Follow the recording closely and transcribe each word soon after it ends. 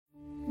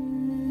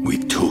We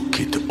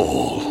took it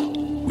all.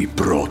 We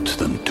brought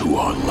them to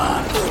our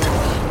land.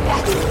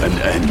 An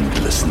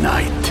endless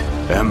night,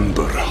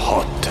 ember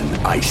hot and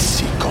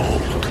icy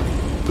cold.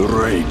 The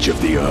rage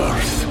of the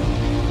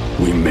earth.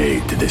 We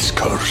made this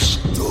curse.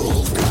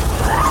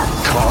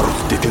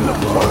 Carved it in the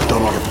blood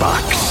on our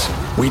backs.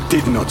 We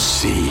did not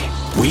see.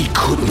 We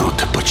could not,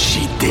 but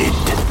she did.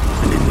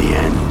 And in the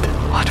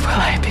end... What will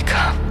I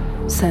become?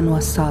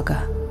 Senua's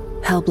Saga.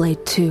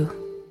 Hellblade 2.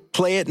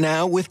 Play it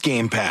now with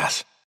Game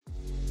Pass.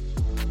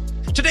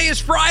 Today is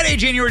Friday,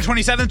 January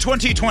 27th,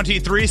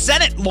 2023.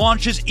 Senate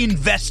launches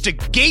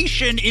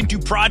investigation into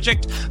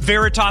Project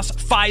Veritas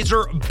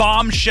Pfizer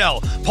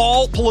bombshell.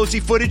 Paul Pelosi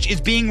footage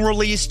is being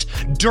released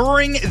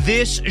during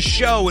this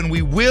show, and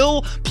we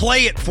will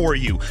play it for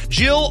you.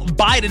 Jill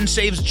Biden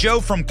saves Joe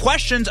from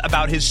questions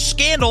about his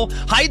scandal,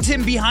 hides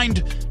him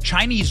behind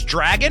Chinese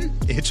dragon.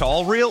 It's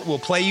all real. We'll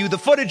play you the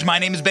footage. My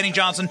name is Benny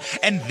Johnson,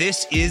 and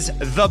this is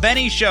The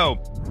Benny Show.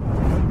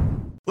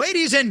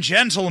 Ladies and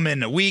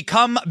gentlemen, we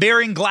come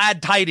bearing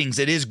glad tidings.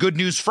 It is Good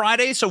News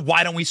Friday, so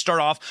why don't we start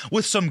off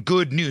with some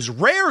good news?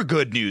 Rare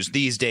good news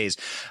these days.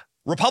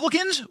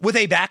 Republicans with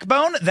a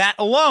backbone, that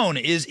alone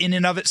is in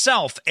and of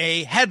itself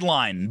a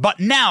headline. But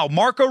now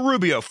Marco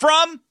Rubio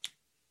from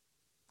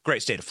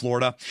great state of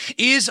Florida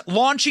is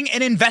launching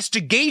an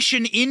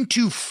investigation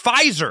into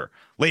Pfizer.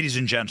 Ladies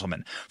and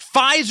gentlemen,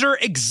 Pfizer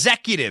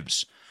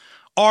executives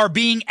are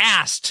being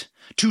asked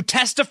to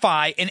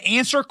testify and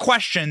answer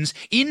questions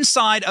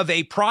inside of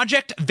a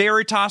Project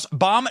Veritas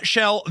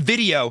bombshell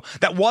video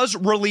that was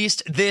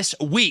released this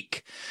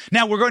week.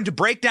 Now, we're going to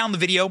break down the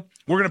video.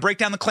 We're going to break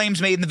down the claims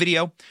made in the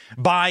video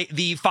by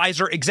the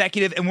Pfizer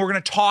executive, and we're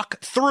going to talk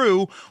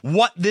through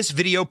what this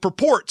video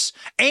purports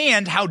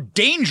and how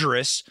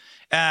dangerous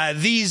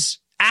these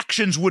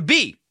actions would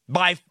be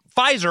by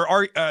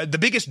Pfizer, the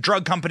biggest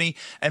drug company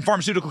and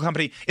pharmaceutical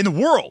company in the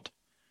world.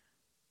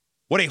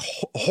 What a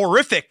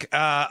horrific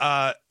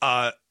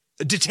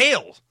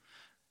detail,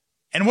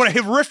 and what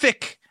a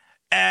horrific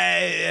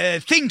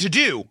thing to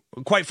do,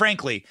 quite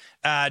frankly,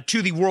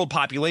 to the world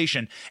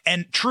population,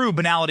 and true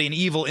banality and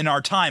evil in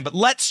our time. But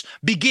let's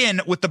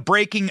begin with the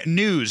breaking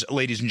news,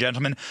 ladies and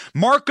gentlemen.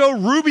 Marco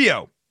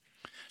Rubio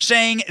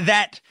saying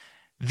that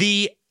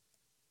the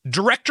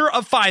director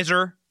of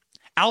Pfizer,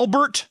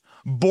 Albert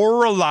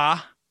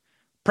Bourla,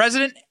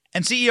 president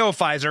and CEO of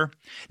Pfizer,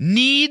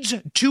 needs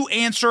to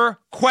answer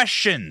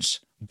questions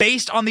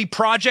based on the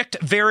Project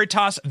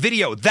Veritas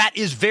video. That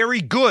is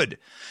very good.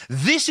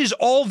 This is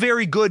all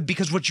very good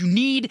because what you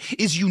need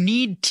is you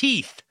need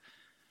teeth.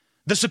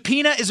 The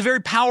subpoena is a very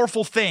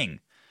powerful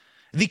thing.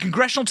 The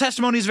congressional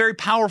testimony is a very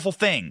powerful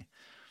thing.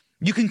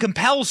 You can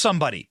compel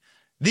somebody.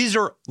 These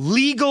are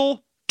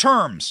legal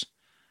terms.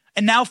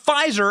 And now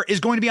Pfizer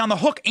is going to be on the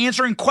hook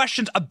answering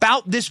questions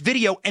about this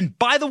video. And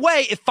by the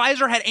way, if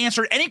Pfizer had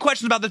answered any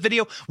questions about this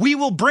video, we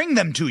will bring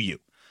them to you.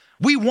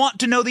 We want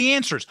to know the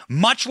answers.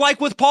 Much like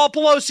with Paul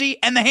Pelosi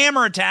and the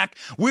hammer attack,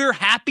 we're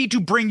happy to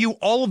bring you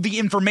all of the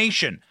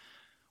information.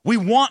 We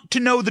want to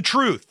know the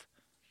truth.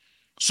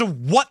 So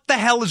what the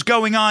hell is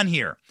going on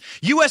here?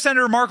 U.S.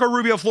 Senator Marco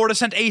Rubio of Florida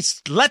sent a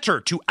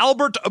letter to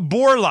Albert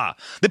Bourla,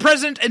 the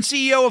president and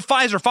CEO of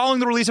Pfizer,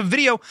 following the release of a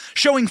video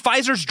showing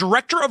Pfizer's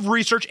director of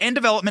research and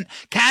development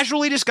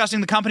casually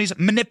discussing the company's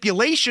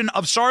manipulation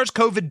of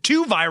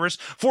SARS-CoV-2 virus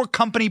for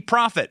company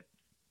profit.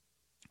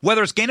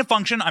 Whether it's gain of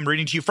function, I'm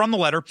reading to you from the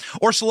letter,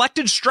 or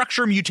selected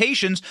structure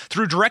mutations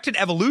through directed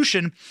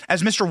evolution,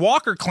 as Mr.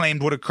 Walker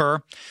claimed would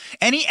occur,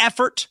 any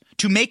effort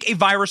to make a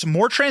virus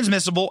more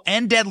transmissible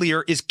and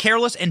deadlier is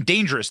careless and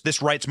dangerous,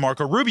 this writes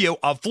Marco Rubio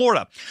of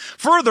Florida.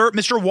 Further,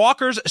 Mr.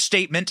 Walker's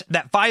statement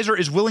that Pfizer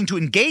is willing to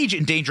engage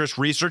in dangerous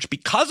research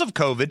because of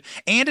COVID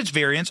and its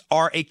variants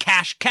are a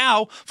cash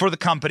cow for the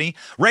company.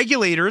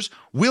 Regulators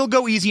will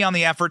go easy on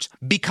the efforts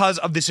because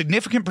of the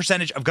significant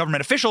percentage of government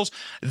officials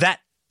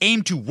that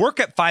aim to work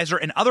at Pfizer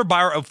and other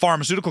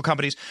biopharmaceutical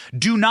companies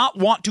do not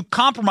want to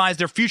compromise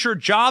their future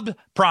job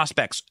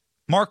prospects.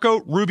 Marco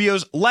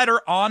Rubio's letter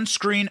on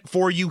screen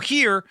for you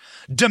here,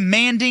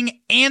 demanding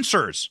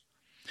answers.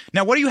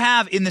 Now, what do you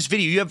have in this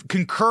video? You have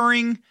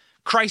concurring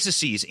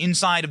crises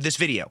inside of this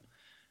video.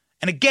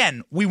 And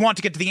again, we want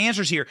to get to the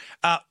answers here.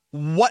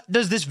 What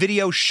does this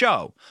video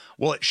show?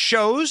 Well, it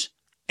shows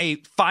a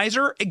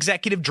Pfizer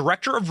executive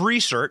director of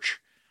research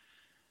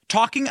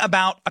talking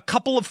about a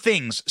couple of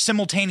things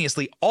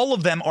simultaneously. All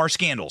of them are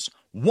scandals.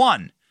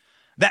 One,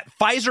 that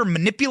Pfizer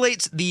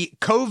manipulates the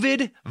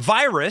COVID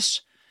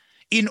virus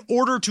in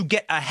order to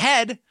get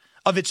ahead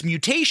of its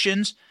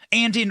mutations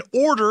and in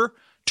order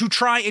to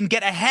try and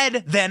get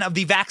ahead then of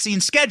the vaccine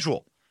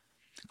schedule,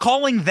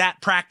 calling that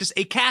practice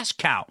a cash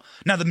cow.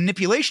 Now, the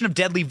manipulation of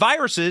deadly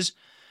viruses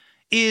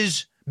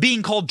is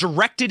being called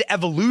directed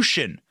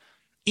evolution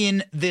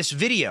in this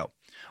video.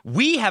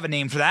 We have a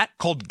name for that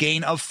called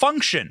gain of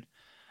function.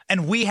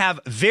 And we have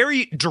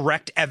very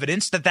direct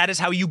evidence that that is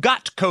how you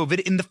got COVID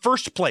in the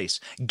first place.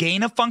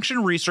 Gain of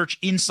function research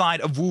inside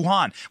of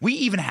Wuhan. We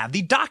even have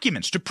the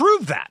documents to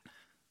prove that.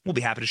 We'll be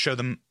happy to show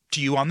them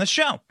to you on this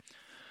show.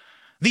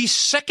 The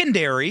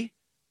secondary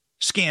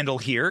scandal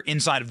here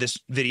inside of this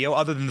video,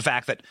 other than the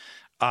fact that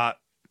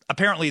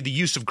apparently the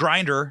use of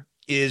Grindr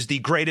is the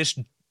greatest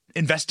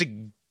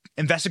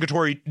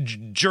investigatory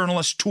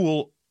journalist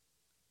tool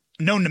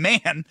known to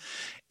man,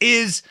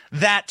 is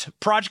that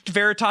Project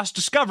Veritas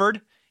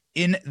discovered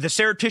in the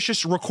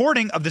surreptitious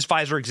recording of this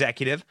Pfizer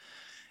executive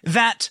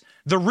that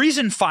the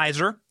reason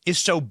Pfizer is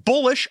so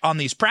bullish on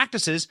these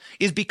practices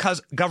is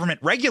because government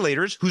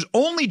regulators, whose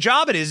only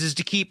job it is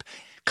to keep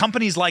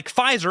companies like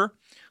Pfizer,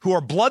 who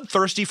are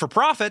bloodthirsty for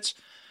profits,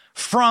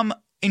 from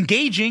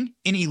engaging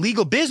in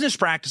illegal business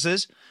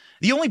practices.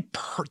 The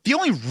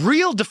only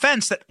real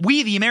defense that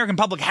we, the American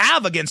public,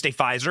 have against a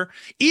Pfizer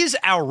is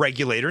our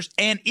regulators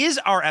and is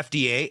our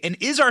FDA and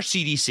is our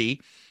CDC.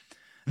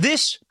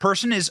 This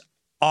person is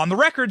on the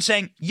record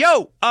saying,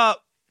 yo,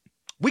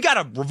 we got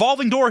a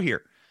revolving door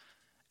here.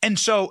 And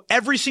so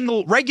every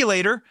single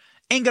regulator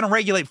ain't going to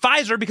regulate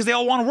Pfizer because they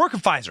all want to work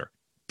at Pfizer.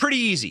 Pretty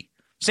easy.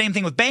 Same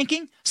thing with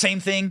banking. Same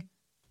thing,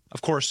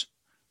 of course,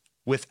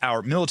 with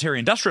our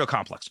military-industrial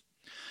complex.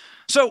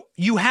 So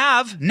you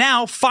have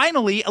now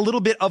finally a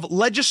little bit of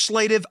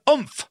legislative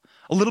oomph,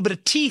 a little bit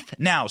of teeth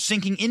now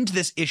sinking into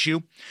this issue.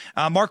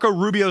 Marco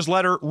Rubio's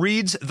letter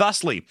reads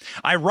thusly: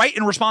 I write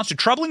in response to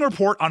troubling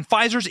report on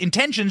Pfizer's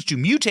intentions to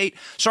mutate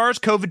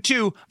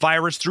SARS-CoV-2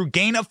 virus through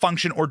gain of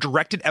function or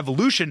directed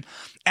evolution,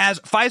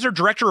 as Pfizer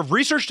Director of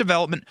Research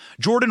Development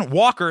Jordan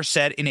Walker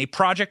said in a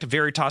Project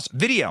Veritas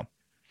video.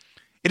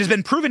 It has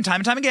been proven time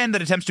and time again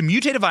that attempts to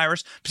mutate a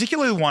virus,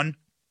 particularly one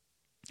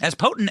as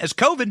potent as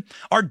COVID,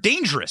 are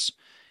dangerous.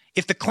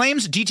 If the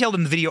claims detailed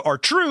in the video are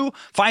true,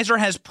 Pfizer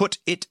has put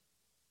its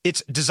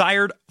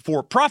desired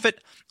for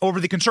profit over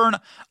the concern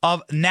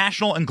of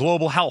national and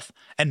global health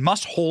and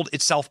must hold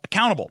itself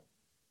accountable.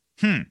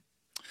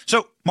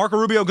 So Marco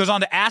Rubio goes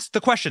on to ask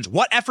the questions.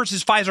 What efforts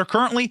is Pfizer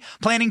currently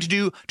planning to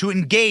do to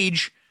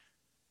engage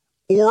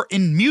or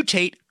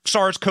mutate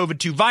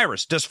SARS-CoV-2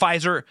 virus? Does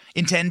Pfizer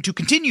intend to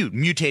continue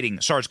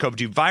mutating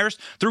SARS-CoV-2 virus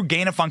through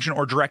gain-of-function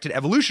or directed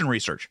evolution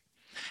research?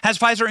 Has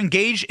Pfizer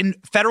engaged in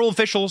federal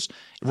officials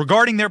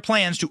regarding their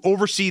plans to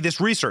oversee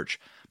this research?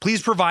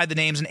 Please provide the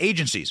names and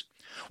agencies.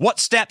 What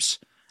steps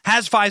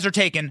has Pfizer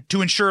taken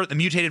to ensure the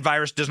mutated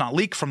virus does not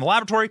leak from the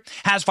laboratory?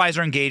 Has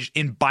Pfizer engaged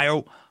in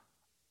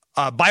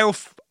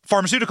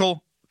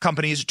biopharmaceutical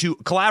companies to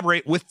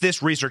collaborate with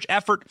this research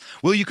effort?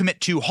 Will you commit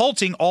to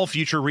halting all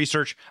future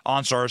research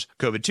on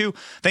SARS-CoV-2?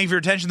 Thank you for your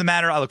attention to the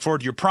matter. I look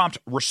forward to your prompt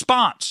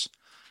response.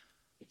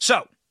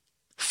 So,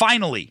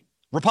 finally,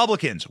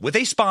 Republicans with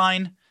a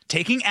spine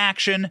taking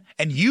action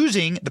and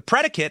using the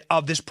predicate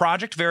of this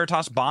Project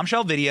Veritas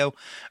bombshell video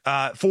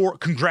for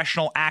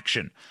congressional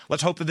action.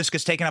 Let's hope that this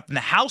gets taken up in the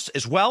House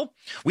as well.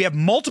 We have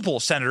multiple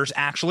senators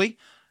actually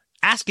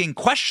asking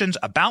questions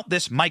about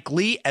this. Mike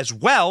Lee as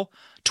well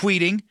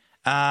tweeting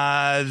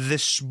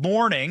this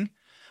morning,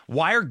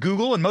 why are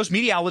Google and most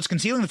media outlets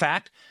concealing the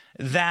fact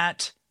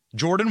that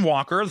Jordan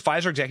Walker, the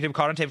Pfizer executive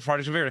caught on tape of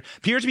Project Veritas,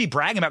 appears to be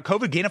bragging about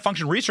COVID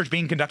gain-of-function research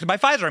being conducted by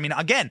Pfizer? I mean,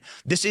 again,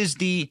 this is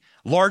the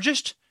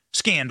largest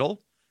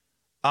scandal,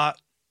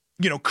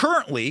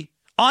 currently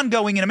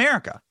ongoing in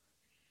America.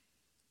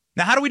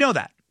 Now, how do we know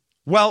that?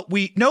 Well,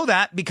 we know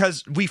that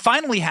because we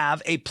finally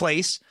have a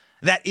place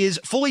that is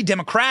fully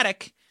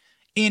democratic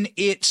in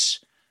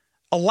its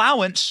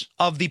allowance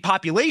of the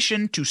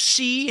population to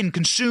see and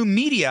consume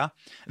media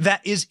that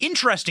is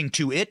interesting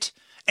to it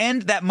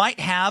and that might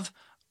have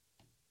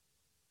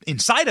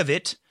inside of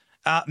it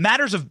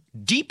matters of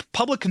deep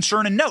public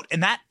concern and note.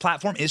 And that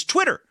platform is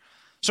Twitter.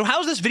 So how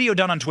is this video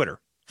done on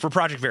Twitter for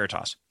Project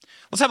Veritas?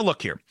 Let's have a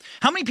look here.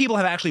 How many people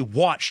have actually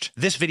watched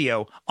this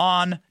video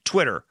on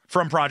Twitter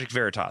from Project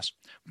Veritas?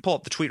 Pull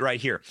up the tweet right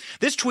here.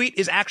 This tweet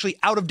is actually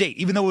out of date.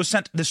 Even though it was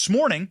sent this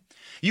morning,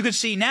 you can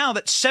see now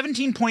that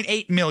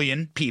 17.8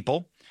 million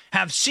people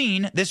have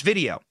seen this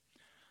video.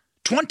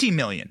 20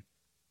 million,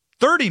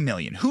 30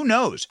 million, who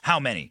knows how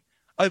many.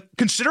 A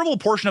considerable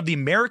portion of the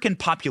American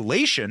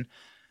population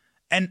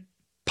and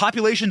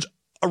populations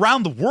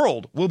around the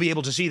world will be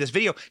able to see this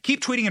video.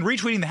 Keep tweeting and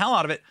retweeting the hell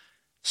out of it.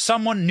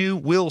 Someone new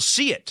will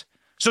see it.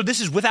 So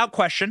this is without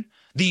question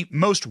the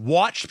most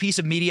watched piece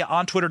of media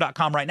on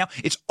Twitter.com right now.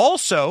 It's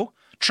also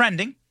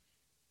trending.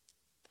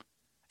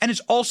 And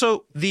it's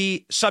also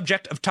the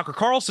subject of Tucker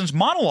Carlson's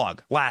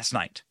monologue last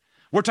night,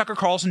 where Tucker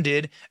Carlson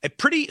did a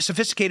pretty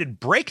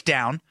sophisticated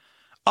breakdown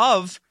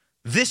of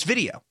this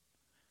video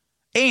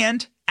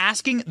and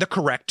asking the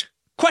correct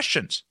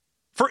questions.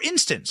 For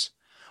instance,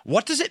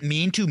 what does it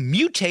mean to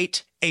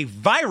mutate a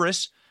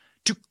virus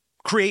to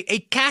create a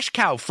cash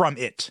cow from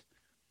it?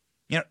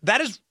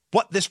 That is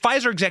what this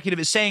Pfizer executive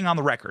is saying on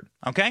the record,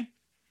 okay?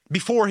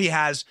 Before he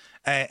has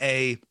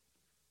a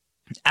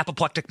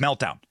apoplectic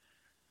meltdown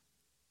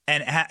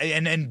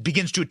and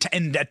begins to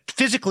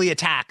physically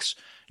attacks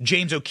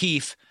James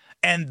O'Keefe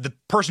and the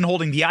person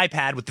holding the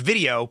iPad with the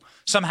video,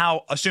 somehow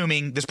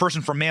assuming this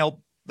person from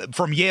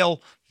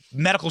Yale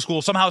Medical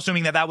School, somehow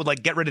assuming that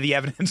would get rid of the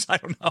evidence. I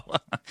don't know.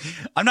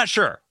 I'm not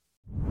sure.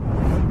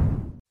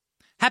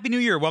 Happy New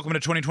Year. Welcome to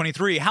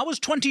 2023. How was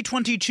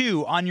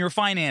 2022 on your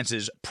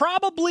finances?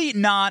 Probably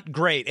not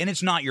great, and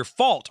it's not your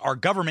fault. Our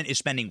government is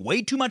spending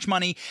way too much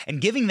money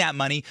and giving that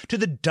money to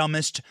the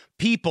dumbest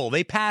people.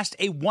 They passed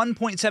a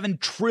 $1.7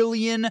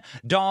 trillion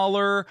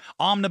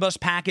omnibus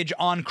package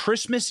on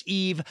Christmas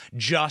Eve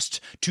just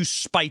to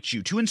spite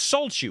you, to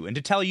insult you, and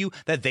to tell you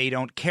that they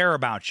don't care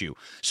about you.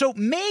 So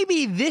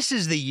maybe this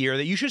is the year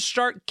that you should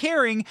start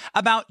caring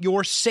about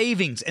your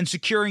savings and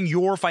securing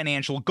your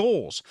financial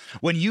goals.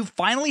 When you've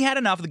finally had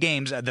enough of the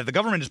games that the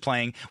government is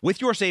playing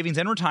with your savings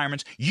and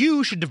retirements,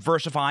 you should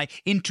diversify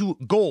into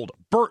gold,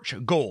 Birch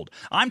Gold.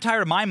 I'm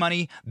tired of my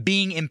money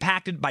being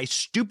impacted by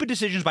stupid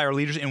decisions by our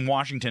leaders in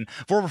Washington.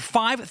 For over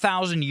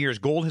 5,000 years,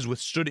 gold has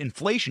withstood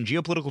inflation,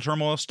 geopolitical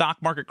turmoil, stock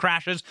market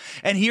crashes,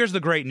 and here's the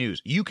great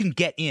news. You can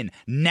get in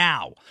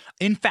now.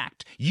 In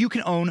fact, you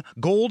can own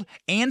gold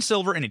and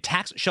silver in a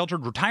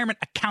tax-sheltered retirement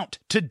account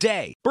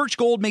today. Birch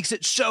Gold makes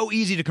it so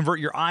easy to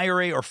convert your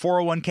IRA or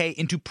 401k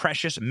into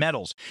precious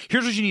metals.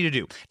 Here's what you need to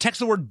do.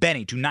 Text the word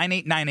Benny to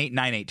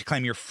 989898 to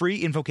claim your free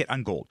info kit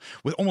on gold.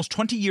 With almost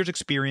 20 years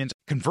experience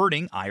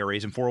converting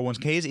IRAs and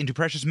 401ks into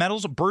precious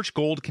metals, Birch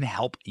Gold can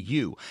help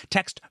you.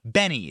 Text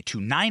Benny to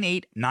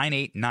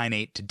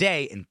 989898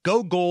 today and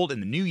go gold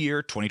in the new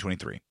year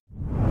 2023.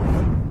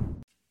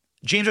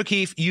 James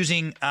O'Keefe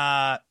using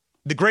the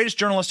greatest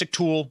journalistic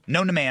tool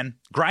known to man,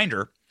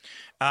 Grindr,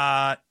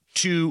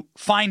 to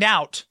find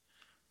out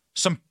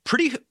some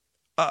pretty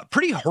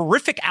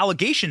horrific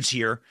allegations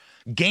here.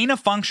 Gain of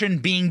function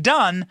being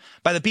done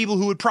by the people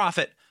who would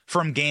profit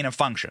from gain of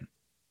function.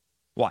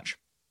 Watch.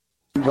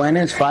 When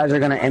is Pfizer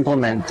going to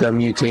implement the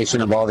mutation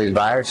of all these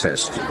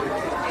viruses?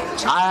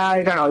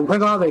 I don't know.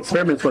 When all the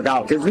experiments work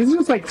out, because this is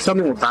just like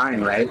something that's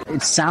dying, right?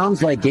 It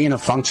sounds like gain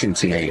of function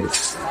to me.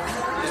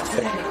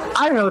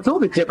 I don't know. It's a little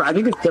bit different. I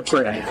think it's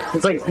different.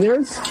 It's like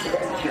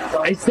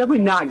it's definitely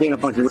not gain of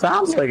function. It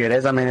sounds like it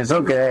is. I mean, it's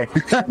okay.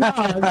 No.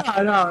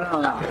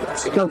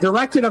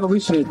 Directed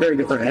evolution is very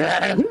different.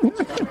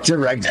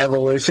 Direct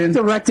evolution?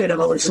 Directed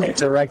evolution.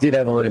 Directed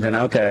evolution.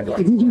 Okay.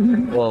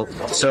 Well,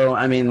 so,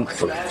 I mean,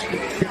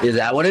 is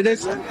that what it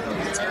is?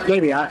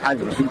 Maybe. I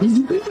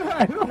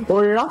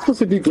well, you're not supposed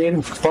to do gain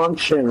of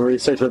function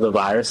research with the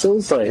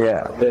viruses. Like,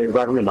 yeah. They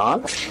recommend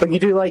not. But you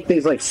do like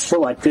these like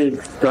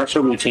selected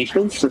directional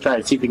mutations to try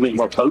to see if you can make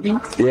more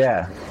potent.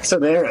 Yeah. So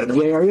there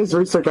is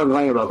research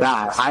online about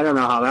that. I don't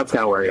know how that's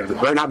going to work.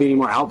 There not be any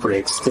more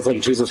outbreaks. It's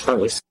like Jesus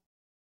Christ.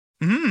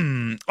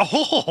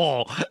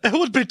 Oh, it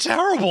would be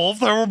terrible if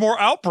there were more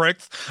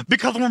outbreaks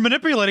because we're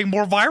manipulating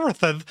more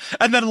viruses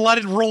and then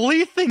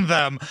releasing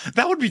them.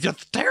 That would be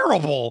just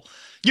terrible.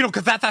 You know,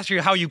 because that's actually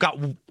how you got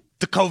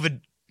the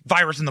COVID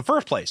virus in the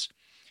first place,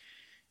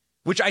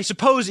 which I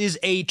suppose is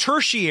a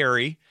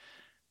tertiary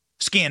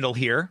scandal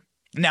here,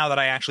 now that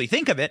I actually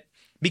think of it,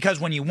 because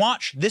when you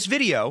watch this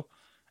video,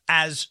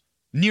 as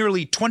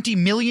nearly 20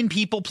 million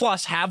people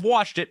plus have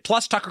watched it,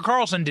 plus Tucker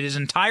Carlson did his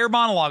entire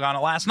monologue on it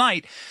last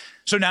night,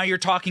 so now you're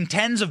talking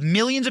tens of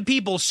millions of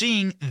people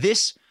seeing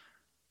this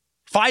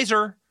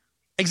Pfizer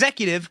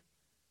executive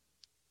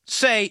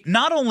say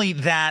not only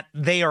that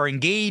they are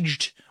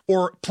engaged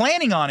or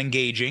planning on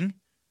engaging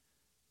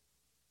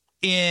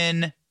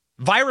in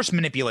virus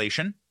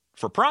manipulation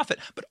for profit,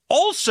 but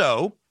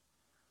also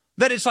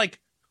that it's like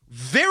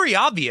very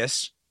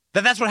obvious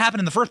that that's what happened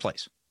in the first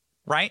place,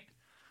 right?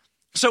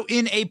 So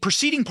in a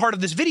preceding part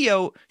of this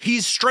video,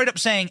 he's straight up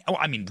saying, oh,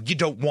 I mean, you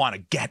don't want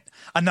to get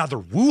another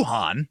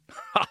Wuhan,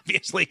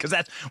 obviously, because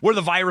that's where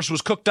the virus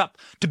was cooked up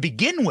to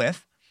begin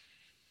with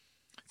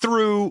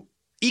through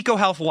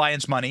EcoHealth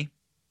Alliance money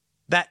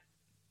that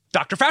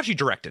Dr. Fauci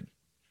directed.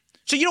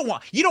 So you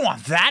don't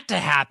want that to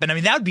happen. I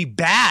mean, that would be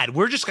bad.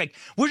 We're just like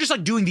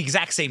doing the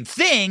exact same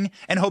thing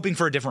and hoping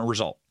for a different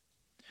result.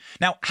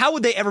 Now, how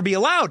would they ever be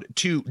allowed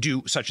to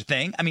do such a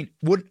thing? I mean,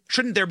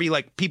 shouldn't there be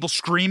like people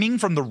screaming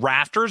from the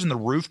rafters and the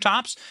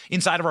rooftops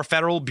inside of our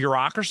federal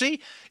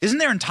bureaucracy? Isn't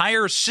there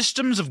entire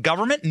systems of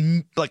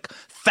government, like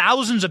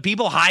thousands of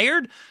people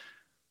hired,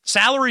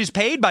 salaries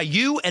paid by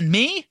you and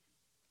me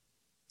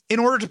in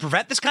order to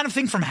prevent this kind of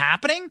thing from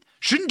happening?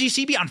 Shouldn't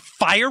DC be on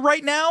fire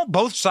right now?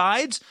 Both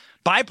sides,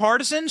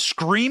 bipartisan,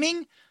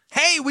 screaming,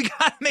 hey, we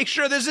got to make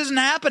sure this isn't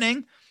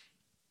happening.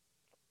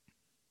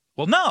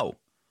 Well, no.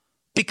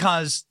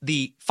 Because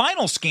the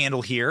final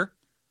scandal here,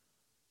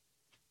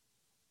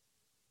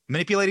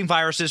 manipulating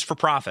viruses for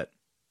profit.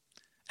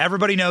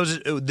 Everybody knows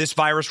this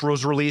virus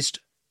was released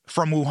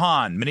from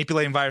Wuhan,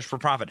 manipulating virus for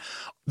profit.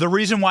 The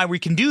reason why we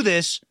can do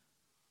this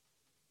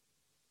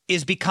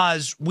is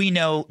because we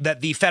know that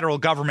the federal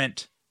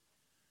government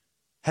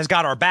has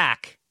got our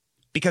back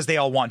because they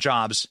all want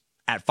jobs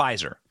at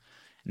Pfizer.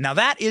 Now,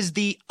 that is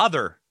the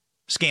other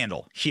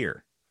scandal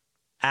here,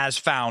 as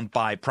found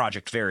by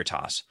Project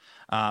Veritas.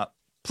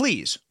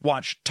 Please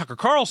watch Tucker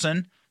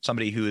Carlson,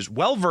 somebody who is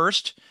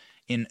well-versed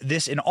in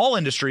this in all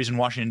industries in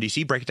Washington,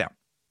 D.C., break it down.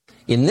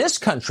 In this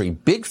country,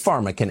 Big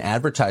Pharma can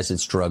advertise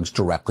its drugs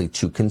directly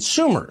to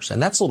consumers.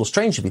 And that's a little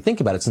strange if you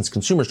think about it, since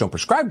consumers don't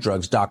prescribe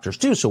drugs, doctors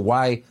do. So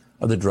why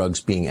are the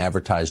drugs being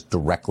advertised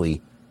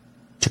directly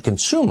to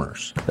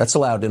consumers. That's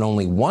allowed in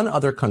only one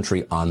other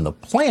country on the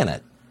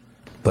planet,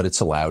 but it's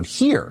allowed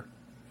here.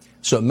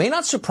 So it may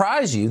not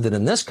surprise you that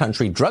in this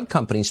country, drug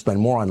companies spend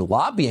more on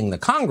lobbying the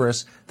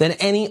Congress than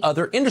any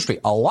other industry,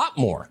 a lot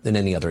more than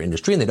any other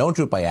industry. And they don't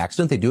do it by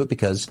accident. They do it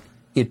because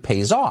it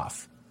pays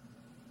off.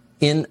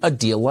 In a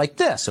deal like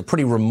this, a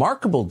pretty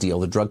remarkable deal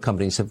that drug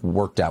companies have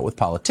worked out with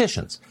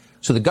politicians.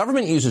 So the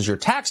government uses your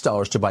tax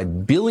dollars to buy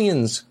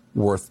billions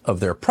worth of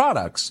their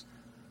products,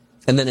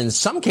 and then in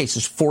some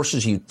cases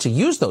forces you to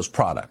use those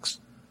products.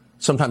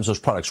 Sometimes those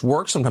products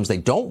work, sometimes they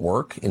don't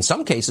work. In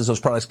some cases, those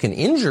products can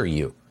injure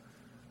you.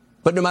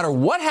 But no matter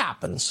what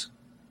happens,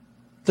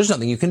 there's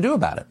nothing you can do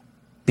about it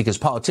because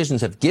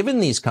politicians have given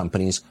these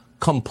companies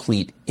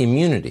complete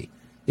immunity.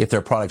 If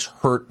their products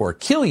hurt or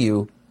kill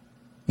you,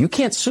 you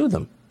can't sue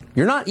them.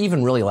 You're not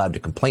even really allowed to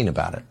complain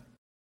about it.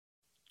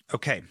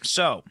 Okay,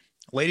 so,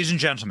 ladies and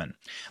gentlemen,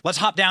 let's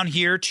hop down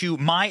here to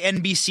my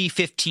NBC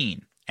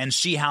 15 and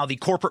see how the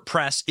corporate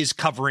press is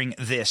covering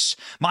this.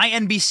 My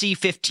NBC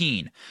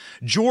 15.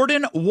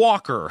 Jordan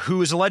Walker,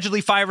 who is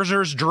allegedly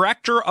Pfizer's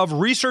Director of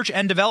Research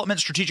and Development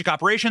Strategic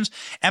Operations,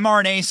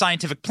 mRNA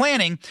Scientific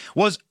Planning,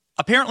 was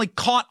apparently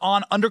caught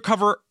on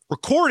undercover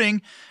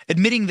recording,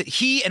 admitting that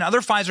he and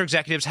other Pfizer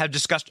executives have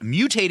discussed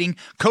mutating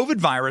COVID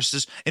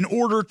viruses in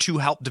order to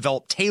help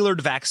develop tailored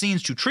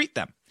vaccines to treat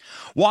them.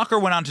 Walker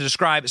went on to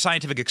describe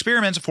scientific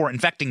experiments for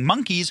infecting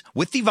monkeys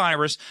with the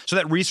virus so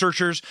that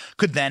researchers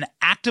could then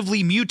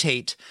actively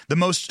mutate the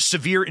most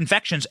severe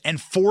infections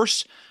and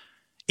force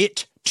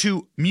it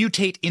to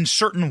mutate in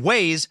certain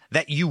ways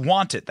that you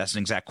want it. That's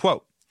an exact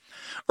quote.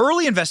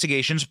 Early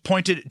investigations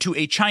pointed to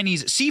a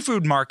Chinese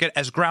seafood market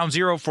as ground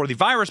zero for the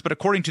virus, but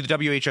according to the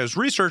WHO's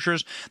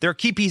researchers, there are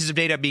key pieces of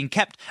data being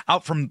kept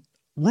out from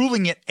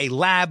ruling it a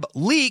lab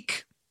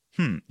leak.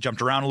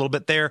 Jumped around a little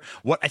bit there.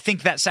 What I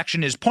think that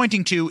section is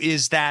pointing to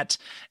is that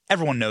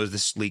everyone knows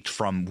this leaked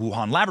from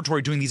Wuhan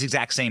laboratory doing these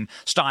exact same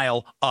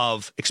style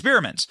of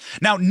experiments.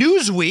 Now,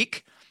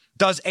 Newsweek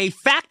does a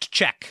fact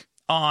check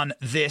on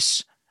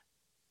this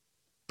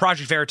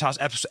Project Veritas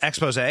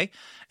expose.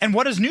 And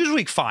what does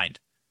Newsweek find?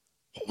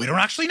 Well, we don't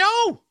actually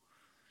know.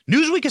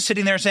 Newsweek is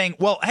sitting there saying,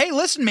 well, hey,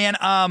 listen,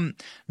 man,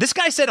 this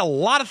guy said a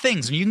lot of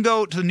things. And you can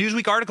go to the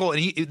Newsweek article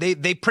and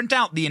they print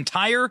out the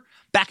entire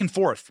back and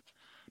forth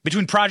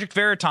between Project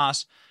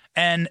Veritas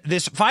and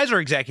this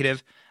Pfizer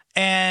executive,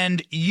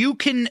 and you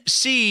can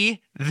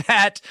see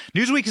that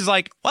Newsweek is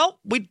like, well,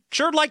 we'd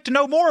sure like to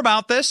know more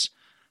about this.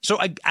 So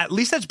at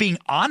least that's being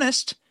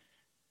honest.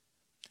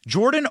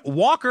 Jordan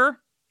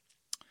Walker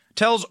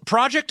tells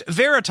Project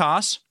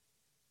Veritas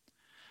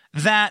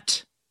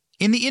that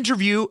in the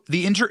interview,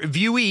 the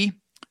interviewee,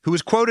 who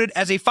is quoted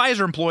as a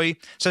Pfizer employee,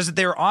 says that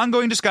there are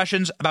ongoing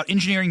discussions about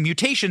engineering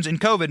mutations in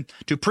COVID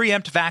to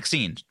preempt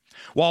vaccines.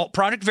 While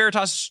Project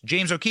Veritas'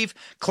 James O'Keefe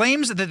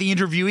claims that the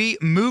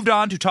interviewee moved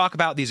on to talk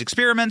about these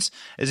experiments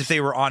as if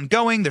they were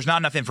ongoing, there's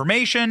not enough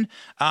information.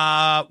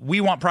 We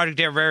want Project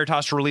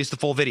Veritas to release the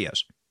full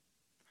videos.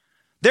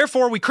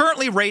 Therefore, we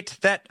currently rate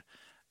that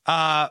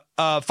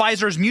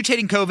Pfizer's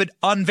mutating COVID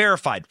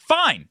unverified.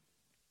 Fine.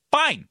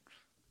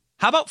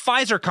 How about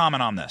Pfizer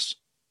comment on this?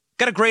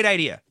 Got a great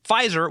idea.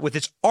 Pfizer, with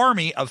its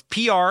army of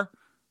PR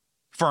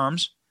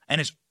firms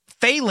and its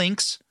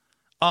phalanx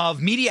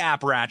of media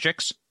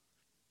apparatchiks,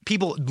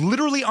 people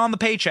literally on the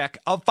paycheck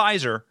of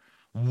Pfizer,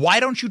 why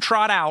don't you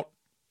trot out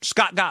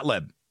Scott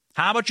Gottlieb?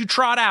 How about you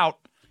trot out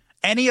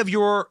any of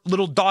your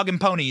little dog and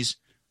ponies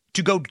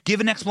to go give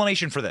an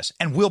explanation for this,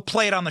 and we'll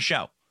play it on the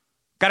show.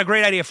 Got a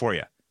great idea for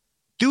you.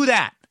 Do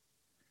that.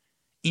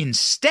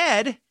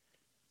 Instead,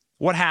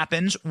 what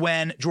happens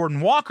when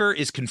Jordan Walker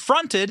is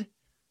confronted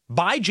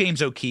by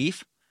James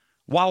O'Keefe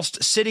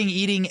whilst sitting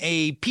eating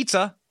a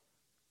pizza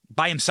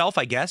by himself,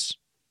 I guess.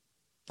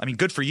 I mean,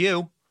 good for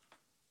you.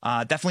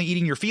 Definitely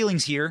eating your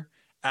feelings here.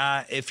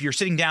 If you're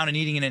sitting down and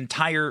eating an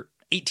entire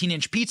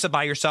 18-inch pizza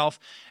by yourself,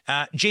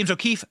 James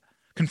O'Keefe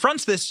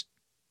confronts this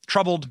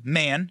troubled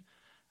man,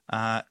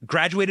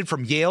 graduated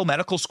from Yale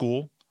Medical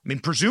School. I mean,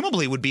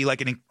 presumably would be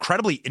like an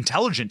incredibly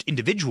intelligent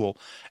individual,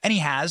 and he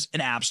has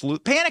an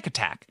absolute panic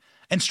attack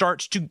and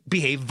starts to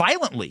behave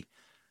violently,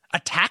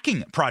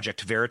 attacking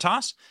Project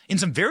Veritas in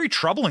some very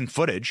troubling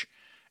footage.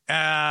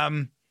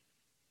 And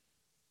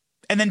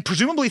then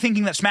presumably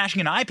thinking that smashing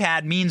an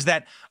iPad means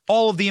that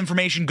all of the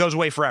information goes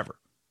away forever.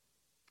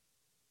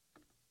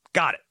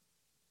 Got it.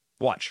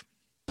 Watch.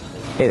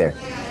 Hey there.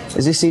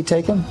 Is this seat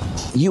taken?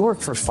 You work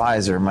for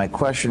Pfizer. My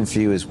question for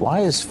you is,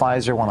 why does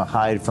Pfizer want to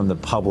hide from the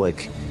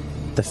public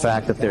the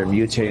fact that they're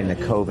mutating the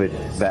COVID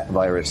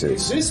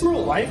viruses? Is this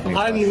real life?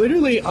 I'm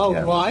literally a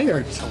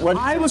liar.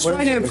 I was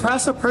trying to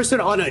impress a person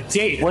on a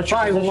date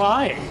by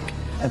lying.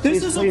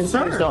 This is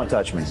absurd. Please don't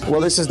touch me. Well,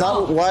 this is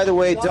not. By the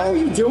way,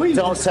 don't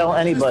tell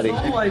anybody.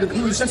 Someone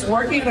who's just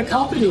working at a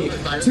company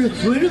to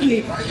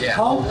literally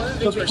help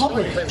the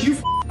public. You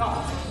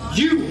up.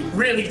 You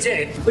really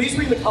did. Please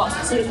bring the cops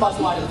as soon as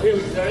possible. I'm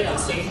really very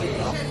unsafe.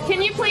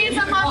 Can you please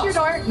unlock your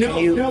door?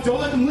 No, don't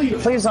let them leave.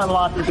 Please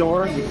unlock the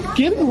door.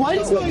 Give me what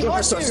is going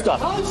on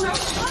here?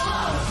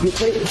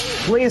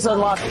 Please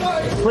unlock.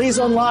 Please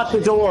unlock the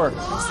door.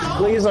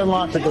 Please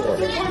unlock the door.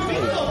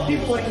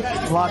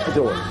 Lock the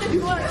door.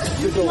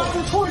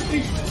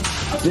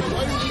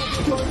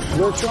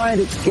 We're trying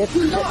to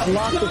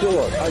unlock the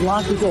door.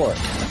 Unlock the door.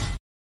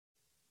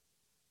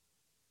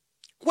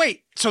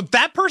 Wait, so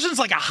that person's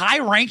like a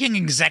high-ranking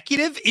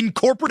executive in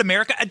corporate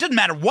America? It doesn't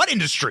matter what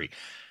industry.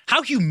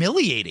 How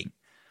humiliating.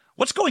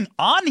 What's going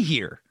on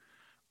here?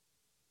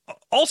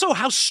 Also,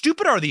 how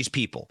stupid are these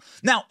people?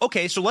 Now,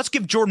 okay, so let's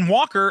give Jordan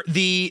Walker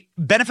the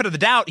benefit of the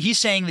doubt. He's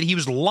saying that he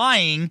was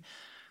lying.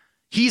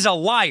 He's a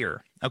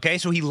liar, okay?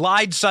 So he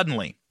lied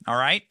suddenly, all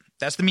right?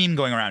 That's the meme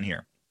going around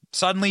here.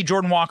 Suddenly,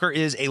 Jordan Walker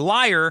is a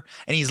liar,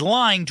 and he's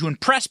lying to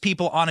impress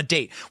people on a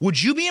date.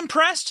 Would you be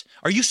impressed?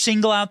 Are you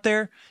single out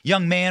there,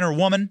 young man or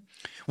woman?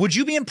 Would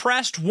you be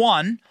impressed,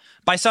 one,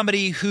 by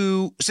somebody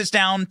who sits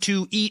down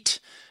to eat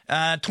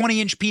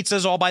 20-inch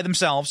pizzas all by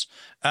themselves?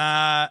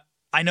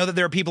 I know that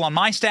there are people on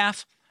my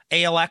staff,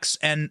 ALX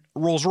and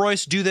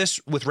Rolls-Royce, do this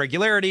with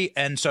regularity,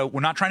 and so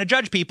we're not trying to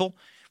judge people.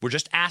 We're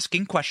just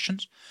asking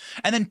questions.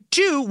 And then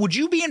two, would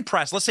you be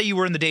impressed? Let's say you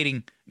were in the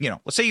dating,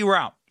 let's say you were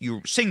out,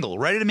 you're single,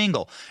 ready to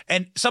mingle,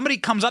 and somebody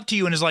comes up to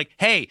you and is like,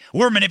 hey,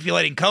 we're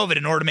manipulating COVID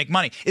in order to make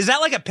money. Is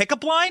that like a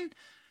pickup line?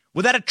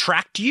 Would that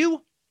attract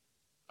you?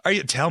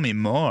 Tell me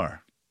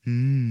more.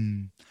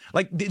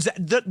 Like, is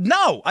that,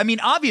 no, I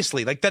mean,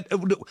 obviously, like that,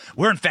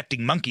 we're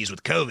infecting monkeys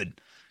with COVID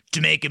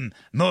to make them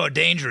more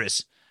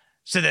dangerous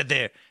so that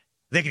they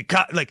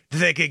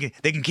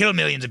can kill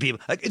millions of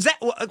people. Like, is that,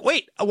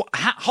 wait,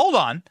 hold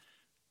on,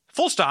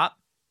 full stop.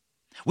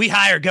 We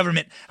hire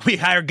government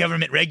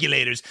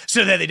regulators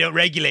so that they don't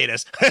regulate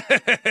us.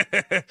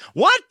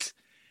 What?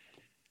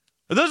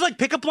 Are those like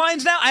pickup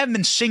lines now? I haven't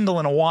been single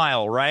in a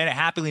while, right? A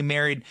happily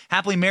married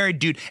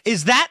dude.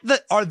 Is that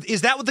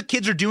what the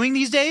kids are doing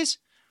these days?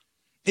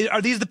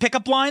 Are these the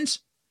pickup lines?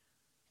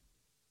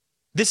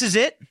 This is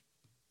it?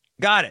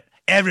 Got it.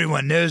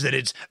 Everyone knows that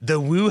it's the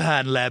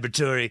Wuhan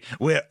laboratory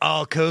where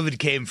all COVID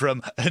came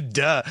from.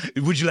 Duh.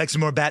 Would you like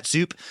some more bat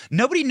soup?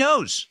 Nobody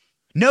knows.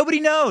 Nobody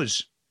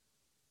knows.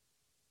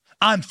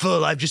 I'm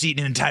full. I've just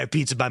eaten an entire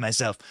pizza by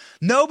myself.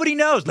 Nobody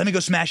knows. Let me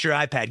go smash your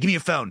iPad. Give me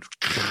your phone.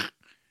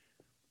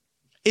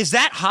 Is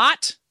that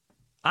hot?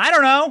 I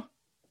don't know.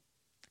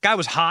 That guy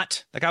was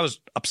hot. That guy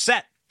was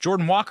upset.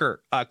 Jordan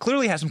Walker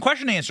clearly has some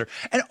question to answer.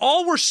 And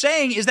all we're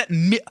saying is that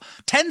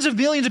tens of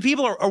millions of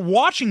people are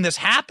watching this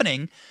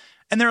happening,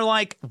 and they're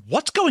like,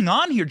 what's going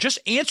on here? Just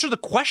answer the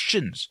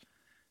questions.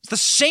 It's the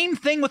same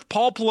thing with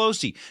Paul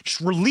Pelosi.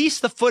 Just release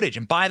the footage.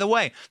 And by the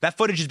way, that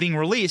footage is being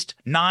released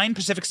 9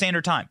 Pacific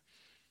Standard Time.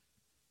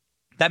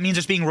 That means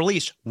it's being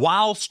released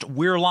whilst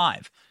we're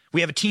live.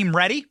 We have a team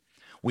ready.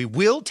 We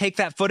will take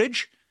that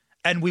footage,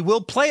 and we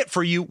will play it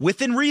for you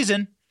within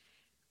reason.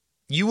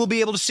 You will be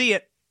able to see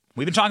it.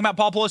 We've been talking about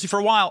Paul Pelosi for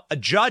a while. A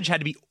judge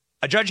had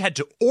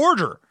to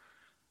order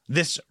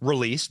this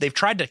release. They've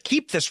tried to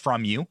keep this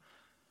from you.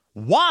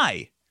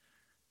 Why?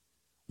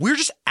 We're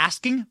just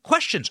asking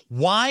questions.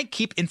 Why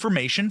keep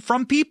information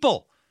from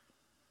people?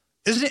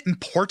 Isn't it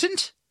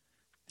important?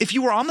 If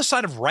you were on the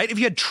side of right, if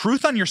you had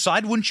truth on your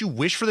side, wouldn't you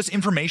wish for this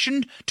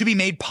information to be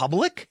made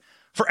public?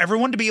 For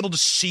everyone to be able to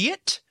see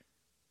it?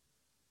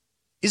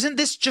 Isn't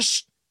this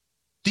just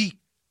the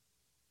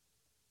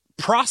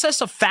process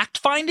of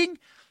fact-finding?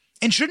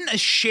 And shouldn't a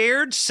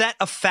shared set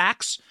of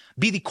facts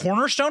be the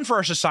cornerstone for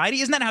our society?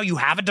 Isn't that how you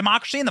have a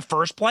democracy in the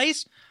first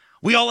place?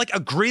 We all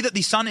agree that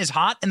the sun is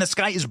hot and the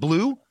sky is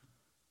blue.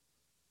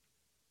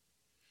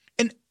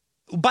 And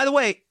by the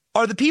way,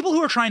 are the people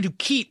who are trying to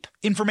keep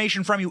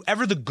information from you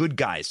ever the good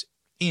guys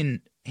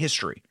in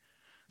history?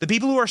 The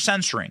people who are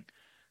censoring,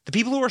 the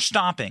people who are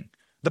stopping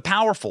the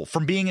powerful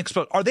from being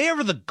exposed, are they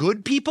ever the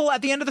good people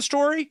at the end of the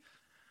story?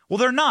 Well,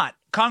 they're not.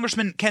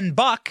 Congressman Ken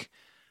Buck,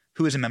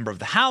 who is a member of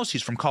the House,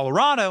 he's from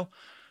Colorado,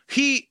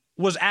 he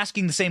was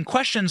asking the same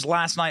questions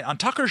last night on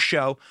Tucker's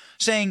show,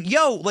 saying,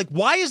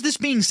 why is this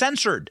being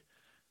censored?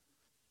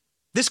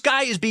 This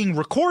guy is being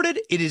recorded.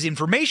 It is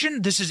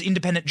information. This is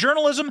independent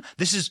journalism.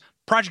 This is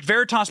Project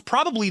Veritas,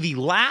 probably the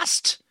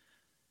last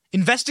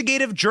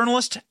investigative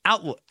journalist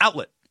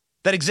outlet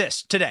that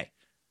exists today.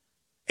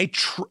 A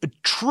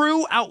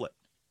true outlet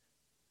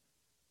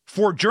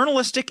for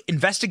journalistic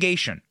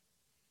investigation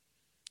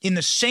in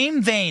the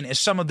same vein as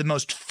some of the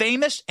most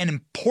famous and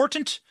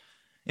important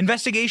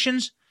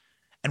investigations.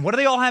 And what do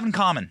they all have in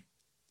common?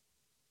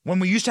 When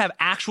we used to have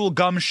actual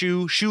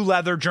gumshoe, shoe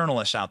leather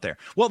journalists out there.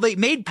 Well, they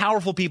made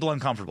powerful people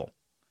uncomfortable.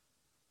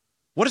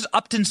 What is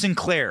Upton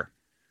Sinclair?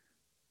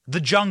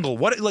 The Jungle?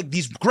 What,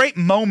 these great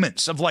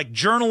moments of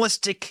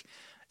journalistic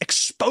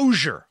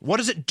exposure? What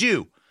does it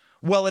do?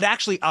 Well, it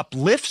actually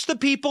uplifts the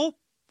people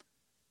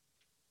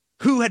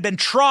who had been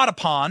trod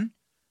upon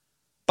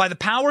by the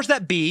powers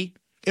that be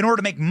in order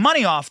to make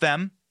money off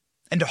them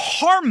and to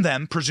harm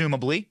them,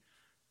 presumably.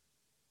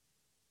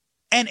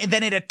 And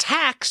then it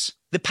attacks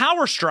the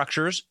power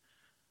structures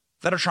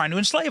that are trying to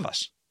enslave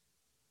us.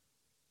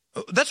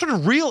 That's what a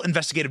real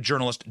investigative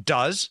journalist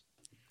does.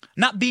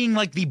 Not being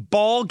like the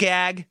ball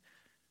gag,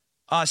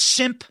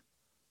 simp,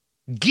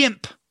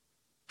 gimp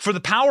for the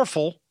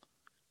powerful,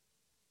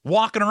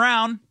 walking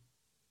around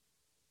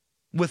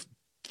with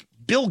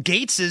Bill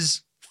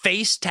Gates's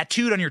face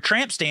tattooed on your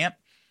tramp stamp.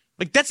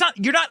 Like,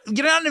 you're not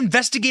an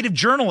investigative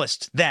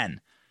journalist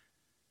then.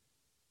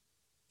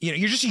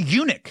 You're just a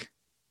eunuch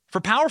for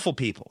powerful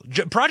people.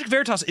 Project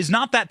Veritas is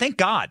not that, thank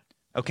God,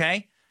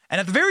 okay? And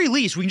at the very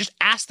least, we can just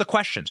ask the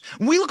questions.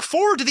 We look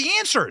forward to the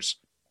answers.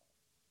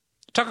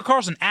 Tucker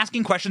Carlson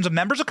asking questions of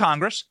members of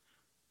Congress.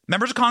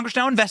 Members of Congress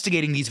now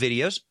investigating these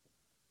videos.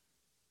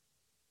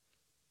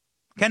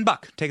 Ken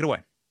Buck, take it away.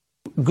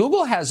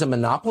 Google has a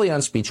monopoly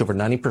on speech over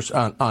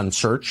 90% on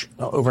search,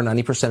 over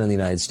 90% in the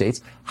United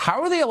States.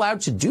 How are they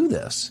allowed to do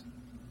this?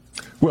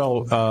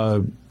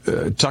 Well,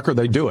 Tucker,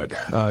 they do it.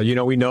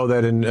 We know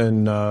that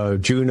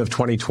in June of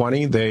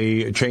 2020,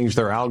 they changed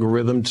their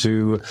algorithm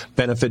to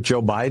benefit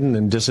Joe Biden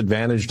and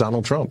disadvantage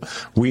Donald Trump.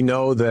 We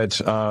know that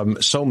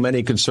so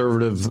many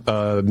conservative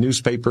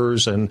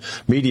newspapers and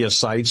media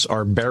sites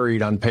are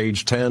buried on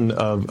page 10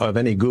 of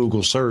any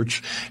Google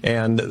search,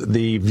 and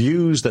the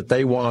views that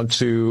they want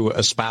to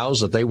espouse,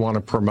 that they want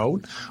to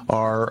promote,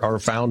 are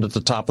found at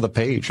the top of the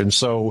page. And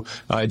so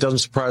it doesn't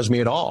surprise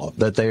me at all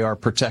that they are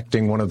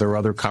protecting one of their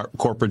other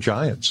corporate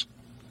giants.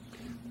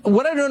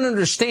 What I don't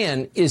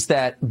understand is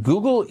that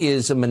Google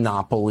is a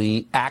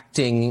monopoly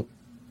acting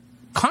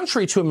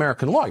contrary to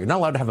American law. You're not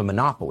allowed to have a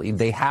monopoly.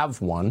 They have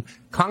one.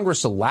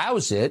 Congress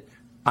allows it.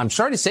 I'm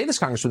sorry to say this,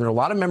 Congressman, there are a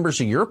lot of members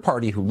of your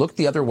party who look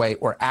the other way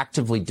or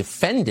actively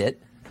defend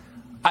it.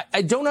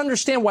 I don't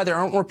understand why there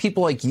aren't more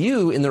people like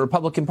you in the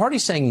Republican Party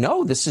saying,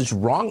 no, this is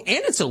wrong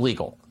and it's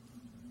illegal.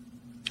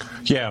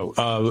 Yeah,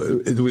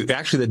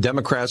 actually, the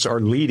Democrats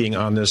are leading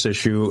on this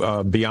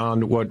issue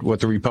beyond what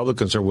the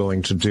Republicans are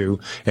willing to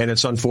do, and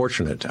it's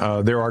unfortunate.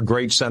 There are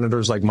great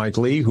senators like Mike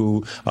Lee,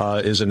 who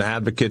is an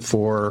advocate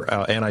for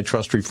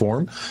antitrust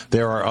reform.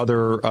 There are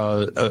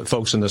other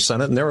folks in the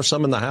Senate, and there are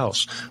some in the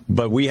House.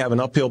 But we have an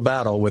uphill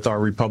battle with our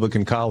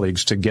Republican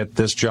colleagues to get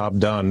this job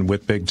done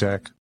with big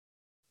tech.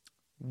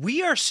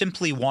 We are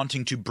simply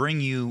wanting to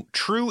bring you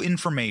true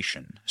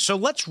information. So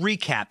let's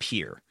recap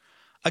here.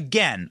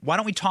 Again, why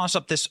don't we toss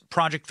up this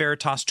Project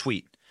Veritas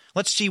tweet?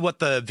 Let's see what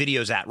the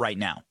video's at right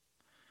now.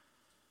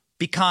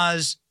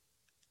 Because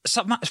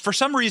for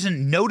some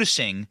reason,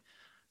 noticing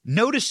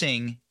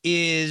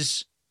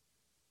is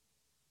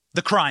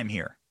the crime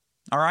here.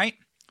 All right?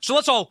 So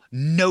let's all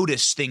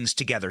notice things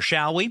together,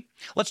 shall we?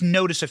 Let's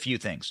notice a few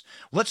things.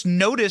 Let's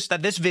notice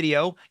that this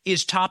video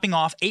is topping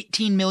off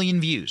 18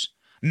 million views,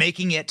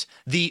 making it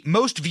the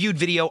most viewed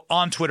video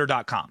on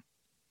Twitter.com.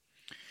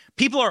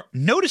 People are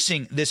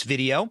noticing this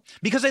video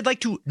because they'd like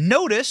to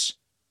notice,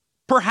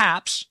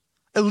 perhaps,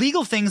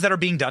 illegal things that are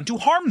being done to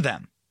harm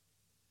them.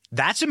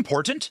 That's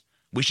important.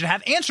 We should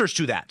have answers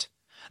to that.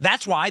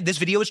 That's why this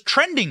video is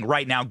trending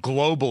right now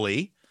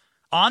globally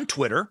on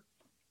Twitter,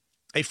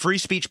 a free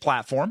speech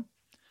platform.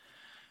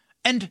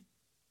 And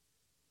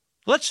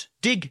let's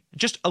dig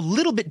just a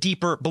little bit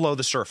deeper below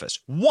the surface.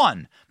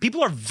 One,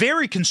 people are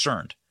very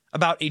concerned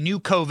about a new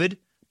COVID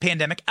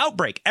pandemic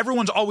outbreak.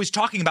 Everyone's always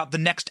talking about the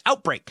next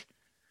outbreak.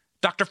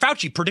 Dr.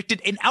 Fauci predicted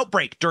an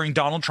outbreak during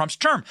Donald Trump's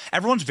term.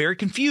 Everyone's very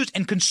confused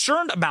and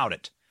concerned about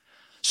it.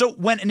 So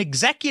when an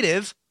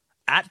executive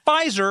at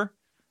Pfizer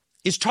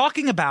is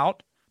talking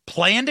about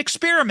planned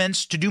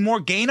experiments to do more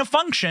gain of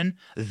function,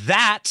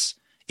 that's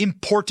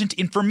important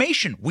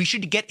information. We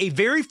should get a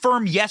very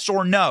firm yes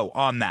or no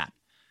on that.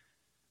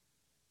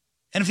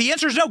 And if the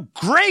answer is no,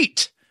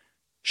 great.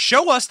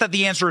 Show us that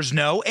the answer is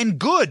no, and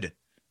good.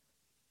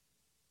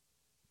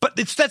 But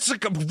that's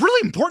like a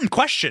really important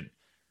question.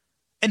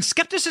 And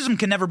skepticism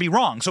can never be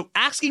wrong. So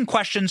asking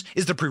questions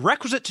is the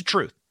prerequisite to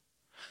truth.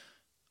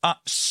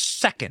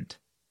 Second,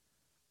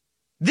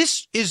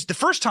 this is the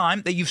first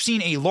time that you've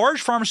seen a large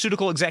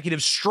pharmaceutical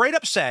executive straight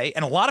up say,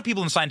 and a lot of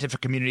people in the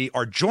scientific community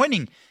are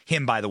joining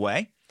him, by the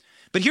way.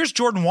 But here's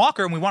Jordan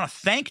Walker, and we want to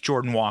thank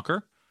Jordan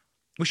Walker.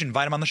 We should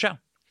invite him on the show.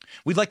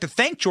 We'd like to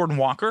thank Jordan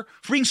Walker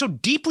for being so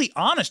deeply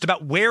honest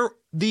about where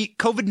the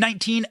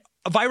COVID-19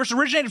 virus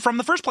originated from in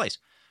the first place.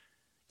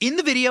 In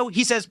the video,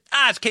 he says,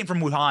 it came from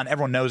Wuhan.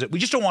 Everyone knows it. We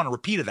just don't want a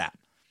repeat of that.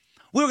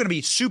 We're going to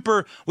be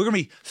super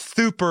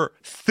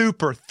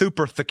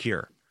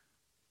secure.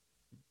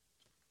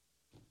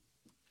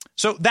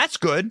 So that's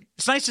good.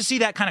 It's nice to see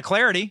that kind of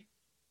clarity.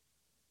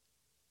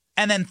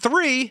 And then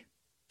 3,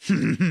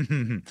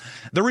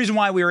 the reason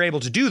why we were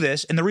able to do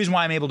this, and the reason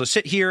why I'm able to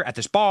sit here at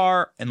this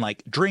bar and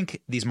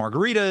drink these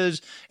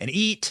margaritas and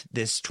eat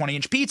this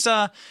 20-inch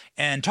pizza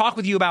and talk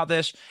with you about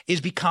this,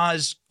 is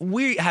because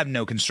we have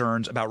no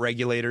concerns about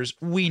regulators.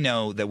 We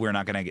know that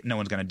no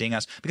one's going to ding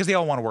us because they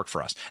all want to work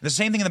for us. And the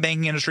same thing in the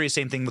banking industry, the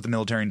same thing with the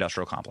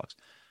military-industrial complex.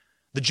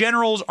 The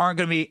generals want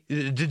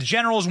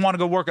to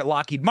go work at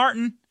Lockheed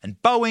Martin and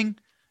Boeing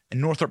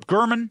and Northrop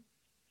Grumman.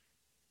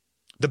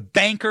 The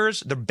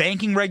bankers, the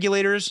banking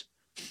regulators,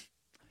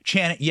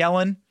 Janet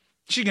Yellen,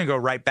 she's going to go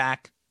right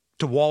back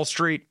to Wall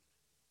Street.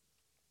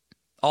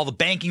 All the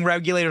banking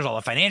regulators, all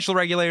the financial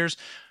regulators,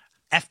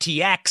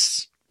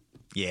 FTX.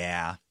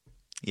 Yeah.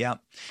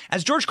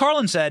 As George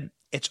Carlin said,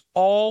 it's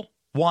all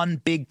one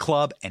big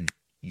club and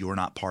you're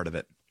not part of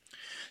it.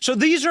 So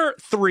these are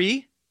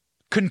 3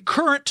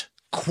 concurrent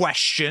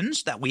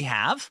questions that we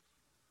have.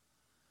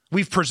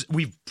 We've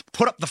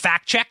put up the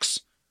fact checks.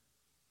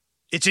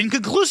 It's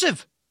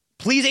inconclusive.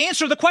 Please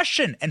answer the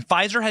question. And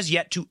Pfizer has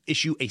yet to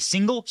issue a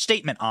single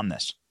statement on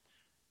this.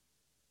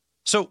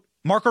 So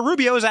Marco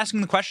Rubio is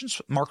asking the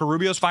questions. Marco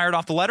Rubio's fired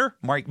off the letter.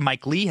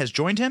 Mike Lee has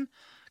joined him.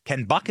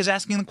 Ken Buck is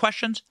asking the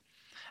questions.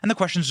 And the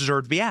questions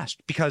deserve to be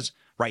asked because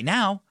right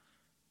now,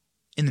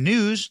 in the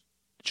news,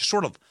 just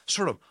sort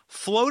of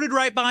floated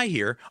right by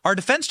here, our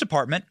Defense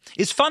Department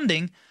is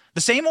funding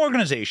the same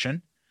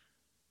organization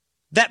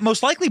that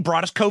most likely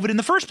brought us COVID in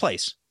the first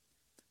place.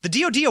 The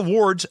DoD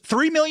awards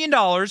 $3 million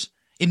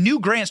in new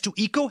grants to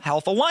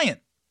EcoHealth Alliance.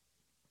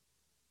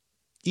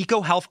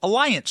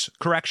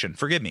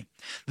 Forgive me.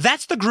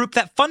 That's the group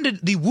that funded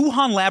the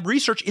Wuhan lab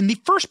research in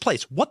the first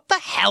place. What the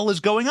hell is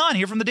going on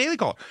here from the Daily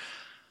Caller?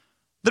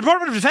 The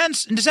Department of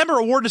Defense in December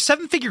awarded a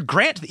 7-figure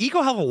grant to the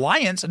EcoHealth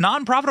Alliance, a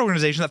nonprofit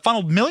organization that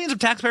funneled millions of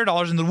taxpayer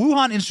dollars into the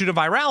Wuhan Institute of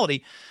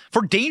Virology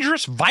for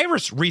dangerous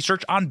virus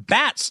research on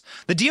bats.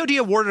 The DoD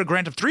awarded a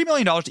grant of $3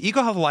 million to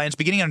EcoHealth Alliance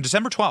beginning on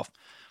December 12th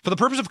for the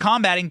purpose of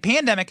combating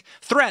pandemic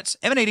threats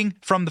emanating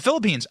from the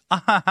Philippines.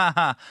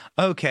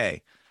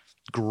 Okay,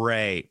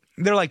 great.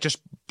 They're like just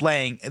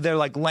laying out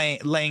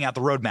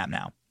the roadmap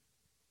now.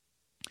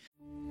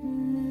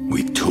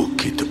 We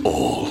took it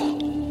all.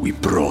 We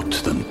brought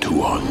them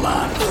to our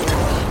land.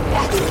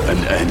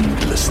 An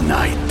endless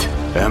night,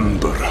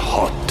 ember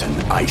hot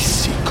and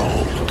icy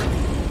cold.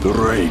 The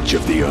rage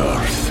of the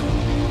earth.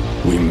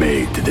 We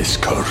made this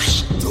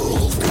curse.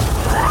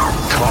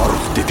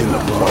 Carved it in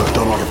the blood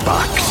on our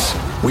backs.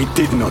 We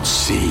did not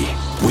see.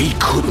 We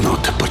could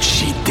not, but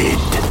she did.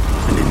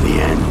 And in the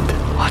end...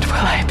 What will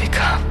I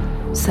become?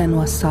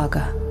 Senua's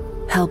Saga.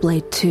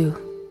 Hellblade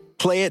 2.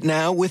 Play it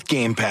now with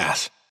Game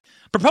Pass.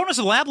 Proponents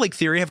of the lab leak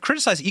theory have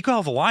criticized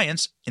EcoHealth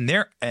Alliance, in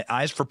their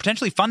eyes, for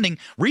potentially funding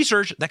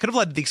research that could have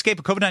led to the escape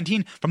of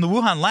COVID-19 from the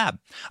Wuhan lab.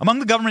 Among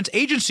the government's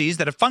agencies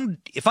that have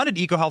funded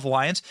EcoHealth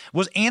Alliance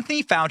was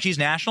Anthony Fauci's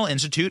National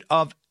Institute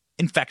of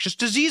Infectious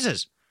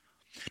Diseases.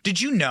 Did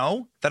you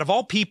know that of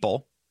all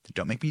people,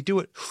 don't make me do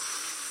it.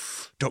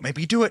 Don't make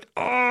me do it.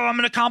 Oh, I'm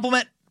going to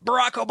compliment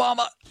Barack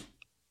Obama.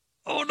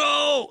 Oh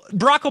no.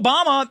 Barack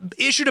Obama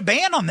issued a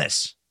ban on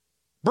this.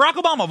 Barack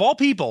Obama, of all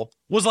people,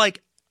 was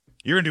like,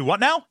 you're going to do what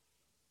now?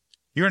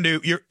 You're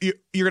going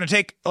to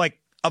take like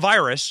a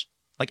virus,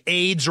 like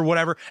AIDS or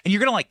whatever, and you're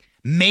going to like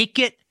make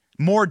it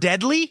more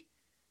deadly?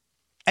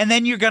 And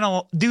then you're going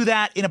to do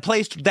that in a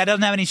place that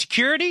doesn't have any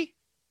security?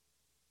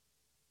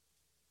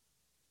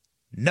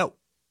 No.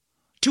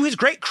 To his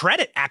great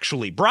credit,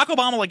 actually, Barack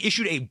Obama like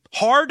issued a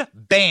hard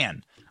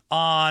ban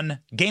on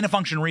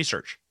gain-of-function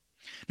research.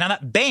 Now,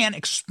 that ban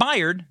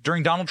expired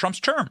during Donald Trump's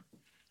term.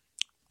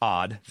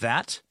 Odd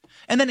that.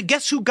 And then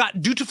guess who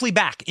got dutifully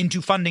back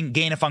into funding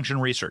gain-of-function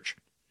research?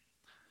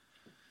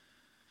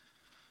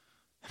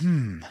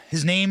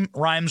 His name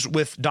rhymes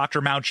with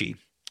Dr. Mauchi.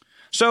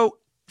 So,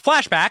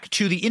 flashback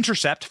to The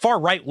Intercept, far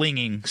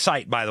right-winging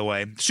site, by the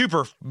way.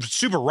 Super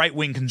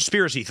right-wing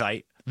conspiracy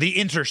site. The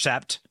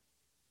Intercept.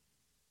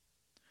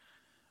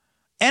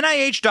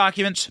 NIH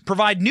documents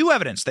provide new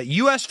evidence that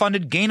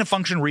U.S.-funded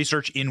gain-of-function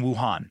research in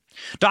Wuhan.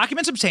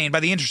 Documents obtained by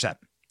The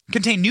Intercept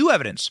contain new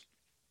evidence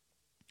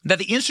that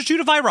the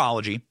Institute of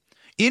Virology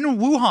in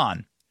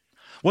Wuhan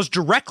was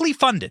directly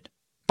funded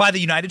by the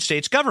United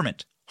States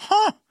government.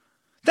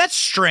 That's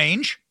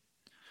strange.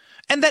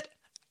 And that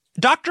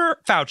Dr.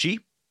 Fauci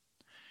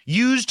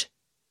used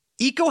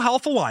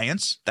EcoHealth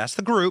Alliance, that's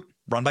the group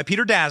run by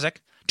Peter Daszak,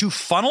 to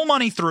funnel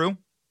money through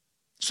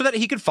so that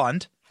he could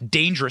fund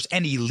dangerous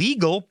and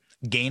illegal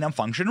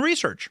gain-of-function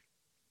research.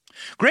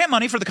 Grant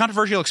money for the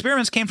controversial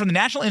experiments came from the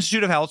National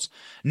Institute of Health's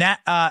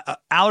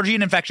Allergy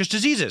and Infectious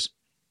Diseases,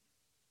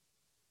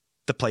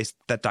 the place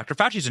that Dr.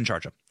 Fauci is in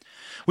charge of,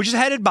 which is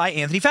headed by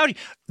Anthony Fauci.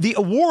 The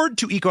award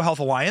to EcoHealth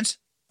Alliance,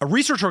 a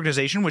research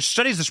organization which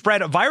studies the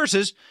spread of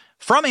viruses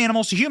from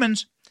animals to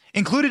humans,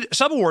 included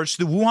subawards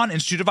to the Wuhan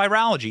Institute of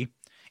Virology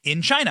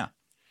in China.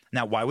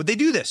 Now, why would they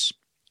do this?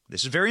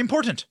 This is very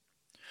important.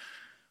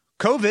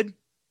 COVID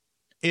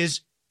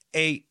is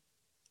a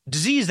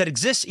disease that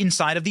exists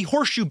inside of the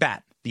horseshoe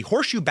bat. The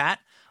horseshoe bat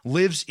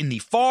lives in the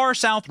far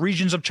south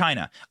regions of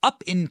China,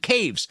 up in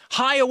caves,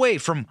 high away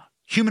from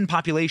human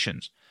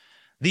populations.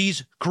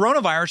 These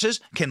coronaviruses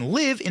can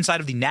live inside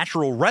of the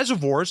natural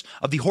reservoirs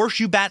of the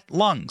horseshoe bat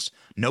lungs.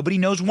 Nobody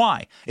knows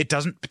why. It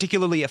doesn't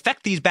particularly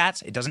affect these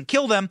bats. It doesn't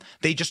kill them.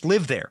 They just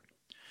live there.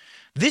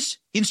 This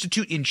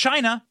institute in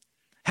China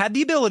had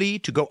the ability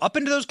to go up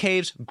into those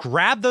caves,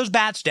 grab those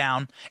bats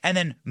down, and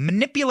then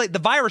manipulate the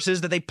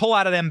viruses that they pull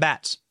out of them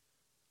bats.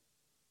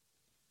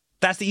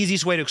 That's the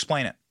easiest way to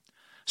explain it.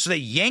 So they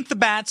yank the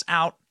bats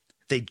out.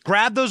 They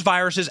grab those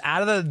viruses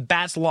out of the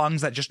bats'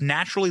 lungs that just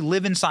naturally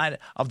live inside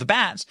of the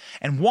bats.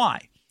 And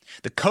why?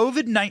 The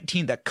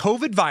COVID-19, that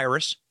COVID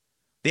virus,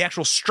 the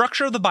actual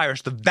structure of the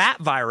virus, the bat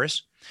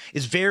virus,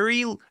 is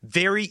very,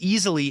 very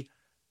easily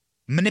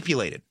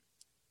manipulated.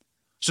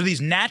 So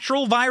these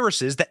natural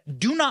viruses that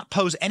do not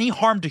pose any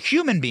harm to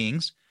human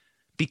beings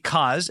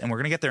because, and we're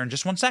going to get there in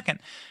just one second,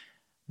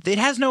 it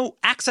has no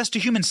access to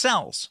human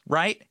cells,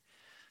 right?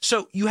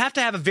 So you have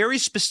to have a very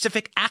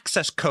specific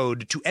access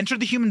code to enter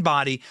the human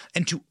body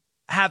and to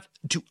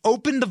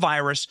open the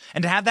virus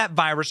and to have that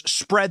virus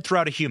spread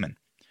throughout a human.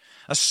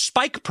 A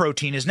spike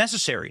protein is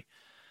necessary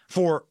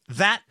for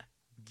that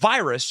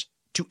virus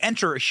to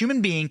enter a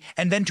human being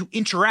and then to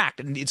interact.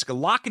 And it's a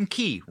lock and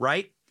key,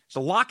 right? It's a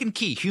lock and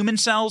key. Human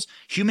cells,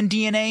 human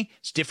DNA,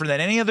 it's different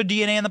than any other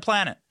DNA on the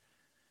planet.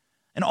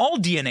 And all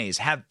DNAs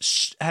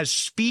has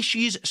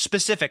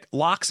species-specific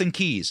locks and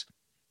keys,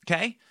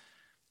 okay?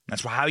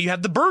 That's how you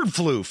have the bird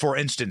flu, for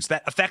instance,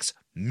 that affects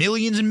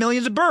millions and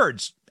millions of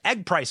birds,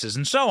 egg prices,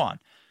 and so on.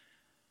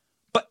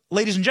 But,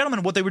 ladies and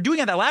gentlemen, what they were doing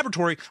at that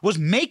laboratory was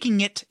making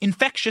it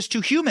infectious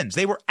to humans.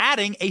 They were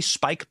adding a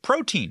spike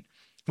protein,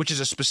 which is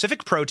a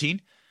specific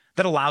protein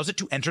that allows it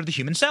to enter the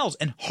human cells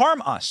and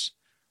harm us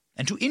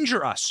and to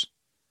injure us.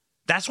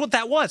 That's what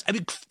that was. I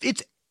mean,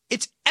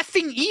 it's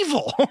effing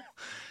evil.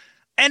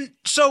 And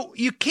so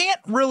you can't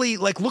really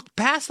look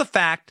past the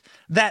fact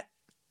that,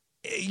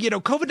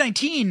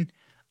 COVID-19,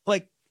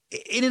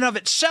 in and of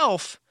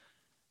itself,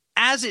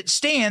 as it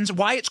stands,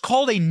 why it's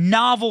called a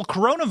novel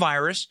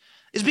coronavirus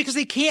is because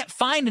they can't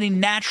find any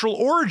natural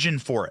origin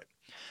for it,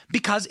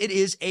 because it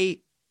is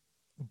a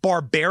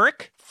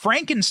barbaric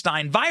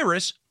Frankenstein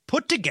virus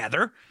put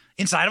together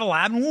inside of a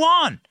lab in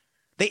Wuhan.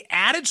 They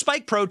added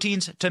spike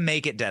proteins to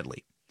make it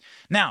deadly.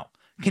 Now,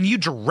 can you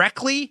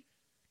directly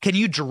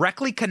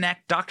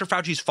connect Dr.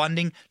 Fauci's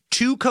funding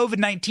to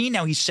COVID-19?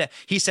 Now, he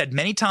said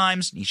many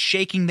times, he's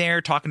shaking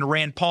there, talking to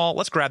Rand Paul.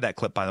 Let's grab that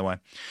clip, by the way.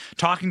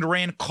 Talking to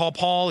Rand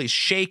Paul, he's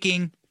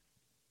shaking.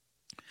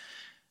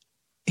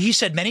 He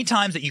said many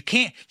times that you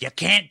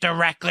can't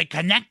directly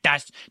connect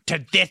us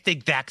to this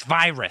exact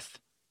virus.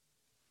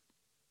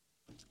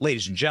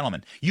 Ladies and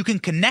gentlemen, you can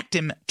connect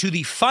him to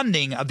the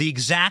funding of the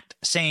exact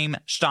same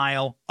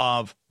style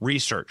of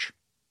research.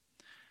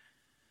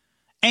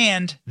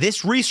 And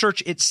this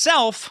research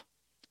itself,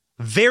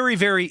 very,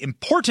 very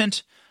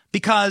important,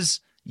 because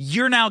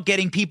you're now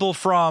getting people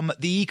from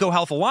the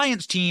EcoHealth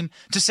Alliance team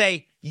to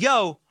say,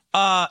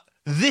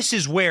 this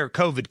is where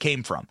COVID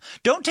came from.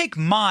 Don't take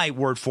my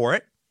word for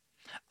it.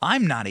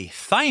 I'm not a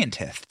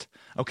scientist,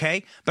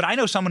 okay? But I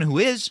know someone who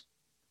is.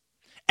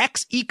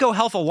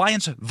 Ex-EcoHealth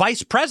Alliance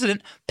Vice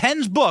President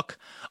pens book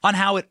on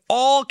how it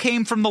all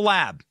came from the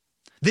lab.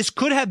 This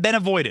could have been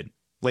avoided,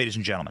 ladies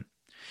and gentlemen.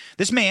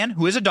 This man,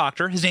 who is a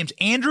doctor, his name's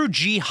Andrew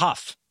G.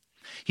 Huff.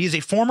 He is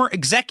a former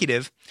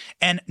executive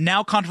and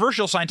now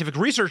controversial scientific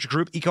research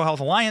group,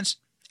 EcoHealth Alliance,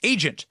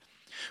 agent,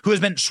 who has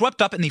been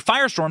swept up in the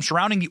firestorm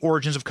surrounding the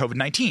origins of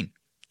COVID-19.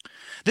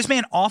 This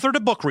man authored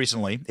a book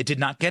recently. It did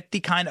not get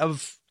the kind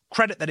of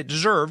credit that it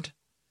deserved,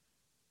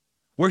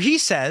 where he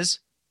says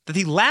that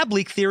the lab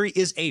leak theory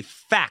is a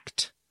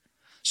fact.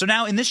 So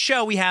now in this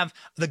show, we have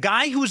the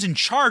guy who is in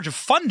charge of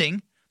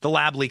funding the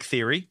lab leak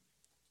theory.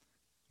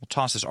 We'll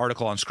toss this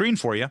article on screen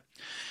for you.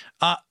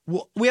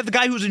 We have the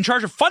guy who's in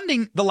charge of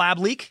funding the lab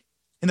leak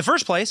in the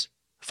first place,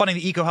 funding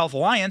the EcoHealth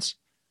Alliance,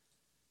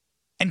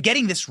 and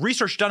getting this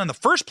research done in the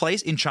first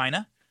place in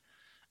China.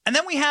 And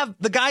then we have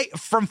the guy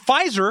from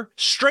Pfizer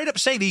straight up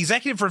saying, the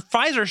executive for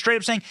Pfizer straight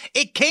up saying,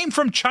 it came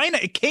from China.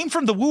 It came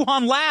from the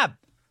Wuhan lab.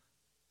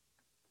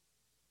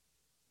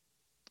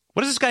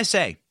 What does this guy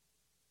say?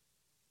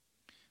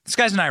 This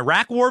guy's an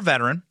Iraq War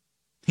veteran.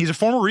 He's a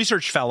former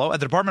research fellow at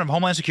the Department of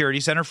Homeland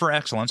Security Center for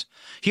Excellence.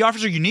 He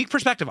offers a unique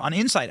perspective on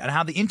insight on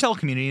how the intel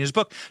community in his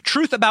book,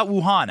 Truth About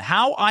Wuhan,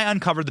 How I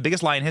Uncovered the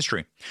Biggest Lie in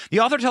History. The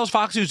author tells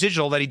Fox News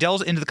Digital that he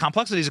delves into the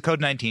complexities of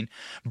COVID-19,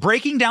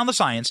 breaking down the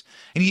science,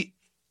 and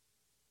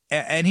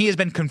he has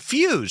been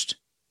confused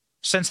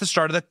since the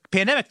start of the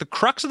pandemic. The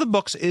crux of the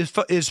book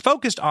is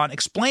focused on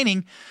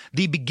explaining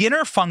the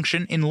beginner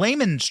function in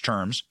layman's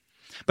terms,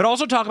 but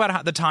also talk about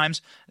how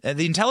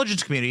the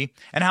intelligence community,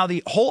 and how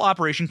the whole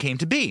operation came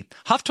to be.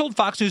 Huff told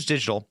Fox News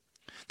Digital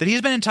that he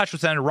has been in touch with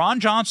Senator Ron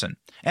Johnson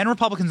and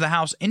Republicans in the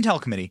House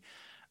Intel Committee,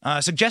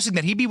 suggesting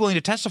that he'd be willing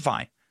to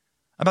testify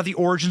about the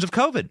origins of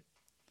COVID.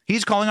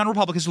 He's calling on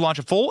Republicans to launch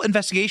a full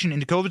investigation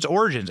into COVID's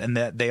origins, and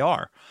that they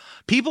are.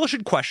 People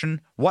should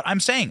question what I'm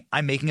saying.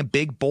 I'm making a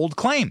big, bold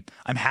claim.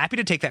 I'm happy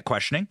to take that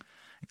questioning.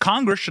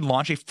 Congress should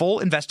launch a full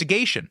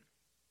investigation.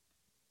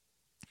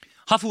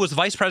 Huff, who was the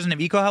vice president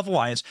of EcoHealth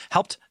Alliance,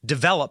 helped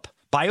develop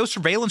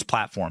biosurveillance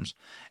platforms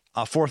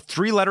for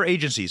three-letter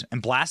agencies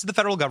and blasted the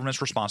federal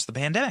government's response to the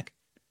pandemic.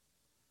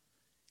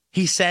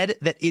 He said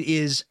that it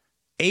is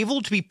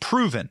able to be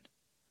proven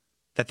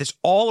that this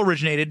all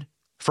originated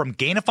from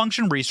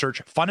gain-of-function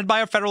research funded by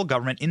our federal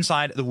government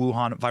inside the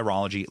Wuhan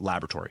Virology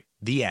Laboratory.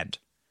 The end.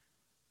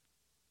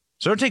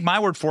 So don't take my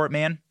word for it,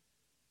 man.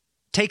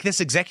 Take this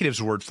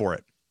executive's word for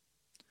it.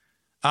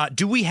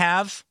 Do we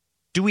have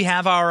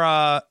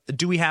our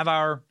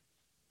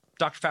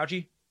Dr.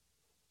 Fauci?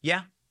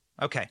 Yeah?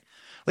 Okay.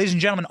 Ladies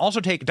and gentlemen, also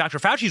take Dr.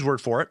 Fauci's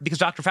word for it, because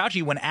Dr.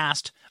 Fauci, when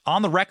asked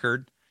on the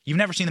record, you've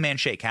never seen the man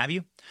shake, have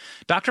you?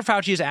 Dr.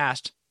 Fauci is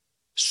asked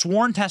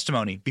sworn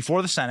testimony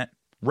before the Senate,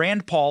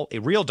 Rand Paul, a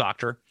real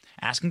doctor,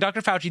 asking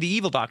Dr. Fauci, the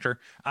evil doctor,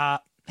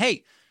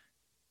 hey,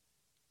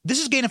 this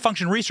is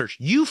gain-of-function research.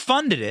 You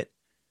funded it.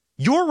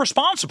 You're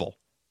responsible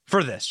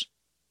for this.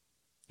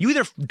 You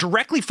either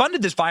directly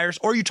funded this virus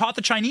or you taught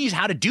the Chinese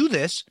how to do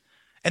this,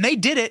 and they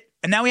did it,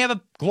 and now we have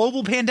a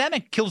global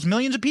pandemic, kills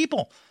millions of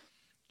people.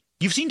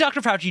 You've seen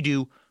Dr. Fauci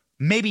do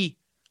maybe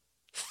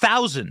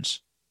thousands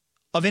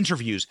of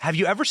interviews. Have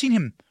you ever seen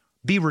him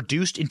be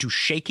reduced into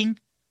shaking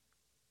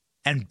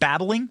and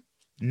babbling?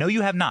 No,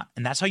 you have not.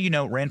 And that's how you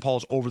know Rand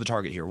Paul's over the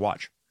target here.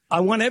 Watch. I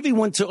want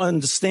everyone to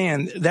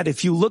understand that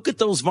if you look at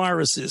those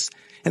viruses,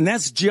 and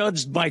that's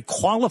judged by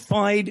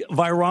qualified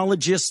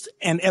virologists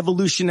and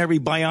evolutionary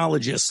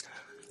biologists,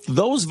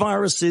 those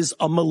viruses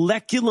are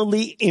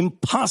molecularly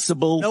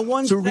impossible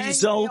to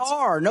result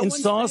in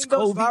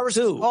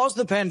SARS-CoV-2. Caused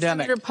the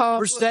pandemic.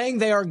 We're saying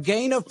they are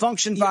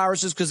gain-of-function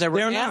viruses because they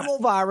were animal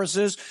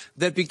viruses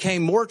that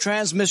became more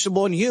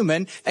transmissible in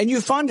human, and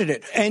you funded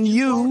it. And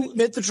you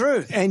admit the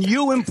truth. And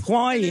you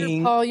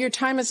implying... Paul, your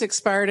time has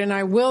expired, and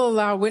I will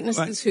allow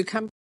witnesses who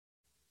come...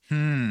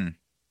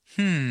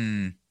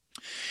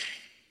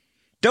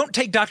 Don't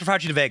take Dr.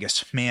 Fauci to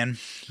Vegas, man.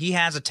 He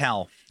has a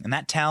tell, and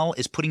that tell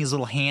is putting his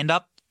little hand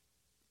up,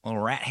 little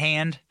rat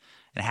hand,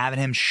 and having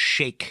him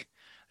shake.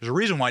 There's a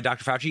reason why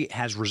Dr. Fauci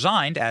has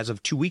resigned as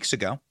of 2 weeks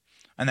ago,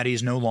 and that he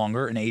is no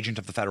longer an agent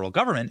of the federal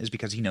government, is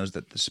because he knows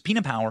that the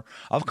subpoena power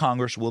of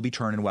Congress will be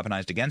turned and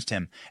weaponized against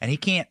him, and he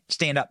can't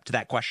stand up to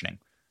that questioning.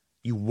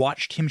 You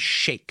watched him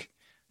shake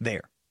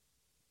there.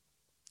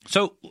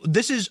 So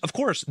this is, of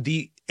course,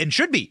 and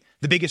should be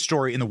the biggest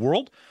story in the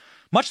world.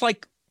 Much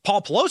like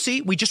Paul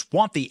Pelosi, we just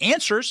want the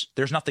answers.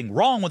 There's nothing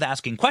wrong with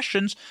asking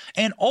questions.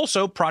 And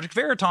also Project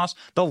Veritas,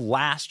 the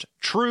last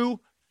true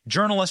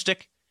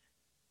journalistic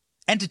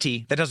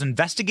entity that does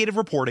investigative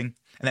reporting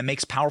and that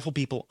makes powerful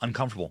people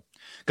uncomfortable.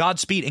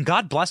 Godspeed, and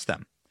God bless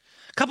them.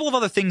 A couple of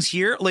other things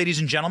here, ladies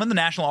and gentlemen. The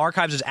National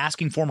Archives is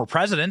asking former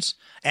presidents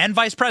and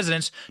vice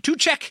presidents to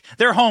check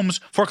their homes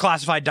for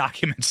classified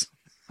documents.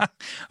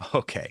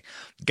 Okay,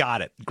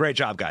 got it. Great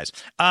job, guys.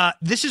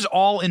 This is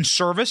all in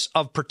service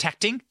of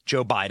protecting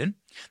Joe Biden.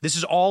 This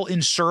is all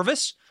in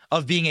service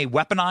of being a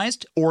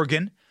weaponized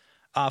organ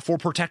for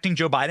protecting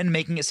Joe Biden,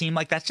 making it seem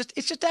like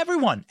it's just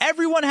everyone.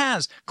 Everyone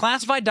has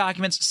classified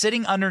documents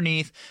sitting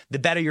underneath the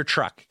bed of your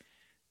truck.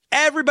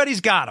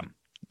 Everybody's got them,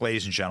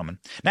 ladies and gentlemen.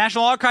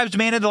 National Archives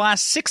demanded the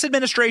last 6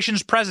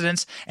 administrations,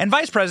 presidents, and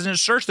vice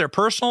presidents search their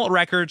personal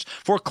records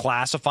for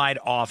classified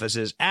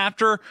offices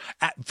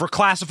for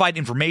classified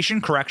information,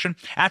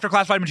 after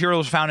classified material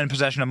was found in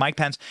possession of Mike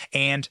Pence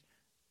and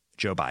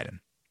Joe Biden.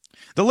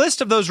 The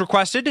list of those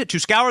requested to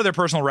scour their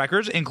personal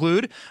records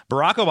include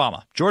Barack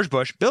Obama, George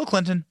Bush, Bill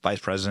Clinton, Vice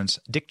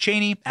Presidents Dick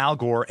Cheney, Al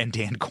Gore, and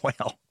Dan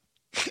Quayle.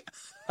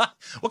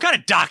 What kind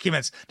of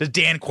documents does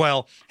Dan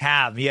Quayle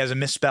have? He has a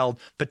misspelled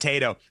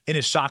potato in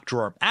his sock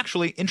drawer.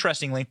 Actually,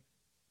 interestingly,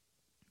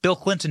 Bill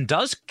Clinton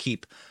does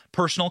keep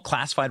personal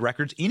classified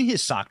records in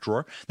his sock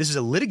drawer. This is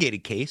a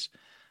litigated case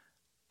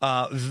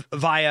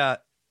via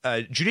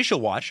Judicial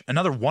Watch,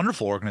 another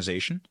wonderful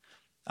organization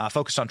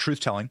focused on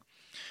truth-telling.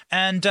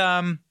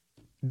 And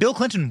Bill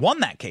Clinton won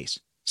that case,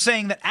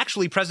 saying that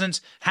actually presidents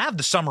have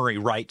the summary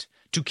right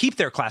to keep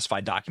their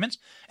classified documents,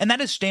 and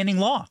that is standing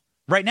law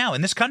right now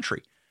in this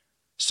country.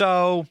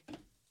 So,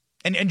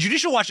 and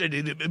Judicial Watch,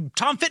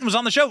 Tom Fitton was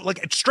on the show,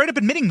 like straight up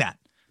admitting that.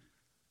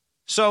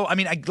 So, I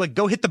mean,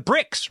 go hit the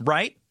bricks,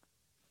 right?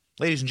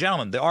 Ladies and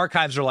gentlemen, the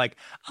archives are like,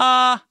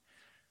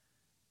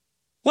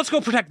 let's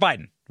go protect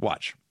Biden.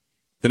 Watch.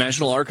 The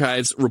National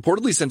Archives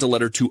reportedly sent a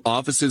letter to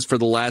offices for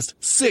the last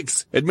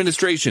 6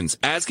 administrations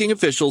asking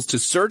officials to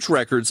search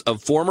records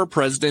of former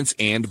presidents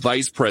and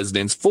vice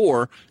presidents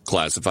for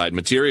classified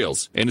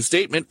materials. In a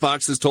statement,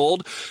 Fox is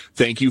told,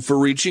 "Thank you for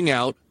reaching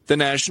out. The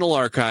National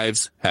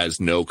Archives has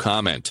no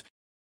comment."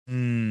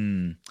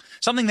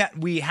 Something that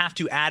we have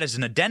to add as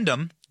an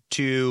addendum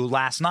to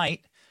last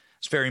night,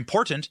 it's very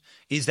important,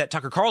 is that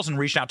Tucker Carlson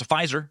reached out to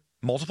Pfizer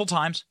multiple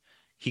times.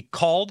 He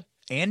called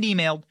and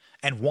emailed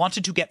and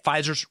wanted to get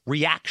Pfizer's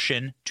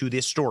reaction to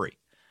this story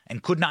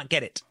and could not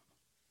get it.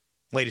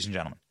 Ladies and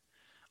gentlemen,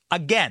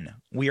 again,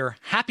 we are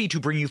happy to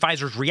bring you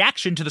Pfizer's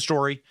reaction to the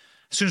story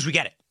as soon as we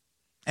get it.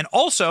 And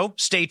also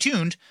stay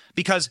tuned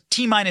because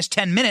T-minus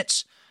 10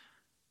 minutes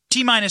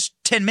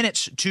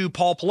to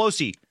Paul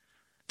Pelosi,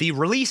 the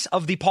release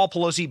of the Paul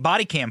Pelosi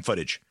body cam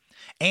footage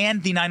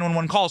and the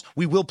 911 calls.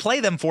 We will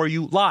play them for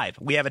you live.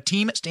 We have a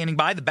team standing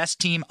by, the best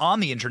team on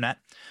the internet.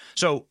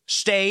 So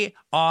stay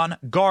on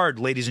guard,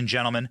 ladies and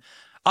gentlemen.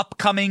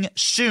 Upcoming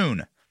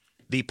soon,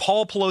 the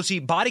Paul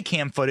Pelosi body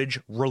cam footage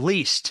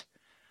released.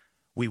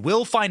 We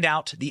will find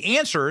out the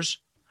answers,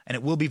 and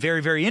it will be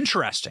very, very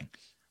interesting.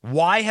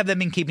 Why have they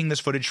been keeping this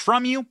footage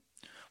from you?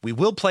 We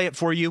will play it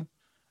for you.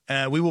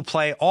 We will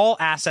play all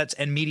assets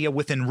and media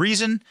within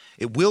reason.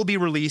 It will be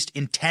released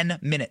in 10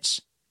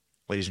 minutes,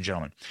 ladies and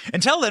gentlemen.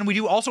 Until then, we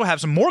do also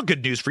have some more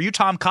good news for you.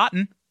 Tom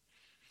Cotton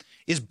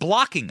is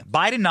blocking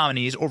Biden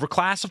nominees over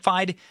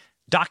classified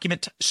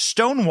document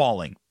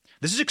stonewalling.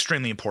 This is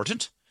extremely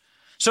important.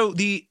 So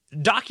the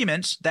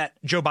documents that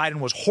Joe Biden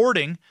was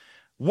hoarding,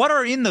 what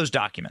are in those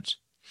documents?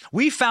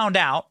 We found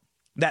out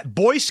that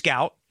Boy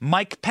Scout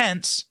Mike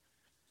Pence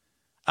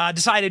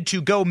decided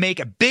to go make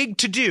a big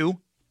to-do,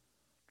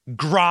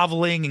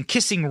 groveling and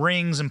kissing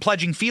rings and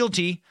pledging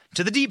fealty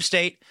to the deep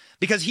state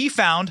because he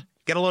found,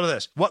 get a load of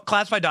this, what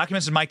classified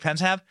documents did Mike Pence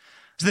have?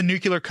 Is it the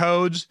nuclear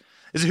codes?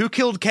 Is it who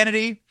killed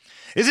Kennedy?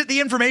 Is it the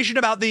information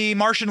about the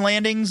Martian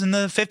landings in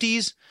the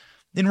 50s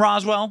in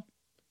Roswell?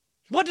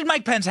 What did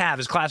Mike Pence have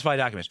as classified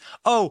documents?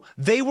 Oh,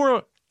 they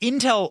were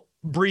intel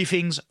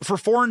briefings for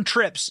foreign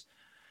trips.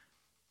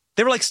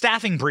 They were like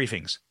staffing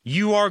briefings.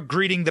 You are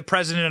greeting the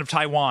president of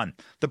Taiwan.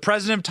 The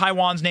president of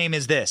Taiwan's name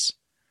is this.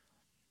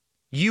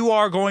 You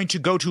are going to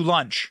go to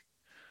lunch.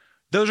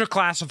 Those are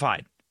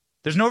classified.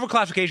 There's no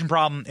overclassification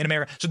problem in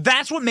America. So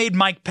that's what made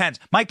Mike Pence.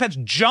 Mike Pence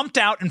jumped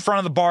out in front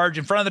of the barge,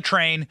 in front of the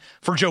train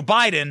for Joe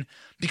Biden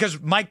because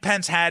Mike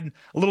Pence had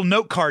a little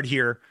note card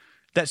here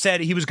that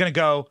said he was going to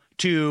go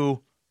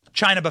to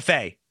China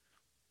Buffet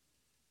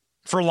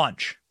for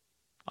lunch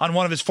on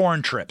one of his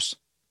foreign trips.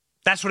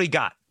 That's what he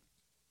got.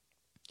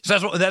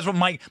 So that's what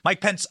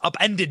Mike Pence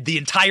upended the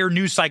entire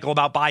news cycle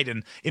about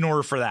Biden in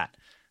order for that.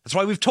 That's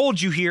why we've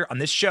told you here on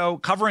this show,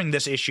 covering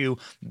this issue,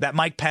 that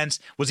Mike Pence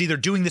was either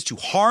doing this to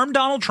harm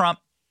Donald Trump,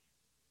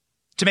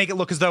 to make it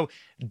look as though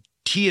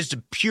he is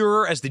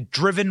pure as the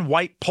driven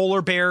white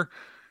polar bear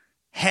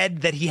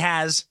head that he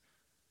has.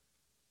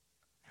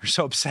 You're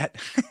so upset.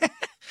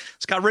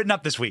 It's got written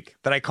up this week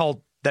that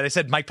I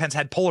said Mike Pence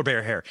had polar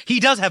bear hair. He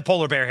does have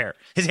polar bear hair.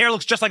 His hair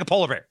looks just like a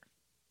polar bear.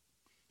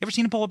 You ever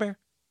seen a polar bear?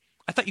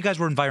 I thought you guys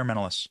were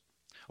environmentalists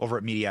over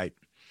at Mediaite.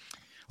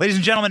 Ladies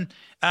and gentlemen,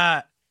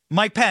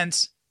 Mike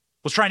Pence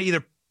was trying to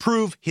either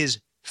prove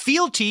his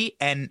fealty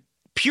and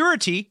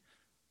purity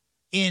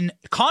in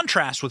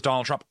contrast with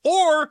Donald Trump,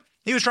 or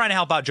he was trying to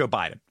help out Joe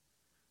Biden.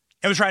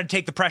 And was trying to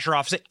take the pressure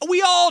off and say,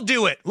 we all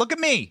do it. Look at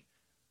me.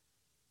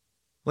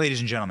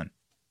 Ladies and gentlemen.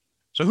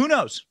 So who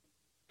knows?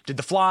 Did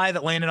the fly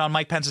that landed on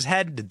Mike Pence's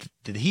head,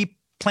 did he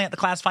plant the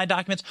classified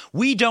documents?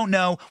 We don't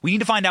know. We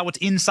need to find out what's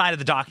inside of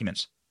the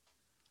documents.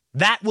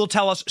 That will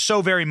tell us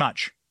so very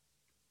much.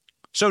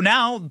 So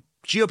now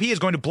GOP is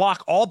going to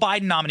block all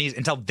Biden nominees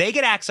until they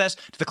get access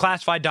to the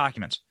classified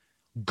documents.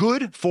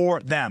 Good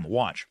for them.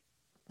 Watch.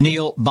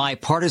 Neil,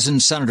 bipartisan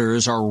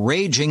senators are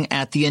raging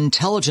at the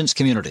intelligence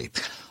community.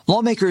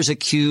 Lawmakers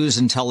accuse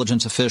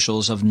intelligence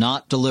officials of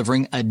not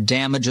delivering a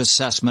damage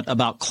assessment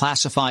about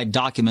classified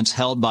documents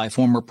held by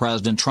former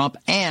President Trump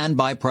and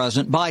by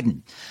President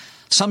Biden.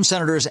 Some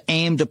senators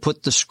aim to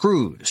put the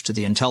screws to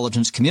the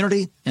intelligence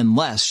community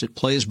unless it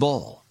plays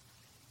ball.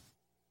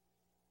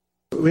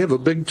 We have a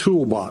big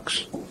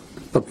toolbox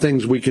of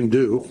things we can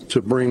do to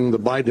bring the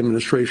Biden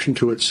administration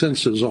to its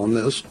senses on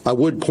this. I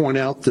would point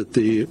out that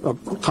the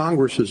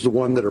Congress is the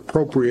one that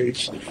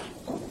appropriates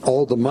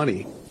all the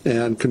money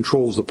and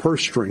controls the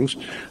purse strings.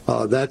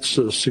 That's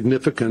a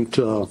significant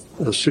tool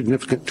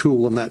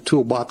in that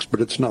toolbox,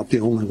 but it's not the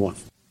only one.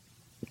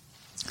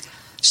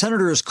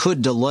 Senators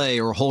could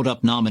delay or hold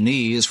up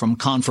nominees from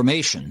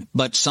confirmation,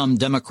 but some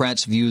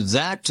Democrats view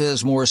that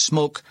as more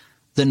smoke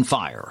than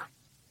fire.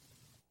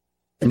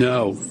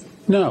 No.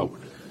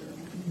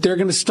 They're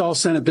going to stall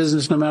Senate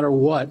business no matter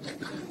what.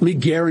 Let me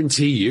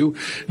guarantee you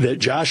that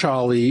Josh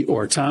Hawley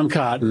or Tom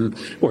Cotton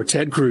or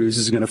Ted Cruz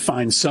is going to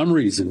find some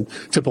reason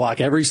to block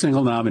every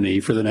single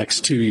nominee for the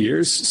next 2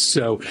 years.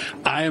 So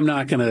I am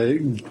not going to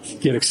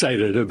get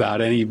excited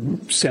about any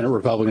Senate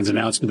Republicans'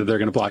 announcement that they're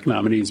going to block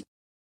nominees.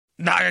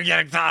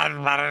 I'm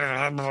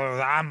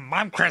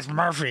Chris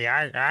Murphy.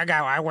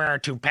 I wear a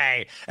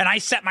toupee, and I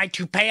set my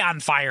toupee on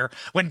fire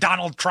when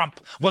Donald Trump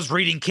was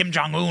reading Kim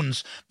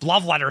Jong-un's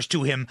love letters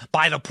to him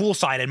by the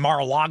poolside in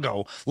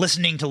Mar-a-Lago,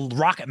 listening to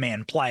Rocket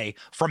Man play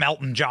from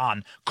Elton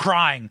John,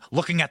 crying,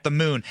 looking at the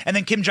moon. And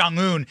then Kim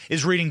Jong-un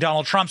is reading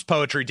Donald Trump's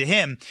poetry to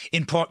him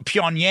in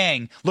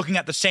Pyongyang, looking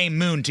at the same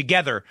moon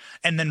together.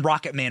 And then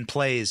Rocket Man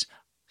plays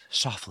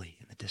softly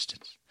in the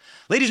distance.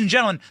 Ladies and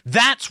gentlemen,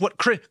 that's what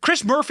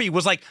Chris Murphy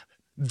was like.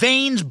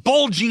 Veins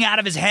bulging out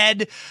of his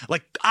head,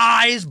 like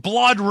eyes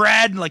blood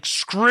red, like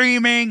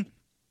screaming,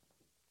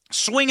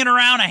 swinging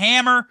around a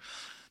hammer.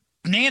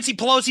 Nancy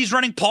Pelosi's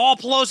running, Paul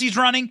Pelosi's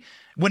running,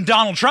 when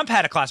Donald Trump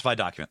had a classified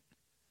document.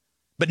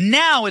 But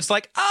now it's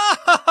like,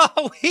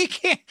 oh, he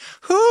can't.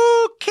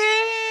 Who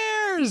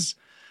cares?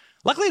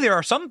 Luckily, there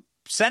are some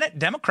Senate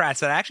Democrats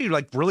that actually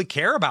really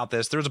care about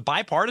this. There's a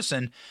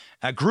bipartisan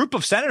group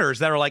of senators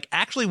that are like,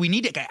 actually, we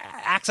need to get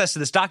access to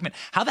this document.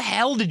 How the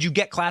hell did you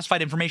get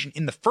classified information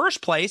in the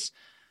first place?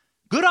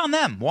 Good on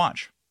them.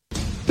 Watch.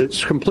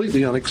 It's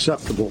completely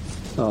unacceptable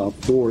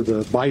for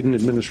the Biden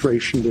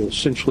administration to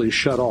essentially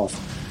shut off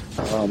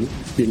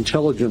the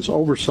Intelligence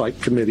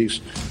Oversight Committee's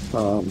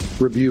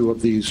review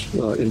of these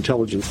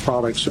intelligence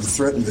products. And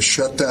threaten to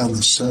shut down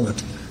the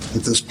Senate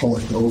at this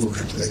point over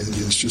it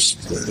is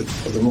just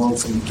the wrong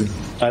thing to do.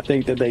 I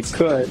think that they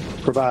could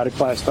provide a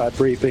classified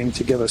briefing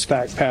to give us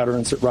fact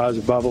patterns that rise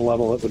above a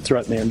level that would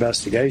threaten the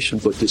investigation.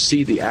 But to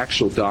see the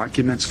actual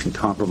documents can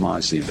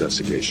compromise the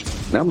investigation.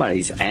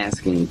 Nobody's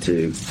asking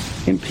to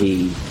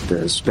impede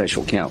the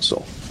special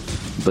counsel,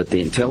 but the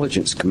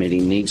Intelligence Committee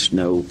needs to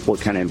know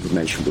what kind of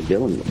information we're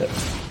dealing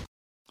with.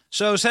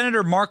 So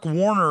Senator Mark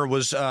Warner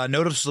was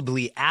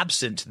noticeably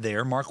absent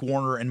there. Mark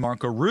Warner and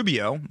Marco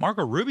Rubio.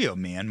 Marco Rubio,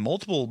 man,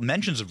 multiple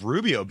mentions of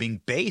Rubio being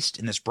based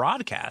in this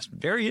broadcast.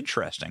 Very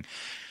interesting.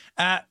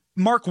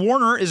 Mark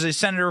Warner is a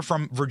senator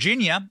from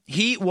Virginia.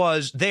 He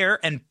was there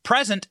and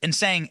present and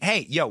saying,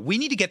 hey, we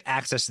need to get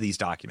access to these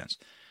documents.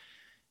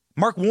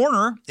 Mark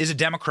Warner is a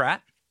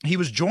Democrat. He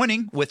was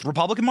joining with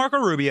Republican Marco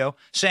Rubio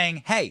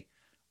saying, hey,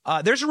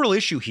 there's a real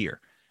issue here.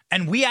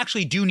 And we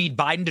actually do need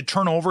Biden to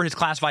turn over his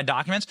classified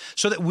documents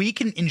so that we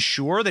can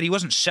ensure that he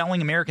wasn't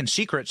selling American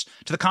secrets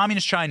to the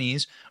communist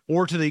Chinese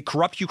or to the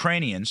corrupt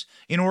Ukrainians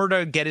in order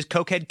to get his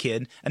cokehead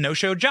kid a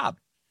no-show job.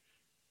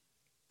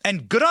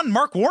 And good on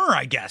Mark Warner,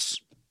 I guess.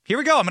 Here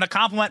we go. I'm going to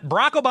compliment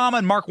Barack Obama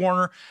and Mark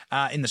Warner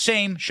in the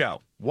same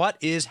show. What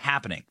is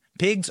happening?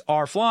 Pigs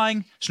are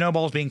flying,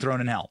 snowballs being thrown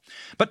in hell.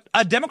 But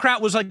a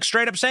Democrat was like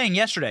straight up saying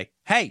yesterday,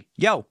 hey,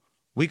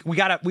 we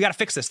gotta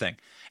fix this thing.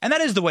 And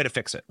that is the way to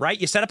fix it,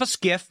 right? You set up a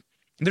SCIF.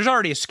 There's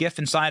already a SCIF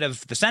inside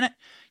of the Senate.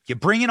 You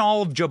bring in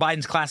all of Joe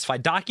Biden's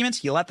classified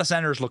documents. You let the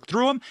senators look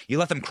through them. You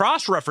let them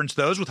cross-reference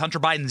those with Hunter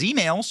Biden's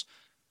emails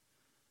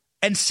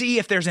and see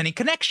if there's any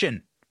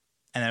connection.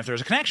 And then if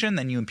there's a connection,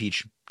 then you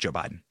impeach Joe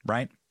Biden,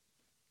 right?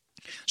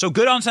 So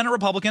good on Senate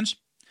Republicans.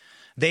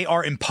 They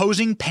are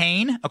imposing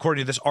pain,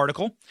 according to this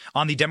article,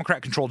 on the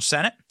Democrat-controlled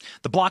Senate.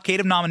 The blockade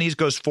of nominees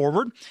goes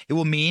forward. It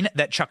will mean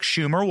that Chuck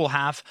Schumer will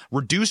have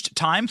reduced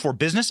time for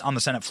business on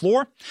the Senate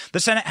floor. The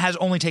Senate has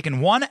only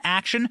taken one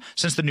action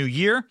since the new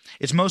year.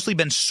 It's mostly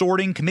been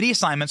sorting committee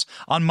assignments.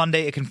 On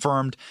Monday, it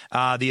confirmed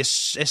the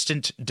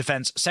Assistant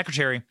Defense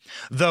Secretary.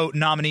 Though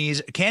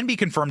nominees can be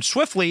confirmed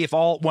swiftly if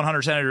all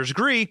 100 senators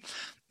agree,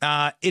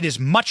 it is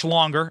much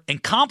longer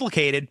and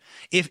complicated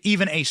if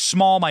even a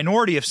small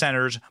minority of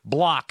senators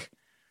block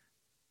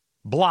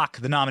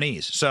the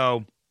nominees.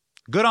 So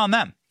good on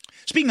them.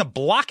 Speaking of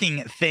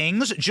blocking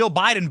things, Jill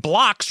Biden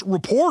blocks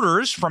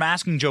reporters from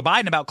asking Joe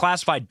Biden about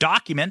classified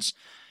documents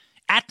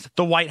at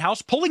the White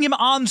House, pulling him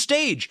on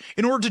stage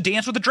in order to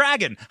dance with a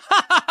dragon.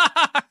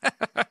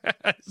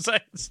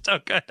 It's so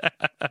good.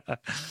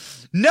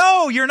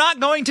 No, you're not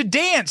going to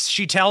dance,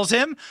 she tells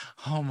him.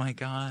 Oh my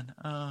God.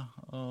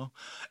 Oh.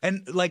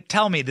 And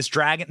tell me this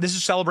dragon, this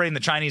is celebrating the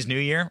Chinese New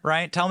Year,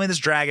 right? Tell me this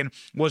dragon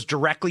was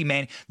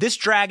this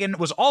dragon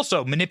was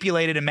also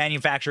manipulated and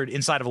manufactured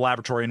inside of a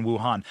laboratory in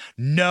Wuhan.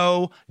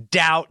 No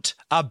doubt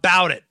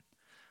about it.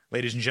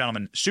 Ladies and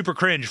gentlemen, super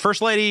cringe.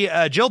 First Lady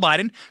Jill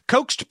Biden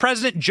coaxed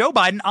President Joe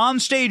Biden on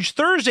stage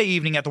Thursday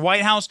evening at the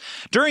White House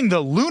during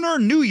the Lunar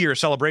New Year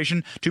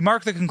celebration to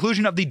mark the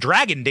conclusion of the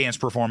dragon dance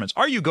performance.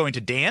 Are you going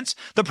to dance?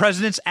 The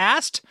president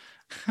asked.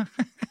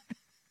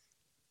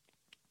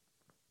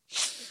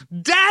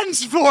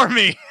 Dance for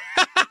me.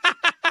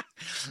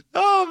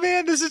 Oh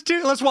man, this is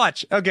too. Let's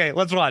watch. Okay,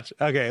 let's watch.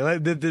 Okay,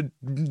 the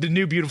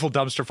new beautiful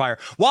dumpster fire.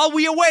 While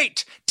we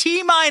await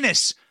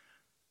T-minus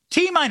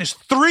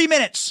 3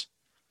 minutes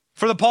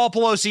for the Paul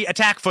Pelosi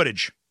attack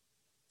footage.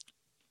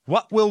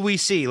 What will we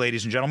see,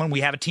 ladies and gentlemen? We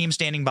have a team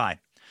standing by.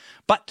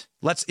 But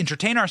let's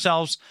entertain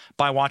ourselves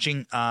by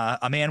watching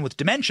a man with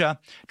dementia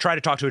try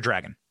to talk to a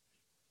dragon.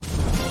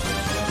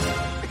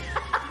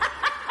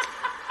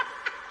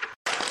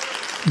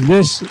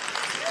 This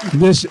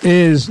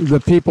is the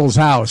people's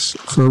house,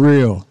 for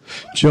real.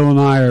 Jill and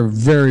I are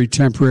very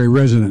temporary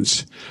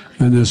residents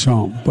in this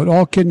home. But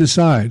all kidding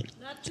aside.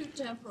 Not too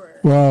temporary.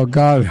 Well,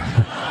 God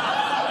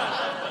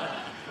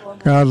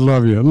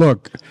love you.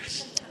 Look,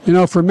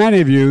 for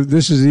many of you,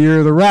 this is the year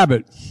of the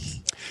rabbit.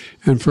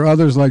 And for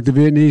others like the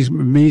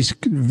Vietnamese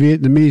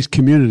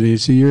community,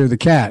 it's the year of the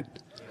cat.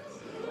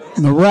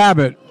 The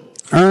rabbit,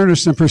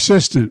 earnest and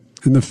persistent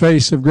in the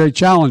face of great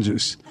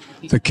challenges.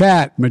 The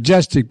cat,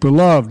 majestic,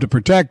 beloved, a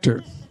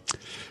protector.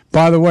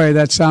 By the way,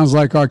 that sounds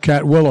like our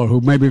cat Willow,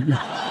 who maybe,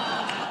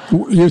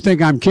 you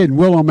think I'm kidding,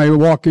 Willow may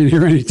walk in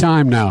here any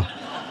time now.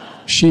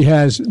 She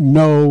has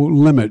no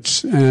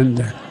limits,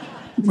 and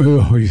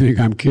oh, you think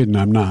I'm kidding,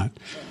 I'm not.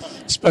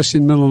 Especially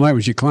in the middle of the night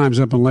when she climbs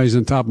up and lays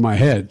on top of my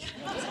head.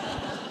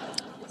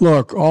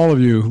 Look, all of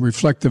you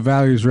reflect the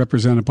values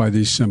represented by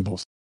these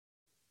symbols.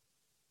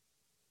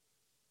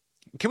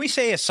 Can we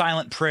say a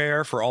silent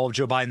prayer for all of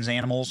Joe Biden's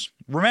animals?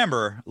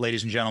 Remember,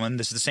 ladies and gentlemen,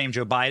 this is the same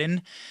Joe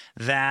Biden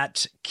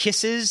that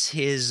kisses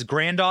his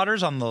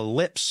granddaughters on the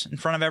lips in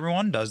front of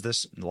everyone, does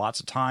this lots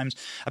of times.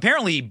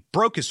 Apparently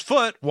broke his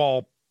foot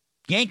while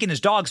yanking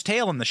his dog's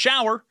tail in the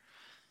shower.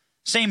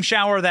 Same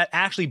shower that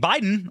Ashley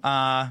Biden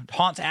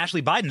haunts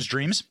Ashley Biden's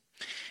dreams.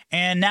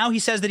 And now he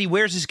says that he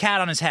wears his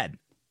cat on his head.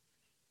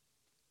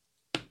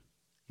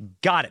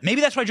 Got it.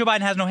 Maybe that's why Joe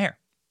Biden has no hair.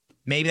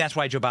 Maybe that's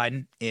why Joe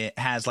Biden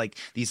has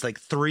these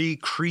 3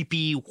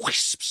 creepy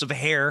wisps of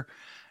hair.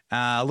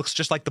 Looks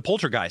just like the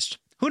poltergeist.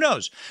 Who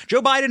knows?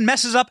 Joe Biden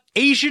messes up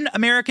Asian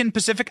American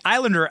Pacific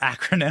Islander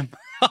acronym.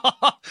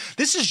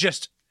 This is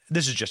just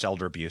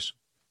elder abuse.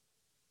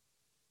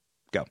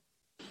 Go.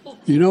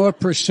 You know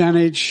what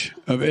percentage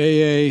of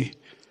AA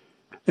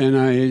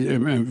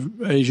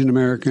and Asian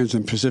Americans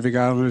and Pacific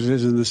Islanders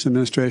is in this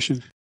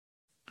administration?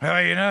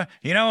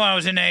 I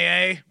was in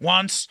AA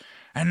once,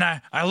 and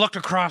I looked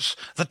across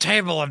the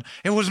table, and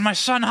it was my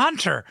son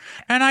Hunter.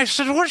 And I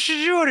said, "What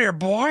you doing here,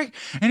 boy?"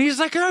 And he's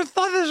like, "I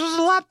thought this was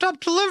a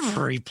laptop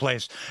delivery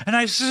place." And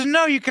I said,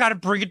 "No, you got to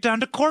bring it down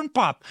to Corn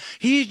Pop.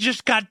 He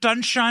just got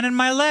done shining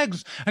my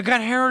legs. I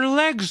got hairy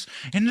legs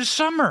in the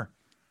summer."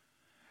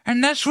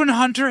 And that's when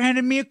Hunter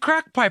handed me a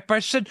crack pipe. I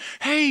said,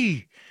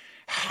 "Hey,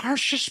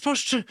 aren't you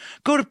supposed to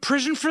go to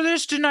prison for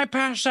this? Didn't I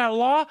pass that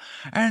law?"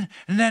 And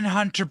then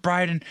Hunter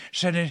Biden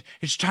said,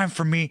 "It's time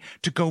for me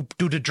to go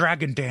do the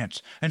dragon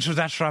dance." And so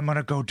that's what I'm going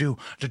to go do,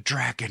 the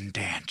dragon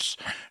dance.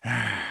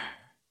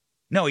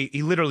 No,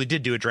 he literally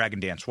did do a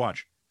dragon dance.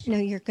 Watch. No,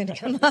 you're going to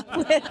come up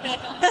with.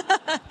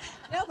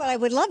 No, but I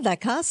would love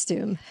that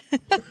costume.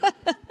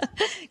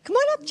 Come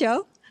on up,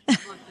 Joe.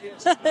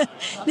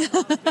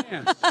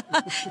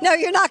 No,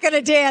 you're not going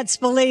to dance,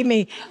 believe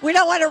me. We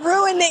don't want to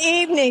ruin the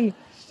evening.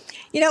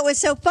 It was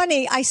so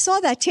funny. I saw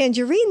that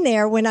tangerine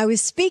there when I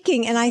was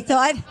speaking, and I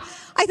thought,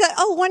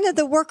 oh, one of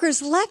the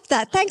workers left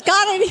that. Thank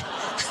God I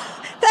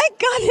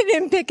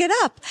didn't pick it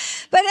up.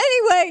 But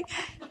anyway,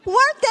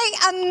 weren't they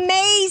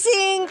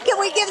amazing? Can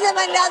we give them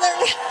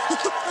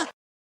another?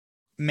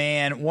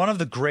 Man, one of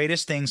the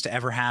greatest things to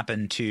ever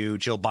happen to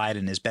Jill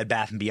Biden is Bed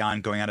Bath &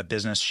 Beyond going out of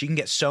business. She can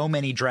get so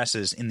many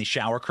dresses in the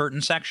shower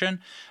curtain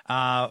section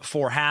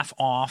for half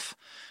off.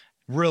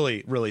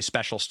 Really, really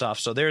special stuff.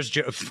 So there's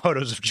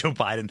photos of Joe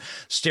Biden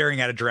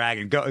staring at a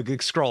dragon. Go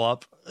scroll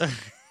up.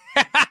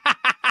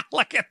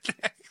 Look at this.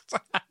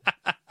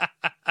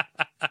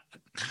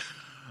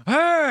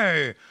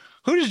 Hey,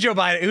 who does Joe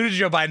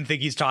Biden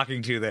think he's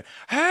talking to there?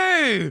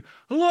 Hey,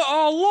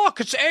 look,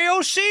 it's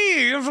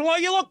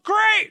AOC. You look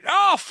great.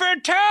 Oh,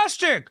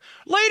 fantastic.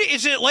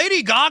 Is it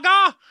Lady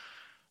Gaga?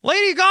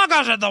 Lady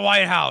Gaga's at the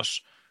White House.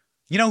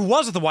 You know who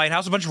was at the White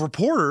House? A bunch of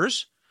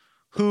reporters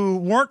who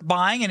weren't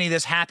buying any of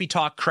this happy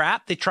talk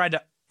crap. They tried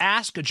to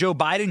ask Joe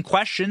Biden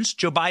questions.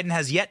 Joe Biden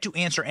has yet to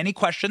answer any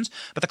questions,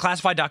 but the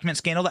classified document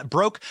scandal that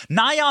broke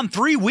nigh on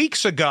 3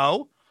 weeks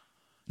ago,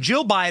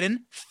 Jill Biden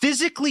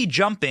physically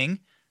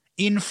jumping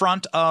in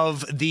front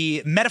of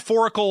the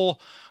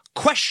metaphorical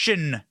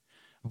question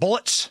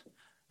bullets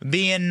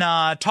being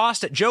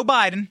tossed at Joe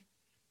Biden.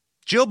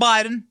 Jill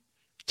Biden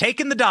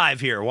taking the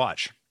dive here.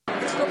 Watch.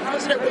 Mr.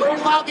 President, will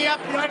you allow the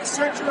FBI to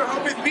search your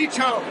home with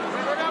veto?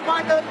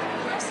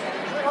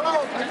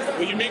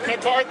 Will you meet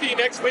McCarthy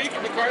next week?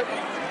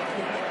 McCarthy?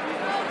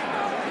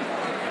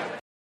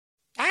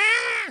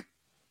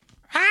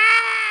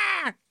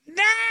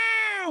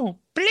 No,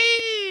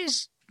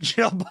 please.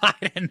 Jill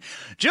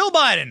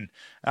Biden,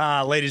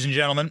 ladies and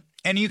gentlemen.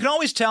 And you can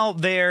always tell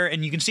there,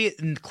 and you can see it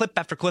in clip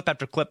after clip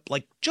after clip,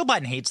 like Jill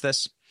Biden hates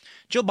this.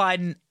 Jill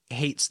Biden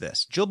hates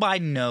this. Jill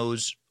Biden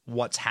knows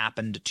what's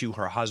happened to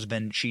her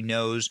husband. She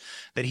knows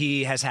that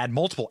he has had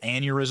multiple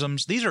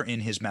aneurysms. These are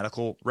in his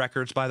medical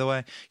records, by the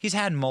way. He's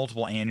had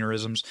multiple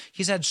aneurysms.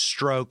 He's had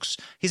strokes.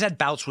 He's had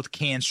bouts with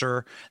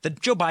cancer.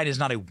 That Joe Biden is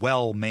not a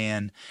well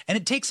man. And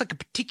it takes like a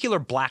particular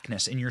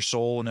blackness in your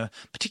soul and a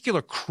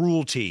particular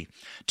cruelty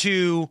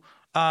to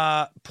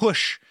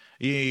push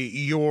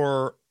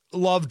your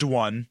loved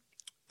one,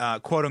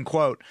 quote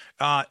unquote,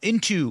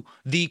 into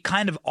the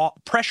kind of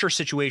pressure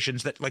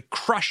situations that like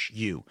crush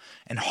you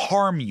and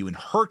harm you and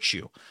hurt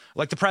you,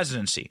 like the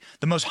presidency,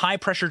 the most high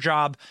pressure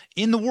job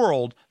in the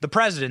world, the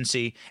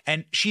presidency.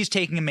 And she's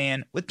taking a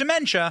man with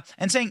dementia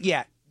and saying,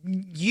 yeah,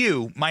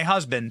 you, my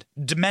husband,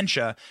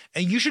 dementia,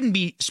 and you shouldn't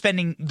be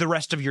spending the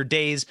rest of your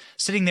days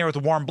sitting there with a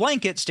warm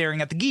blanket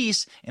staring at the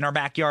geese in our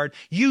backyard.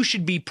 You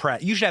should be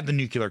you should have the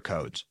nuclear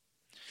codes.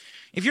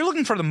 If you're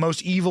looking for the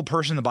most evil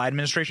person in the Biden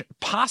administration,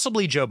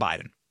 possibly Joe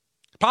Biden.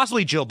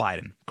 Possibly Jill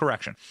Biden.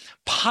 Correction.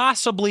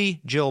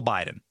 Possibly Jill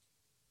Biden.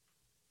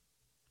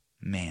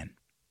 Man.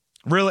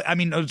 Really, I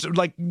mean, it's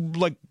like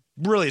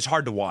really, it's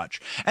hard to watch.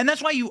 And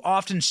that's why you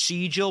often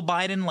see Jill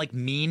Biden like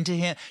mean to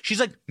him. She's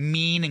like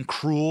mean and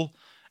cruel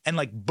and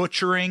like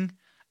butchering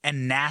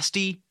and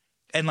nasty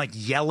and like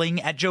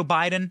yelling at Joe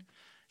Biden.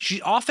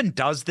 She often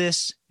does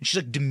this. And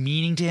she's like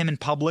demeaning to him in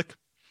public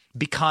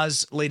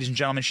because, ladies and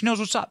gentlemen, she knows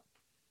what's up.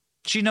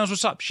 She knows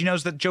what's up. She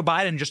knows that Joe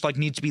Biden just like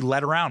needs to be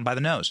led around by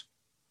the nose.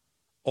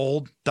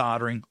 Old,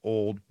 doddering,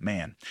 old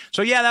man.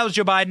 So yeah, that was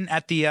Joe Biden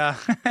at the,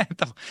 at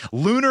the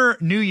Lunar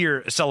New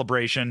Year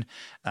celebration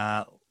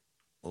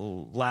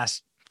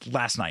last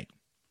night.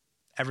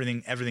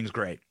 Everything's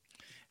great.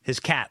 His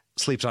cat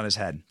sleeps on his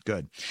head.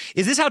 Good.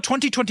 Is this how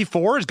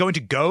 2024 is going to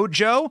go,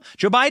 Joe?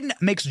 Joe Biden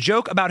makes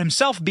joke about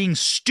himself being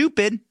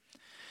stupid,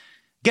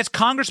 gets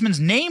congressman's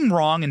name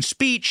wrong in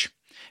speech,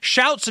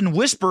 shouts and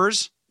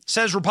whispers,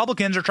 says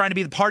Republicans are trying to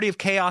be the party of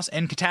chaos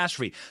and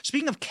catastrophe.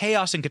 Speaking of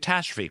chaos and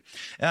catastrophe,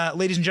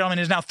 ladies and gentlemen,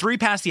 it is now 3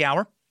 past the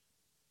hour.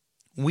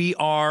 We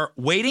are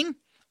waiting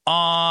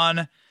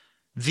on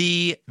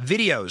the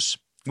videos.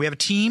 We have a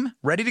team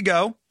ready to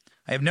go.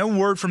 I have no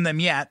word from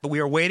them yet, but we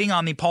are waiting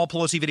on the Paul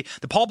Pelosi video.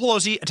 The Paul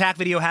Pelosi attack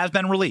video has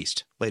been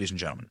released, ladies and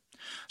gentlemen.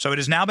 So it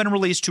has now been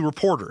released to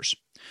reporters.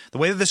 The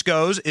way that this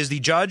goes is the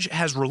judge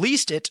has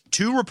released it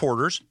to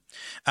reporters.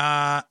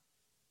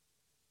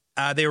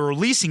 They were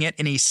releasing it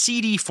in a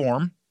CD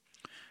form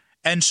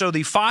And so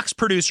the Fox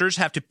producers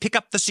have to pick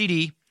up the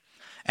CD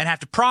and have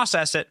to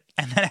process it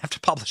and then have to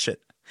publish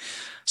it.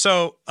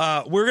 So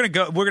we're going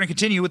to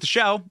continue with the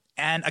show.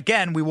 And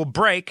again, we will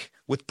break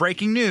with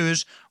breaking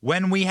news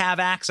when we have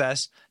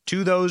access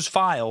to those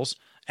files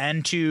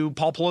and to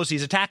Paul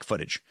Pelosi's attack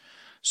footage.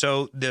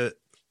 So the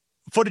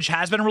footage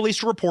has been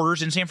released to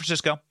reporters in San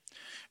Francisco.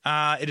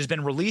 It has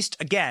been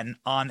released again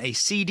on a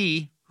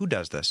CD. Who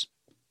does this?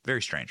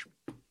 Very strange.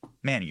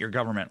 Man, your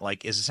government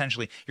is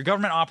essentially, your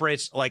government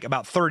operates like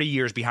about 30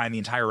 years behind the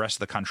entire rest of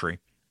the country.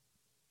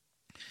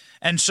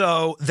 And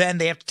so then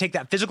they have to take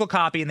that physical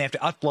copy and they have to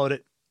upload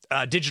it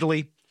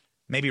digitally,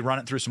 maybe run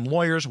it through some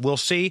lawyers. We'll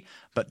see.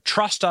 But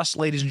trust us,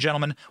 ladies and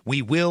gentlemen,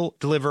 we will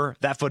deliver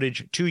that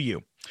footage to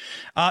you.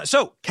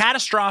 So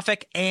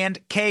catastrophic and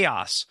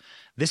chaos.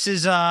 This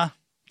is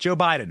Joe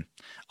Biden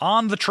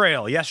on the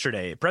trail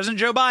yesterday. President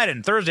Joe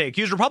Biden Thursday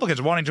accused Republicans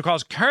of wanting to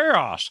cause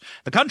chaos in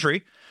the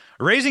country,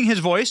 raising his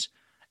voice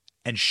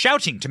and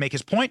shouting to make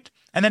his point,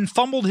 and then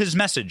fumbled his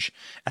message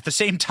at the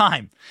same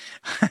time,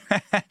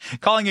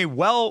 calling a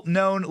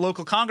well-known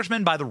local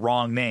congressman by the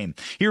wrong name.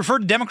 He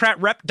referred to Democrat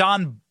Rep.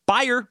 Don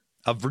Beyer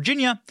of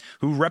Virginia,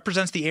 who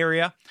represents the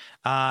area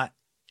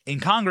in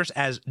Congress,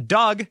 as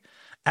Doug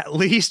at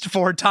least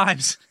 4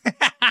 times.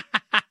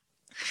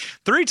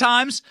 3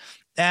 times,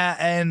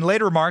 and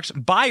later remarks,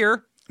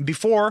 Beyer,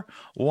 before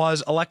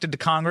was elected to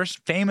Congress,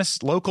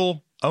 famous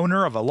local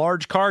owner of a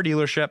large car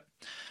dealership.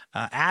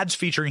 Ads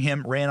featuring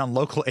him ran on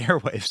local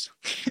airwaves.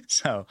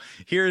 So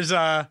here's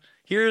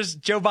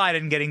Joe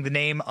Biden getting the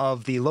name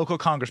of the local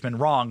congressman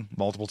wrong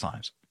multiple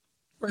times.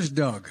 Where's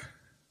Doug?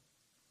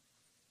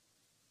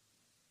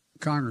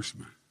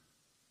 Congressman.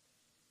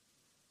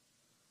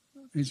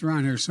 He's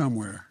around here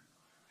somewhere.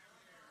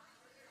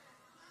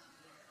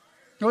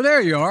 Oh, there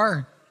you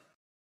are.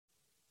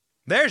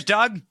 There's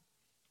Doug.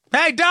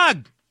 Hey,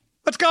 Doug,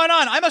 what's going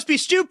on? I must be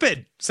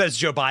stupid, says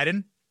Joe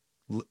Biden.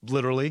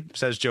 Literally,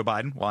 says Joe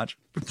Biden. Watch.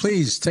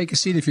 Please take a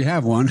seat if you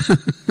have one.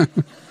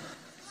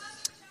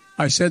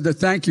 I said that.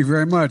 Thank you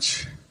very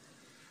much.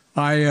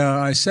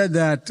 I said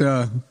that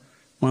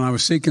when I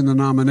was seeking the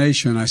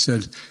nomination. I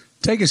said,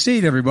 take a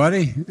seat,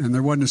 everybody. And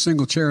there wasn't a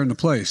single chair in the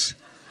place.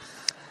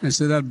 I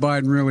said, that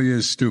Biden really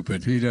is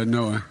stupid. He doesn't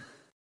know it.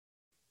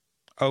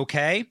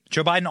 Okay.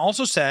 Joe Biden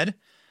also said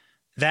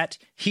that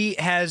he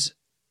has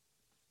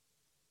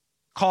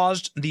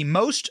caused the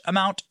most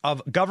amount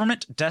of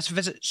government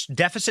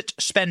deficit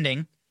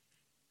spending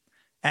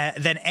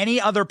than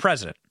any other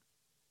president.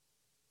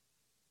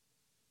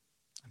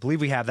 I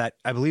believe we have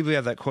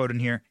that quote in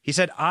here. He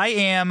said, I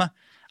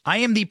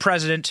am the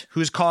president who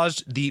has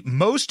caused the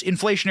most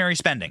inflationary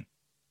spending.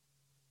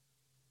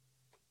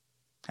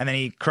 And then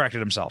he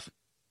corrected himself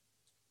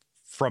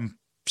from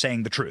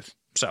saying the truth.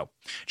 So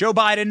Joe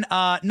Biden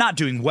not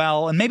doing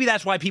well. And maybe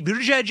that's why Pete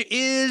Buttigieg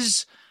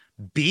is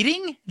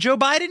beating Joe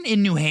Biden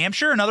in New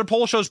Hampshire. Another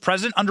poll shows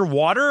president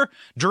underwater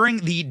during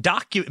the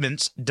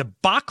documents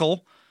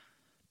debacle.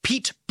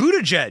 Pete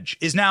Buttigieg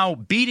is now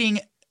beating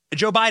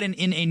Joe Biden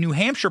in a New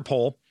Hampshire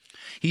poll.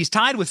 He's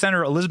tied with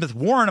Senator Elizabeth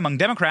Warren among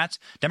Democrats.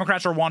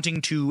 Democrats are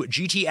wanting to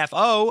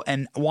GTFO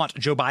and want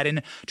Joe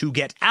Biden to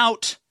get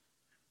out.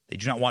 They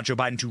do not want Joe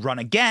Biden to run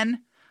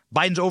again.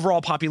 Biden's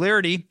overall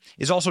popularity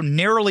is also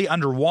narrowly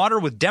underwater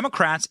with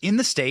Democrats in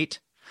the state.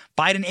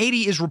 Biden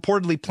 80 is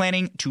reportedly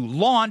planning to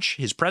launch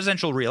his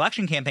presidential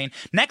reelection campaign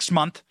next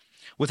month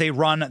with a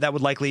run that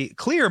would likely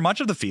clear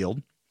much of the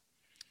field,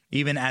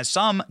 even as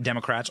some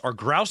Democrats are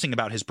grousing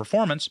about his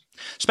performance.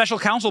 Special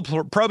counsel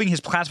probing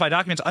his classified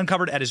documents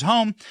uncovered at his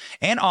home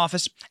and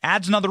office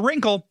adds another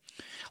wrinkle,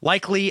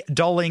 likely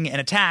dulling an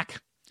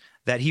attack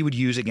that he would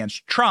use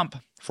against Trump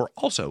for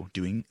also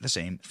doing the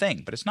same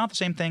thing. But it's not the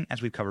same thing,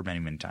 as we've covered many,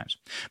 many times.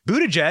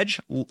 Buttigieg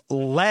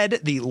led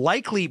the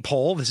likely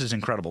poll. This is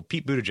incredible.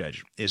 Pete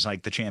Buttigieg is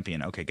like the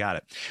champion. Okay, got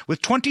it.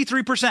 With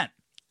 23%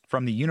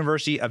 from the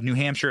University of New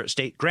Hampshire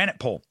State Granite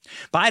poll.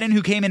 Biden,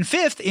 who came in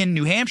 5th in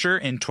New Hampshire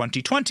in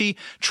 2020,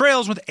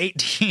 trails with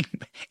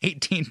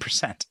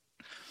 18%.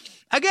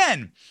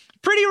 Again,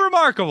 pretty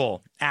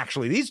remarkable,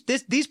 actually.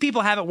 These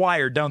people have it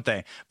wired, don't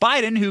they?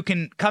 Biden, who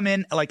can come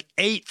in like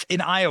 8th in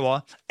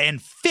Iowa and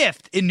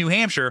 5th in New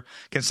Hampshire,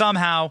 can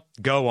somehow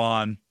go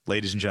on,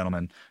 ladies and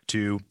gentlemen,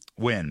 to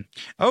win.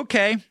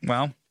 Okay,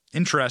 well,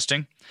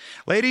 interesting.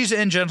 Ladies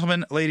and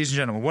gentlemen,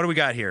 what do we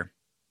got here?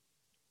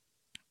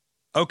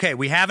 Okay,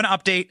 we have an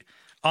update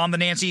on the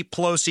Nancy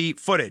Pelosi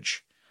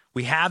footage.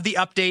 We have the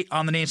update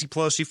on the Nancy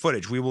Pelosi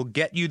footage. We will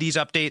get you these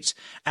updates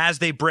as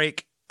they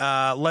break.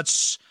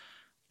 Let's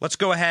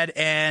go ahead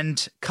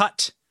and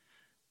cut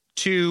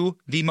to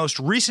the most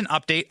recent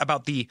update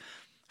about the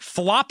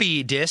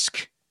floppy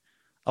disk,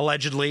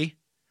 allegedly,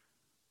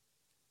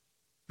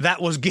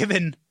 that was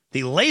given,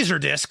 the laser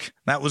disk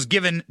that was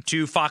given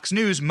to Fox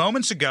News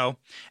moments ago,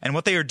 and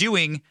what they are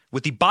doing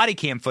with the body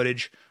cam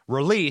footage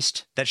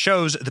released that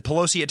shows the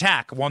Pelosi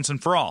attack once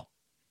and for all.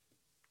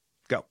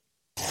 Go.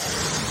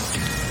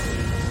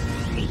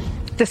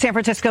 The San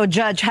Francisco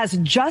judge has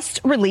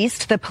just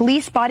released the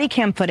police body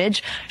cam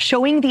footage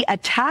showing the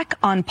attack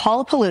on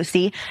Paul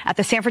Pelosi at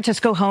the San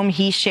Francisco home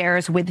he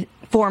shares with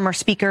former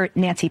Speaker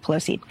Nancy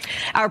Pelosi.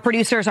 Our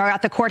producers are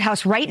at the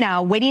courthouse right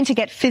now waiting to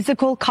get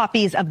physical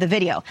copies of the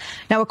video.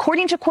 Now,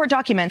 according to court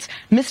documents,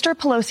 Mr.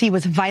 Pelosi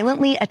was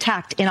violently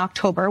attacked in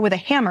October with a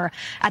hammer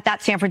at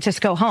that San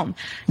Francisco home.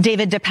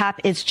 David DePape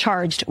is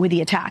charged with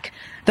the attack.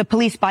 The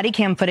police body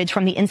cam footage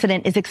from the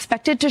incident is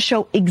expected to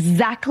show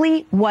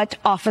exactly what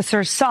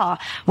officers saw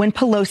when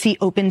Pelosi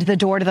opened the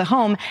door to the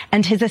home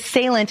and his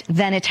assailant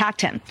then attacked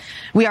him.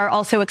 We are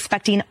also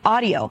expecting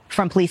audio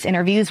from police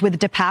interviews with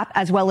DePape,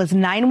 as well as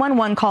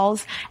 911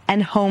 calls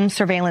and home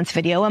surveillance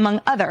video,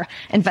 among other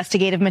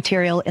investigative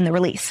material in the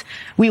release.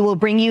 We will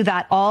bring you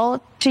that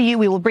all to you.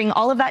 We will bring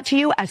all of that to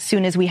you as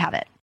soon as we have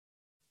it.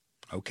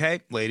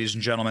 Okay, ladies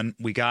and gentlemen,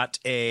 we got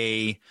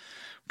a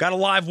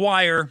live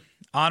wire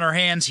on our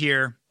hands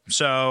here.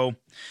 So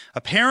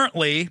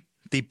apparently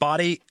the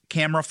body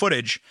camera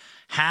footage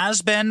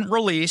has been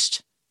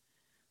released.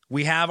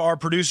 We have our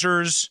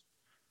producers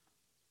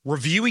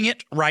reviewing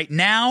it right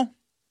now.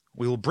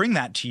 We will bring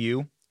that to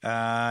you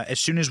as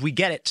soon as we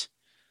get it.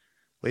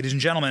 Ladies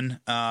and gentlemen,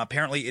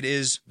 apparently it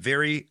is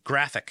very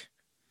graphic.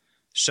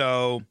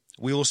 So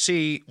we will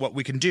see what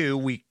we can do.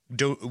 We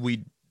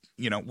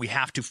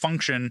have to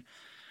function.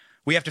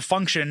 We have to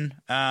function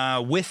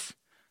with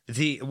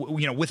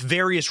with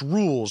various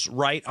rules,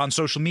 right, on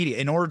social media.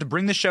 In order to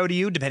bring the show to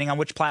you, depending on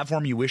which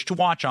platform you wish to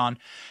watch on,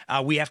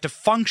 we have to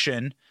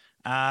function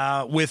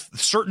with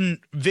certain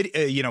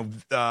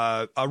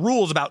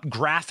rules about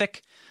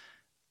graphic,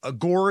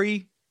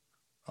 gory,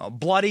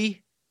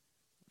 bloody,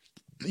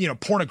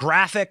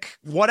 pornographic,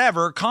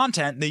 whatever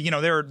content.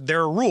 There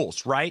are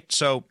rules, right?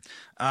 So,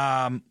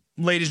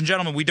 ladies and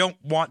gentlemen, we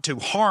don't want to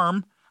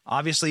harm,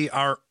 obviously,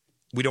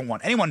 we don't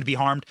want anyone to be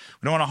harmed.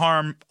 We don't want to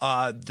harm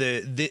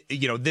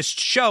this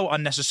show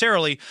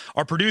unnecessarily.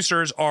 Our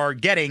producers are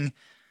getting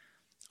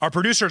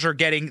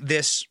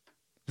this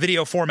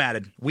video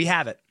formatted. We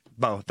have it,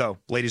 though,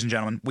 ladies and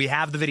gentlemen. We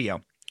have the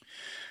video.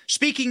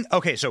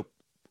 So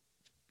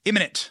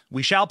imminent.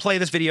 We shall play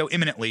this video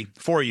imminently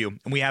for you,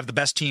 and we have the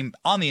best team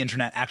on the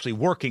internet actually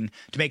working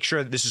to make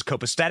sure that this is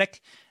copacetic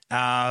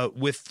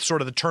with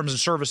sort of the terms and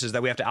services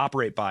that we have to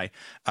operate by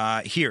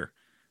here.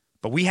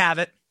 But we have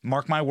it.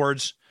 Mark my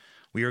words.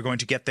 We are going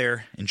to get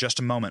there in just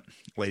a moment,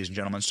 ladies and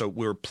gentlemen. So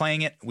we're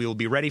playing it. We will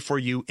be ready for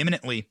you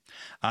imminently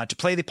to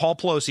play the Paul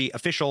Pelosi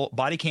official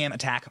body cam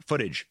attack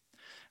footage.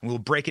 And we'll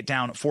break it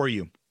down for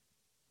you.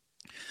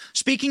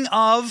 Speaking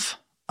of,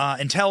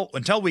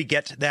 until we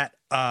get that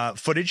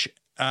footage,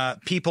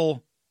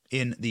 people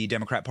in the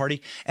Democrat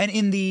Party and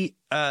in the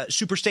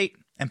super state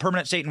and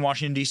permanent state in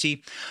Washington,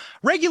 D.C.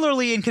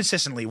 regularly and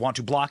consistently want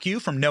to block you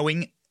from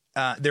knowing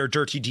their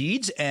dirty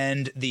deeds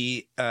and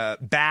the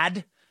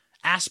bad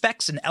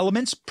aspects and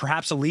elements,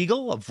 perhaps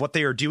illegal, of what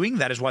they are doing.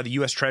 That is why the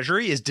U.S.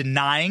 Treasury is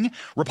denying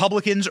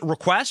Republicans'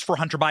 request for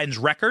Hunter Biden's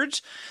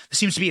records. This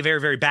seems to be a very,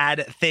 very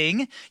bad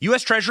thing.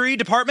 U.S. Treasury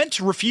Department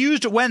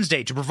refused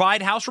Wednesday to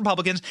provide House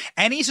Republicans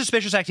any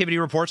suspicious activity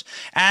reports,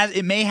 as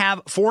it may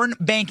have foreign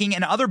banking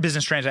and other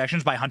business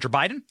transactions by Hunter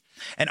Biden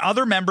and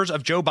other members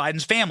of Joe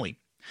Biden's family.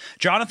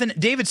 Jonathan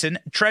Davidson,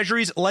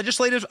 Treasury's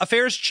legislative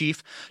affairs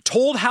chief,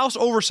 told House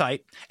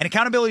Oversight and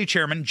Accountability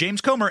Chairman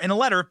James Comer in a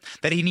letter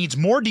that he needs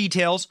more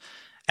details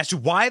as to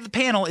why the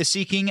panel is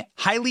seeking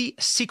highly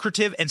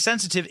secretive and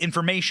sensitive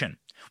information.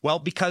 Well,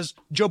 because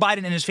Joe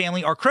Biden and his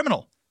family are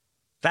criminal.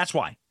 That's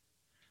why.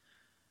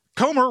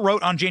 Comer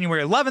wrote on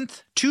January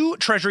 11th to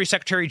Treasury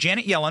Secretary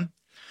Janet Yellen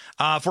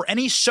for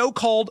any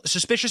so-called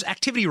suspicious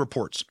activity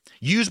reports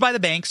used by the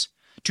banks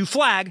to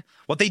flag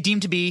what they deem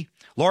to be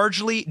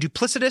largely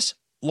duplicitous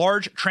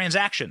large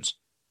transactions.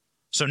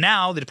 So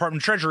now the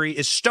Department of Treasury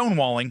is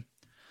stonewalling,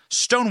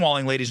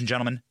 ladies and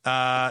gentlemen,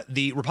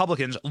 the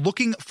Republicans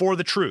looking for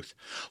the truth.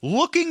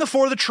 Looking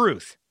for the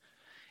truth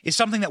is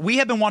something that we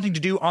have been wanting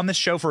to do on this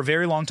show for a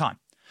very long time.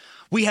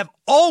 We have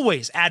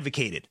always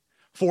advocated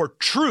for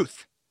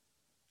truth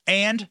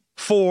and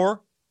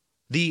for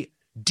the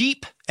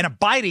deep and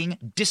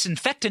abiding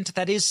disinfectant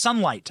that is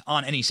sunlight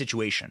on any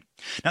situation.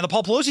 Now, the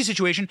Paul Pelosi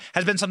situation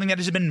has been something that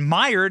has been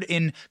mired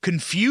in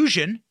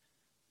confusion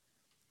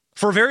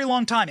for a very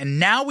long time. And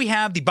now we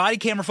have the body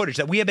camera footage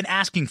that we have been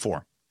asking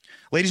for.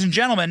 Ladies and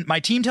gentlemen,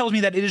 my team tells me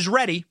that it is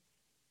ready.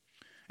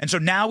 And so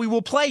now we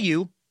will play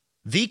you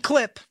the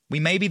clip. We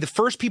may be the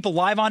first people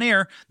live on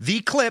air, the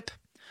clip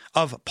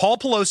of Paul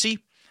Pelosi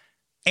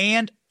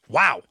and,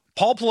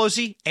 Paul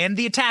Pelosi and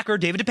the attacker,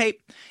 David DePape,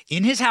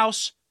 in his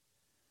house.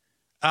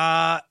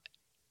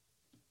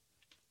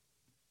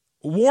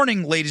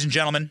 Warning, ladies and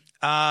gentlemen.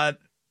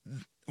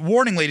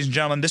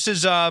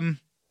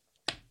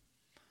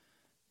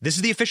 This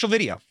is the official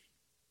video.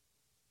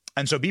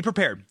 And so be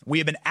prepared. We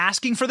have been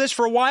asking for this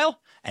for a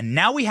while, and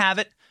now we have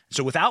it.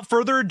 So without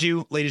further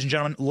ado, ladies and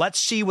gentlemen, let's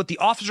see what the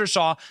officers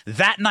saw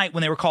that night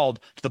when they were called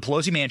to the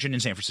Pelosi mansion in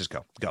San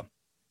Francisco. Go.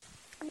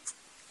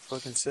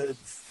 Fucking said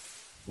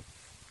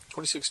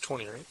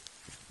 2620, right?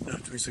 No,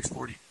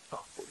 2640.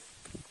 Oh, 40.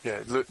 Yeah,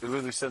 it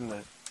literally said in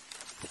that.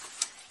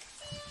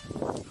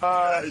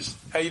 Hi.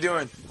 How you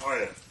doing? Oh,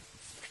 yeah.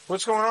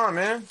 What's going on,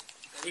 man?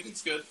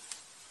 Everything's good.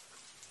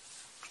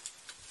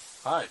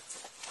 Hi.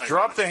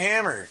 Drop the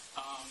hammer.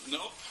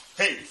 Nope.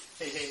 Hey.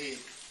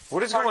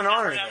 What is going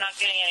on? I'm not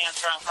getting an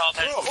answer on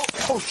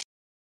call.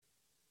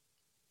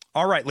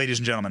 All right, ladies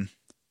and gentlemen.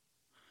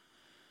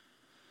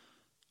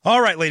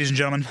 All right, ladies and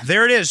gentlemen.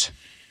 There it is.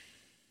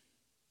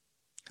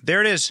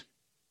 There it is.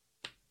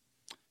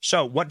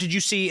 So, what did you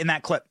see in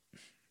that clip?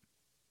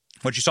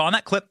 What you saw in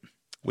that clip,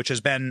 which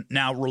has been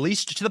now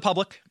released to the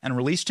public and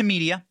released to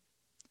media,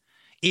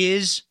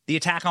 is the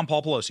attack on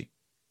Paul Pelosi.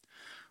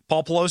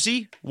 Paul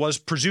Pelosi was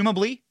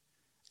presumably,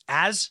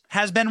 as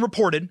has been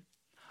reported,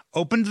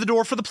 opened the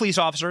door for the police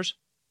officers,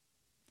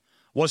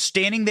 was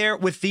standing there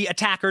with the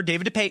attacker,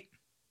 David DePape.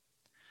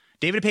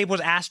 David DePape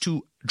was asked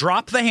to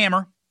drop the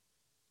hammer,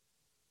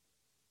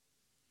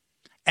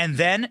 and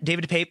then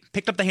David DePape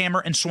picked up the hammer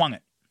and swung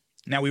it.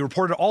 Now, we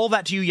reported all of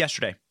that to you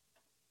yesterday.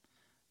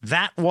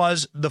 That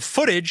was the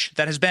footage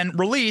that has been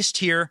released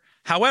here.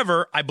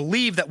 However, I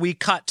believe that we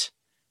cut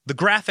the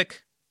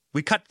graphic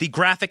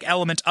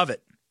element of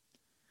it.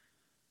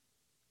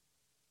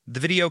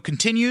 The video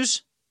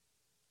continues.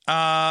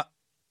 The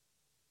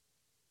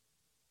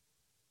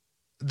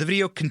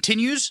video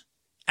continues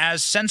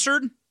as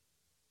censored.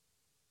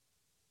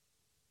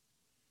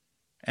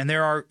 And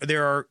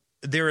there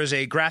is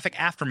a graphic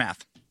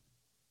aftermath.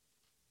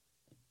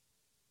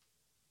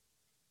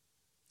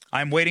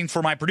 I'm waiting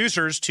for my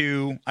producers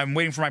to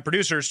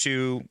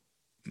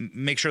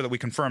make sure that we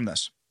confirm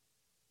this.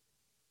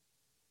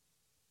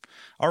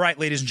 All right,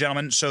 ladies and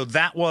gentlemen. So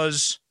that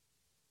was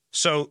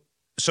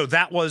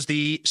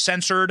the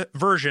censored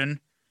version.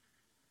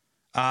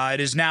 It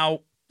is now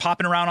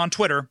popping around on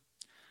Twitter,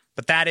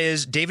 but that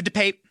is David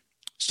DePape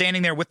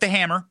standing there with the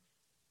hammer,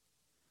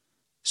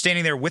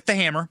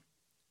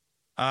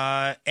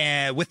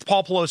 and with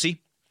Paul Pelosi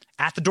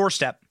at the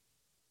doorstep.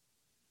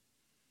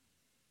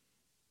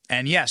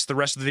 And yes, the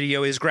rest of the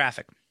video is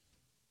graphic.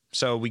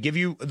 So we gave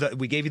you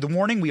the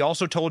warning. We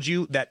also told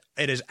you that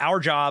it is our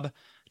job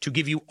to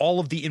give you all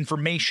of the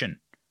information.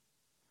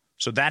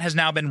 So that has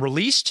now been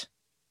released.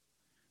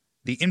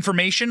 The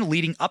information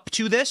leading up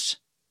to this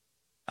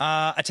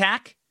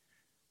attack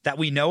that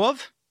we know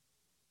of,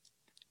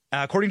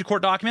 according to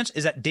court documents,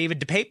 is that David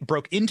DePape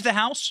broke into the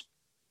house,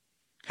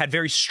 had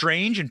very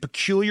strange and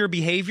peculiar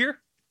behavior,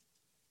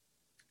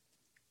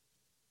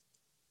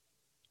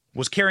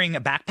 was carrying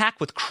a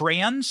backpack with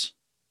crayons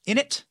in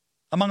it,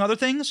 among other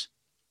things.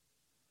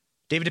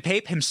 David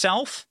DePape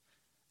himself,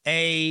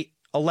 a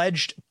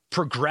alleged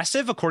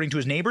progressive, according to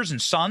his neighbors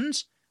and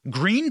sons,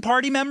 Green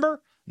Party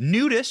member,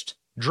 nudist,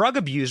 drug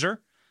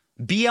abuser,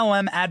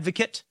 BLM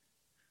advocate,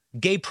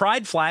 gay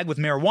pride flag with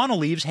marijuana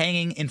leaves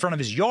hanging in front of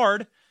his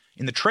yard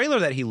in the trailer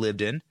that he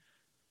lived in.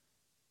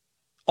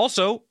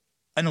 Also,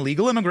 an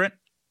illegal immigrant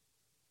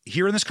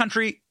here in this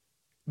country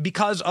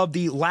because of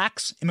the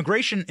lax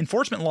immigration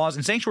enforcement laws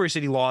and sanctuary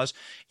city laws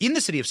in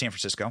the city of San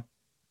Francisco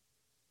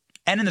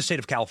and in the state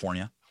of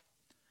California.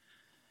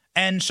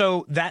 And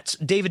so that's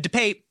David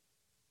DePape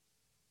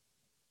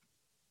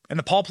and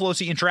the Paul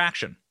Pelosi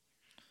interaction.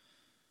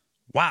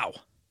 Wow.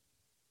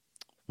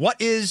 What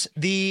is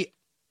the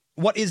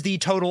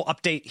total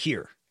update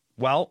here?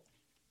 Well,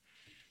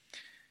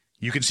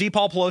 you can see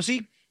Paul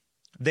Pelosi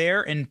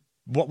there in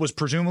what was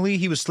presumably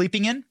he was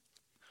sleeping in.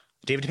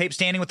 David DePape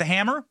standing with the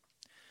hammer.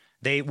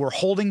 They were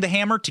holding the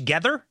hammer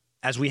together,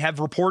 as we have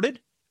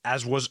reported,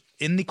 as was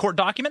in the court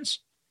documents.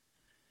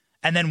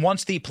 And then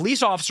once the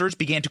police officers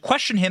began to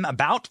question him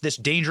about this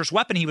dangerous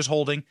weapon he was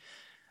holding,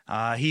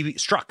 he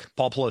struck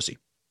Paul Pelosi.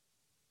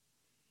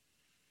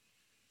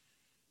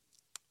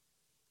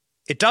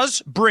 It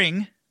does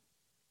bring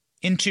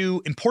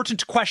into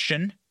important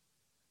question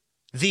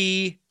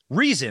the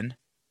reason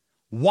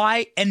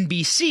why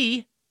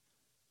NBC,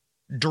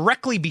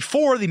 directly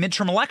before the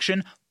midterm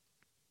election,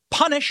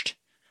 punished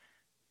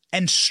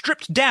and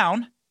stripped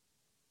down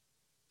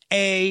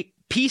a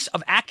piece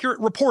of accurate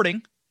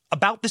reporting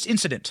about this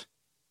incident.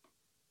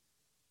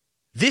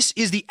 This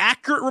is the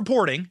accurate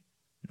reporting.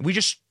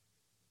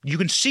 You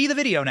can see the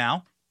video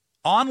now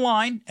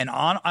online and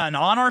on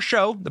our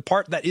show, the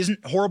part that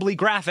isn't horribly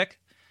graphic.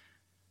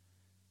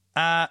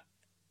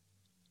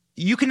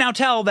 You can now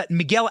tell that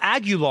Miguel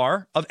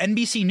Aguilar of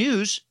NBC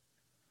News,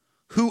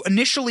 who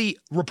initially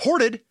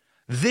reported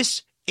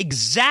this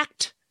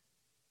exact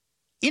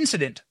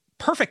incident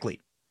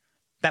perfectly,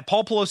 that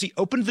Paul Pelosi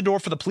opened the door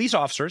for the police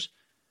officers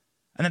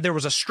and that there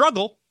was a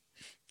struggle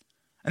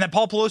and that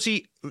Paul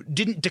Pelosi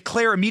didn't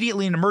declare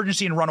immediately an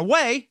emergency and run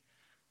away.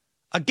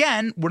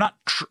 Again, we're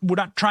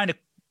not trying to,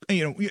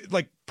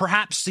 like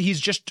perhaps he's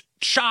just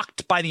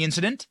shocked by the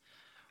incident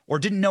or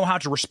didn't know how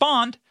to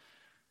respond.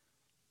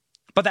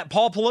 But that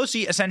Paul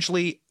Pelosi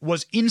essentially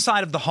was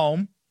inside of the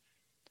home,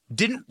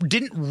 didn't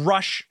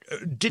rush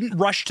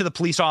to the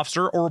police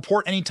officer or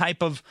report any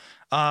type of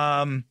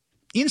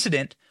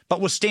incident,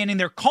 but was standing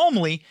there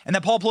calmly, and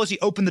that Paul Pelosi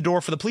opened the door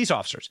for the police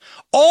officers.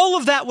 All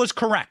of that was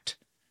correct.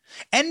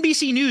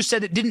 NBC News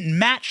said it didn't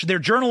match their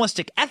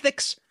journalistic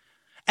ethics,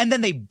 and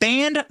then they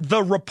banned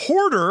the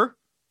reporter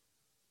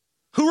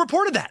who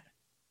reported that.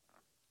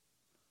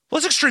 Well,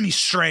 it's extremely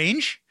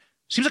strange.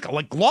 Seems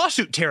like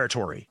lawsuit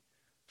territory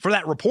for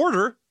that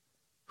reporter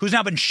who's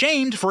now been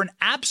shamed for an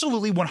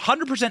absolutely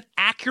 100%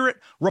 accurate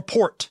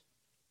report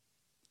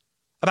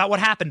about what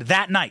happened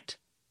that night.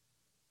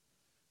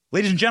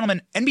 Ladies and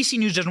gentlemen, NBC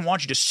News doesn't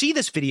want you to see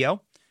this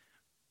video.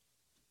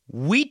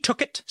 We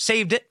took it,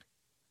 saved it,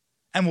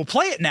 and we'll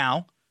play it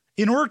now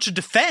in order to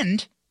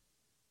defend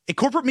a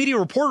corporate media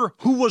reporter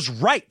who was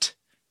right,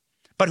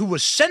 but who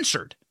was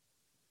censored.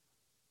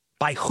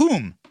 By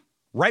whom?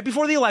 Right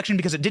before the election,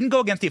 because it didn't go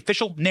against the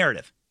official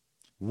narrative.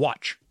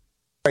 Watch.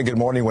 Good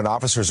morning. When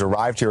officers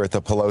arrived here at the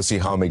Pelosi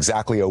home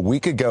exactly a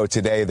week ago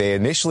today, they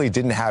initially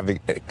didn't have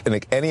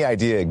any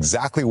idea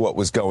exactly what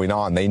was going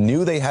on. They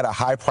knew they had a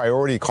high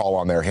priority call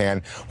on their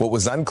hand. What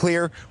was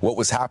unclear, what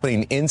was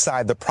happening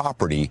inside the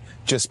property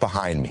just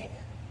behind me.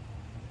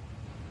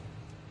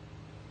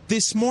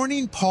 This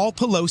morning, Paul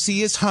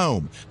Pelosi is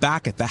home,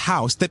 back at the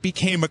house that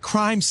became a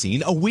crime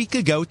scene a week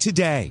ago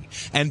today.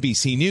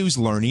 NBC News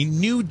learning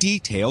new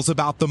details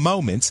about the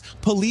moments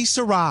police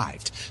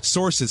arrived.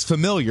 Sources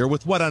familiar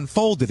with what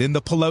unfolded in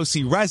the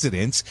Pelosi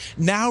residence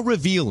now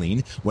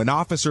revealing when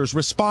officers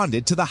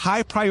responded to the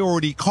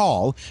high-priority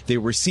call, they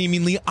were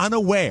seemingly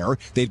unaware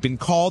they'd been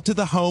called to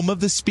the home of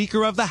the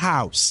Speaker of the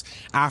House.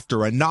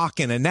 After a knock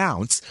and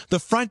announce, the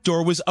front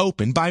door was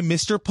opened by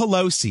Mr.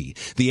 Pelosi.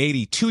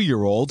 The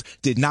 82-year-old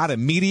did not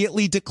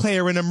immediately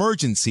declare an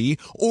emergency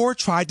or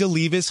try to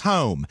leave his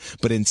home,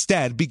 but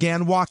instead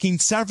began walking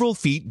several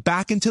feet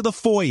back into the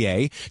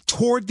foyer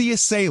toward the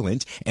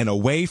assailant and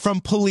away from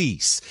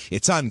police.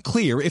 It's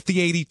unclear if the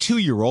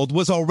 82-year-old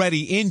was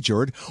already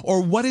injured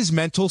or what his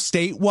mental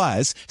state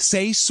was,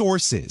 say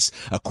sources.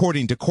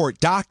 According to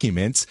court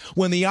documents,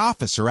 when the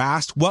officer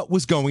asked what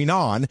was going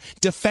on,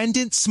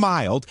 defendant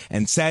smiled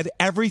and said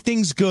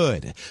everything's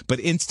good. But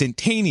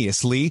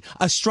instantaneously,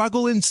 a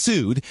struggle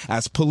ensued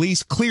as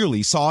police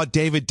clearly saw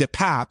David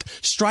DePape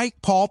strike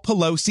Paul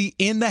Pelosi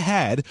in the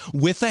head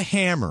with a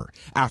hammer.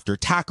 After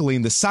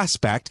tackling the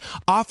suspect,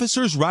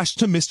 officers rushed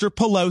to Mr.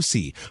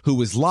 Pelosi, who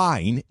was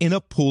lying in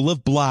a pool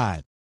of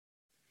blood.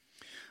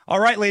 All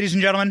right, ladies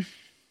and gentlemen,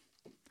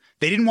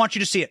 they didn't want you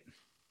to see it.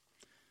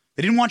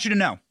 They didn't want you to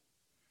know.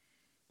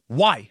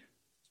 Why?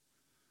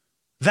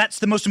 That's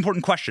the most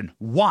important question.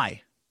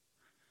 Why?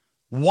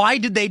 Why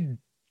did they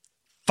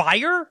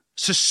fire,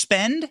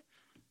 suspend,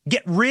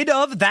 get rid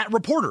of that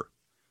reporter?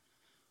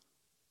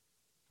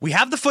 We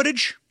have the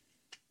footage.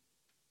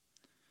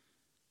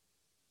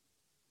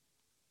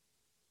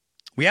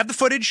 We have the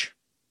footage.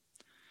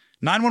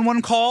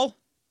 911 call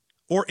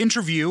or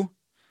interview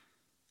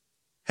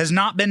has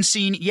not been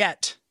seen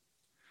yet.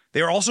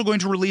 They are also going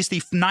to release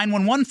the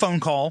 911 phone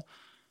call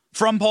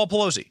from Paul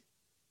Pelosi.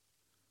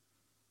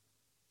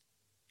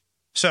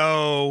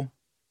 So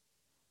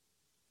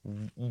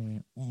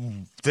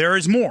there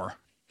is more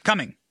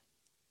coming.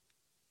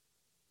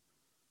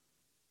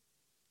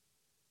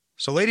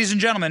 So, ladies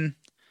and gentlemen,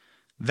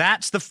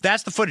 that's the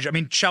footage. I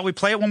mean, shall we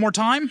play it one more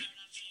time?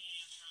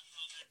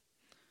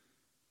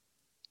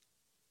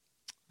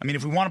 I mean,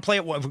 if we want to play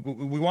it,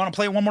 we want to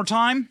play it one more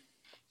time.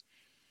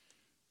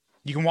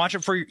 You can watch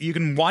it for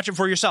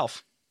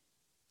yourself.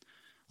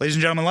 Ladies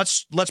and gentlemen,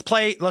 let's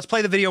play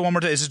the video one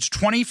more time. It's a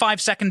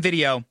 25-second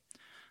video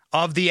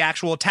of the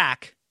actual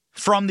attack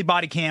from the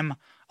body cam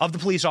of the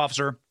police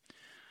officer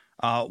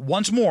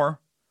once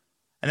more,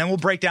 and then we'll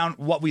break down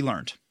what we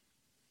learned.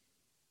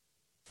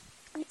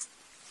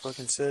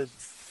 Fucking said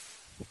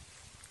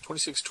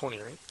 2620,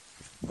 right?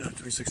 No,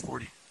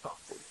 2640. Oh,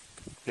 40.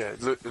 Yeah,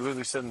 it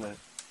literally said in that.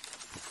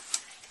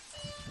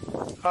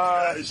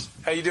 How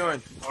you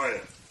doing? How are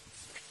you?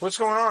 What's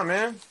going on,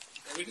 man?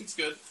 Everything's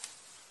good.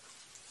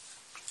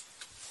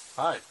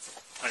 Hi.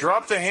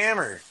 Drop the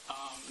hammer.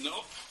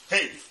 Nope.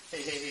 Hey.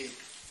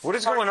 What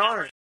is going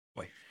on?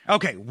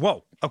 Okay,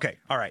 whoa. Okay,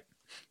 all right.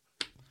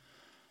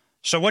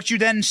 So what you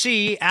then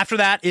see after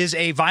that is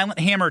a violent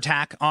hammer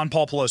attack on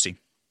Paul Pelosi.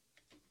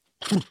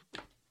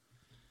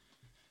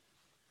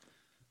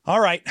 All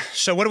right,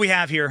 so what do we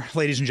have here,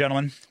 ladies and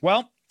gentlemen?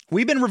 Well,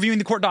 we've been reviewing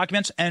the court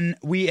documents, and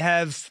we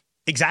have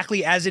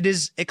exactly as it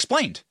is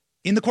explained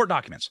in the court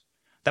documents,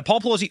 that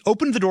Paul Pelosi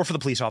opened the door for the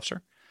police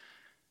officer,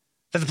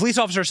 that the police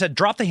officer said,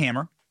 drop the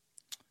hammer,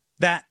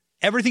 that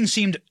everything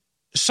seemed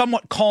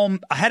somewhat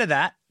calm ahead of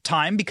that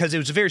time because it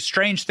was a very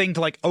strange thing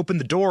to open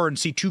the door and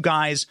see two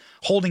guys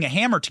holding a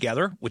hammer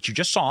together, which you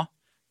just saw.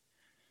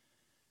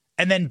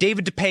 And then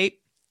David DePape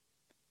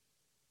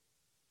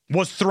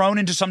was thrown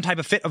into some type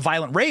of fit of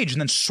violent rage and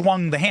then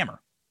swung the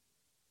hammer.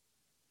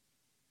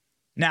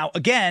 Now,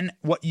 again,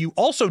 what you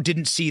also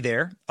didn't see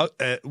there,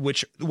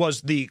 which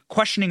was the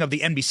questioning of the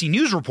NBC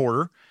News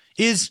reporter,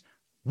 is,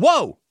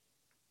 whoa,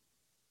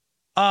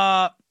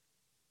 why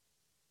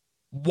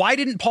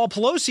didn't Paul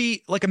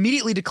Pelosi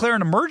immediately declare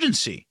an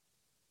emergency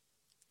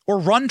or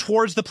run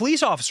towards the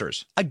police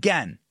officers?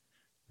 Again,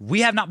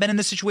 we have not been in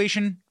this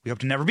situation. We hope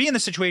to never be in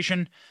this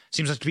situation.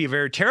 Seems like to be a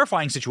very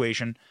terrifying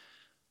situation.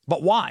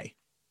 But why?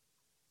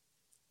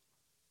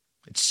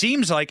 It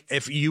seems like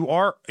if you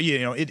are,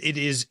 it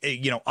is,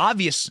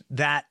 obvious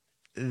that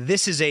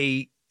this is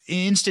a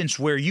instance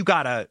where you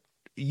gotta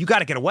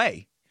get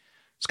away.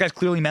 This guy's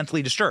clearly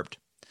mentally disturbed.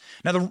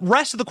 Now, the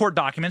rest of the court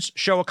documents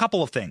show a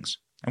couple of things,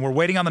 and we're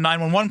waiting on the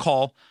 911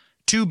 call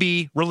to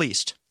be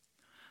released.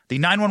 The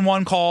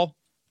 911 call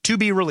to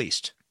be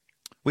released.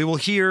 We will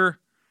hear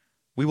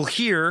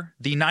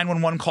the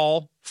 911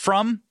 call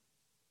from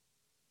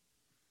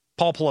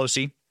Paul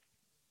Pelosi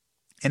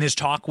in his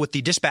talk with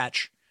the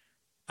dispatch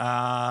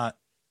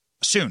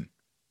soon.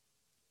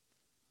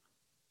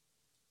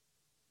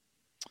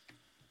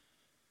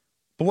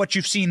 But what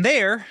you've seen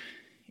there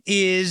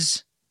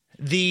is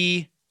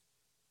the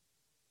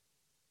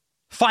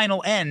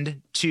final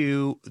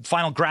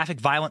graphic,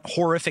 violent,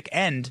 horrific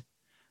end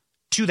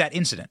to that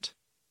incident.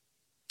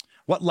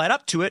 What led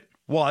up to it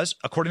was,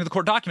 according to the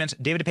court documents,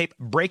 David DePape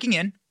breaking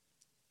in,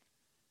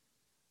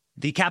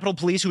 the Capitol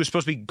Police, who was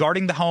supposed to be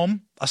guarding the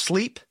home,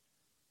 asleep,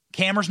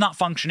 cameras not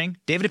functioning,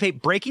 David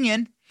DePape breaking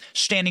in,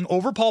 standing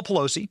over Paul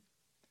Pelosi,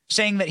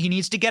 saying that he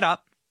needs to get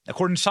up.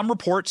 According to some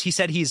reports, he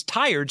said he's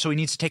tired, so he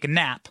needs to take a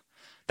nap.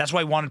 That's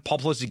why he wanted Paul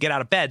Pelosi to get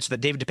out of bed so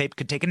that David DePape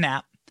could take a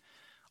nap.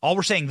 All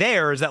we're saying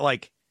there is that,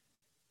 like,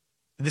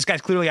 this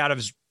guy's clearly out of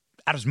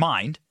his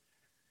mind.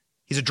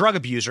 He's a drug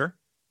abuser.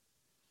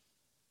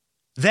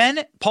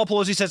 Then Paul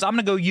Pelosi says, I'm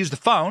going to go use the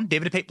phone.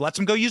 David DePape lets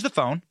him go use the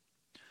phone.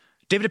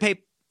 David DePape,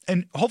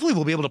 and hopefully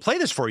we'll be able to play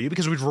this for you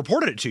because we've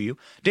reported it to you.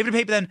 David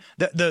DePape then,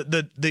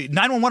 the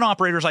 911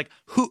 operator is like,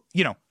 who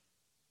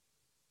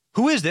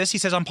is this? He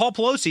says, I'm Paul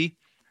Pelosi.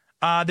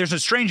 There's a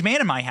strange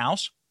man in my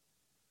house.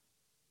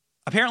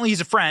 Apparently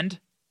he's a friend.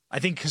 I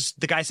think because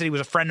the guy said he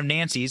was a friend of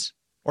Nancy's.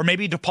 Or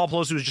maybe Paul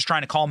Pelosi was just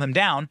trying to calm him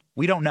down.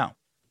 We don't know.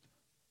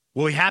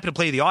 We'll be happy to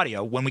play the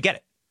audio when we get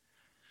it.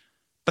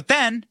 But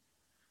then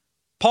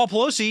Paul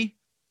Pelosi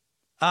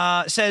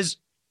says,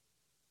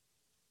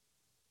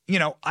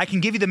 I can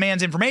give you the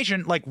man's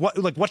information.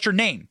 What's your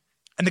name?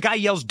 And the guy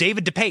yells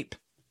David DePape.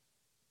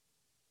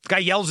 The guy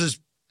yells his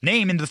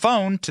name into the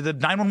phone to the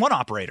 911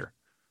 operator.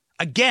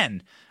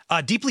 Again,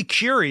 deeply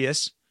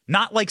curious,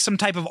 not like some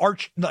type of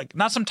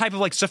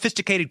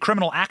sophisticated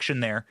criminal action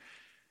there.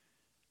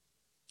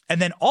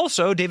 And then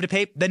also David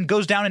DePape then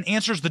goes down and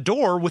answers the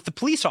door with the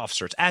police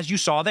officers, as you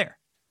saw there.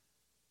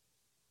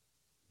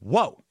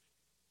 Whoa.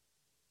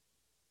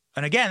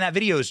 And again, that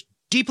video is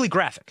deeply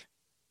graphic.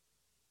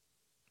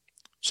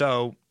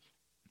 So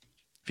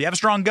if you have a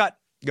strong gut,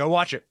 go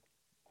watch it.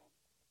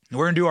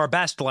 We're going to do our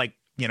best to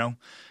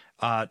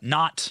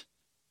not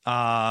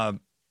have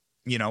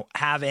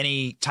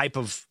any type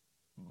of,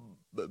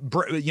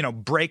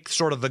 break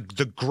sort of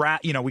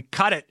the we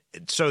cut it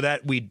so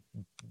that we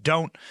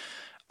don't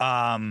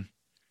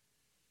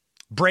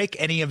break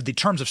any of the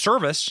terms of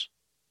service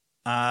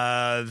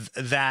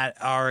that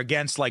are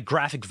against like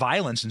graphic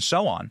violence and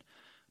so on.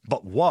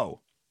 But whoa.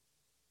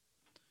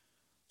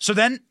 So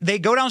then they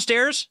go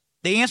downstairs.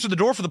 They answer the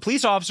door for the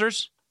police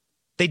officers.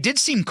 They did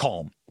seem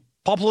calm.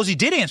 Paul Pelosi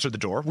did answer the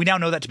door. We now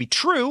know that to be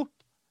true.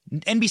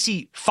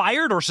 NBC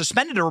fired or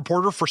suspended a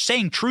reporter for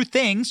saying true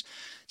things.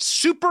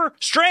 Super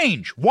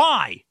strange.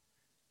 Why?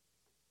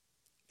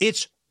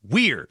 It's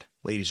weird,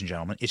 ladies and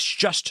gentlemen. It's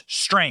just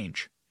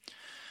strange.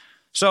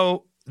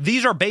 So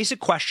these are basic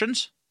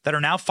questions that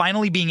are now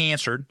finally being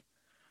answered.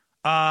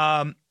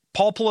 Paul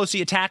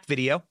Pelosi attack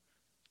video.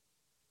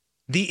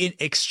 The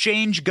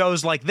exchange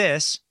goes like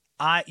this.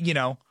 Hi,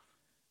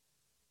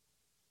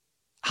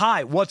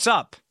 what's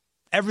up?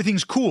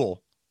 Everything's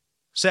cool.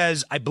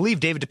 Says, I believe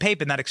David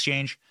DePape in that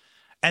exchange.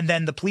 And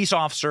then the police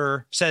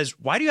officer says,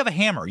 why do you have a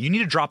hammer? You need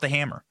to drop the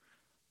hammer.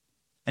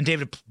 And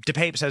David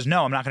DePape says,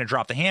 no, I'm not going to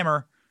drop the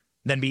hammer.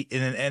 And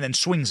then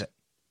swings it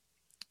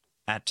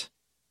at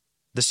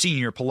the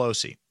senior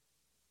Pelosi.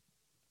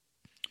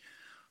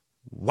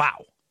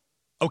 Wow.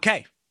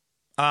 Okay.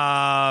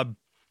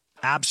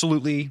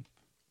 Absolutely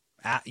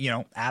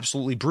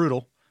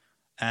brutal.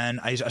 And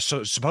I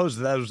suppose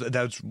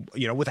that's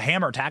with a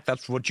hammer attack,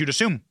 that's what you'd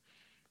assume.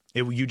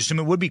 You'd assume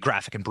it would be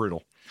graphic and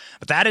brutal.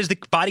 But that is the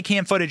body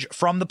cam footage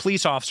from the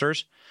police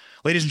officers.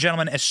 Ladies and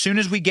gentlemen, as soon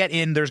as we get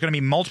in, there's going to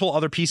be multiple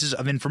other pieces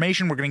of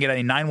information. We're going to get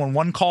a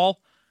 911 call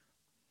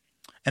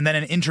and then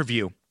an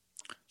interview.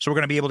 So we're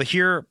going to be able to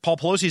hear Paul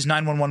Pelosi's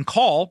 911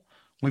 call.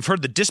 We've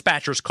heard the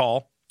dispatcher's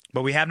call,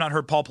 but we have not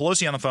heard Paul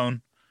Pelosi on the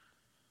phone.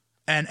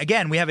 And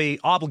again, we have an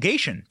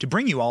obligation to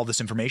bring you all this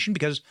information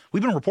because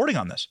we've been reporting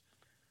on this.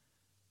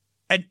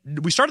 And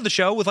we started the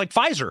show with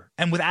Pfizer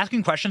and with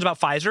asking questions about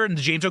Pfizer and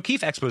the James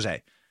O'Keefe expose.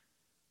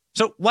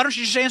 So why don't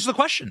you just answer the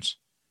questions?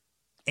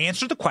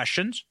 Answer the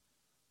questions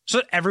so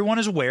that everyone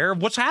is aware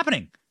of what's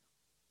happening.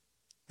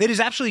 It is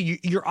absolutely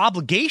your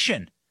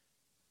obligation.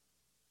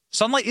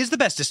 Sunlight is the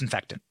best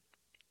disinfectant.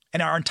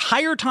 And our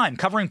entire time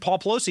covering Paul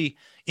Pelosi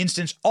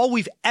instance, all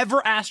we've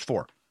ever asked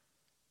for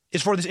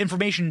is for this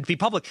information to be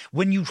public.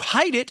 When you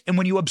hide it and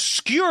when you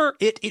obscure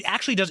it, it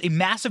actually does a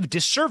massive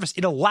disservice.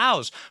 It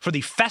allows for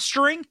the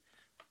festering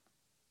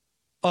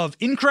of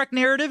incorrect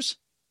narratives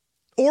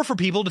or for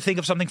people to think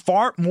of something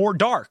far more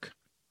dark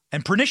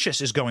and pernicious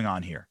is going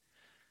on here.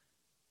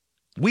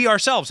 We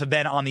ourselves have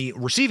been on the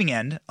receiving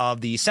end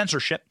of the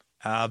censorship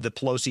of the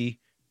Pelosi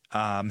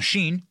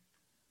machine.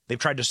 They've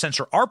tried to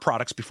censor our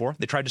products before.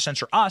 They tried to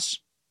censor us.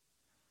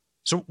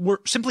 So we're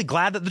simply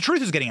glad that the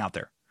truth is getting out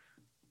there.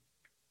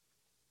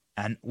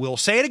 And we'll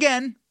say it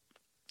again.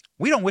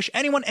 We don't wish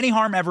anyone any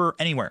harm ever,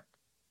 anywhere.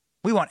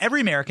 We want every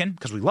American,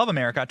 because we love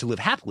America, to live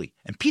happily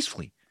and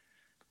peacefully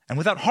and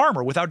without harm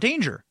or without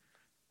danger.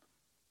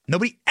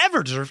 Nobody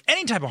ever deserves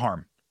any type of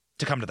harm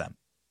to come to them.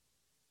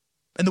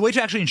 And the way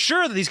to actually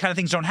ensure that these kind of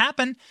things don't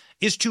happen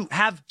is to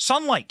have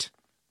sunlight,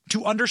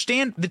 to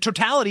understand the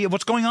totality of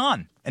what's going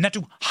on, and not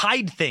to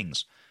hide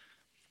things.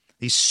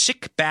 These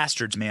sick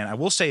bastards, man, I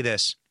will say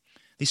this.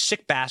 These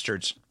sick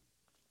bastards,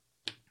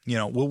 you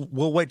know,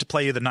 we'll wait to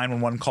play you the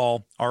 911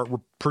 call. Our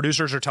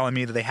producers are telling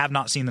me that they have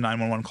not seen the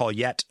 911 call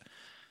yet.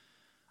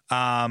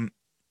 What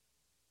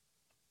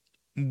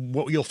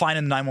you'll find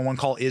in the 911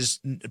 call is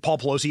Paul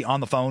Pelosi on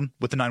the phone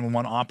with the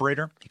 911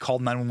 operator. He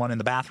called 911 in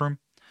the bathroom.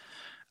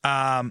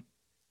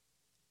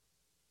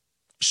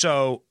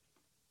 So,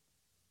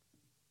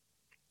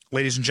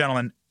 ladies and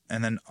gentlemen,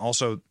 and then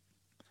also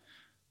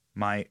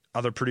my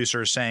other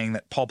producer is saying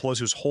that Paul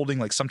Pelosi was holding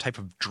like some type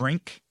of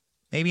drink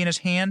maybe in his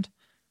hand.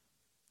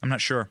 I'm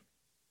not sure.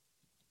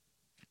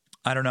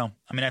 I don't know.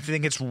 I mean, I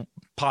think it's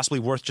possibly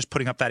worth just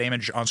putting up that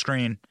image on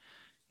screen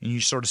and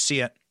you sort of see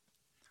it.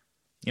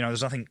 You know,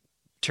 there's nothing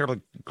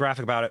terribly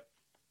graphic about it.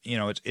 You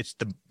know, it's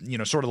the, you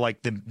know, sort of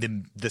like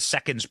the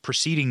seconds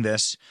preceding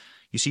this.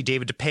 You see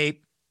David DePape,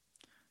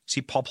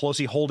 see Paul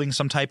Pelosi holding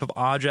some type of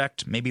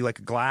object, maybe like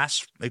a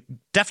glass, like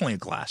definitely a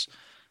glass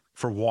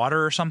for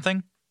water or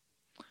something.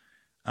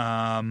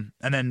 And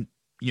then,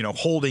 you know,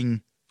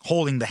 holding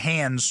the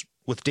hands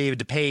with David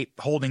DePape,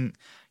 holding,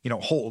 you know,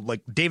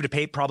 like David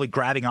DePape probably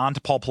grabbing onto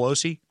Paul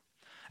Pelosi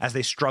as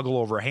they struggle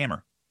over a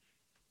hammer.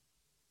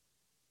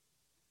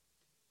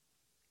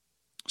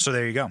 So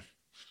there you go.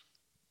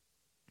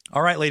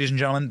 All right, ladies and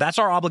gentlemen, that's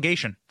our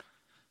obligation.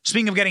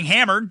 Speaking of getting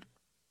hammered,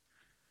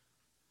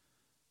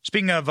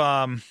 speaking of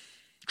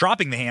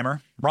dropping the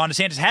hammer, Ron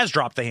DeSantis has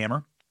dropped the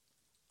hammer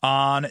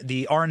on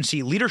the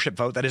RNC leadership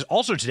vote that is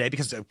also today,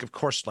 because, of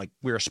course, like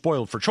we're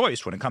spoiled for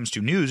choice when it comes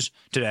to news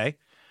today.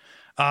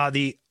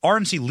 The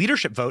RNC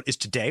leadership vote is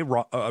today.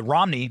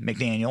 Romney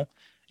McDaniel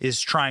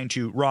is trying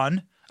to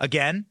run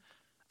again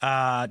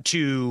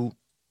to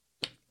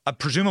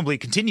presumably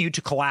continue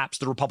to collapse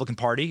the Republican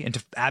Party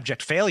into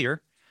abject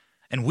failure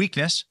and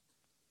weakness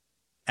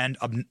and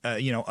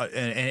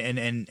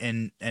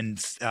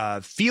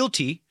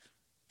fealty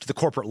to the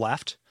corporate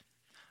left.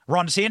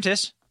 Ron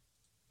DeSantis,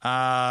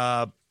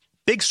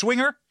 big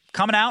swinger,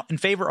 coming out in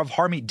favor of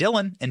Harmeet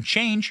Dillon and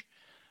change,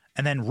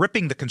 and then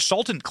ripping the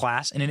consultant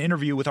class in an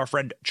interview with our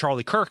friend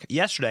Charlie Kirk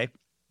yesterday.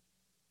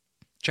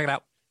 Check it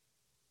out.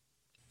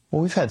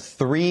 Well, we've had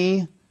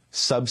 3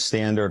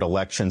 substandard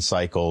election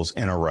cycles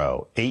in a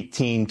row,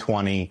 18,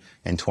 20,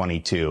 and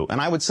 22.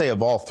 And I would say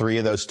of all 3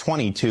 of those,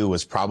 22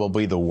 was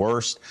probably the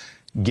worst,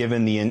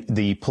 given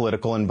the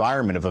political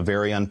environment of a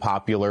very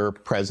unpopular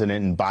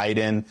president in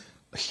Biden.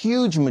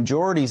 Huge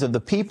majorities of the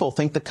people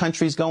think the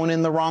country's going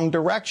in the wrong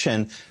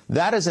direction.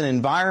 That is an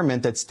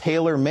environment that's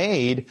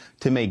tailor-made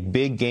to make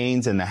big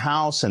gains in the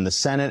House and the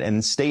Senate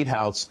and state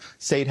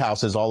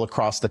houses all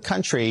across the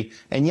country,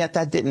 and yet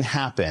that didn't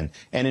happen.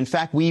 And in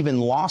fact, we even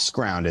lost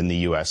ground in the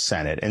U.S.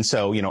 Senate. And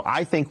so, you know,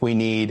 I think we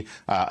need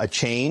a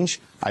change.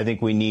 I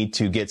think we need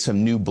to get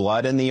some new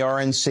blood in the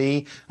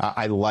RNC.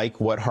 I like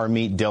what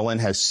Harmeet Dillon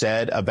has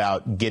said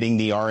about getting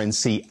the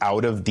RNC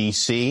out of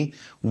D.C.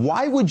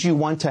 Why would you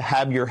want to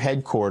have your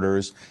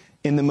headquarters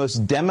in the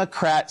most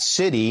Democrat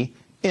city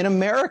in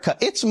America?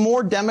 It's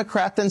more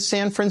Democrat than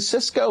San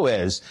Francisco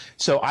is.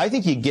 So I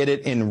think you get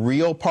it in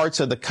real parts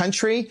of the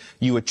country.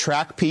 You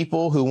attract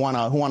people who want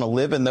to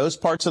live in those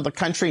parts of the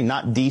country,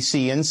 not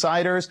D.C.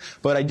 insiders.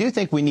 But I do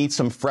think we need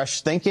some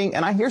fresh thinking.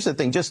 And here's the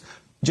thing,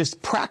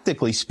 just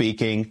practically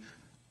speaking,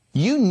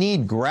 you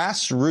need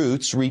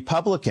grassroots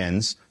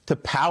Republicans to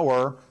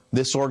power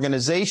this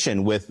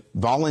organization with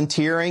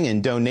volunteering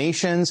and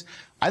donations.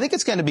 I think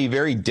it's going to be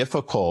very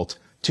difficult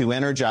to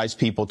energize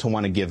people to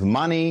want to give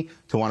money,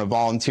 to want to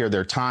volunteer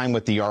their time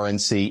with the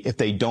RNC if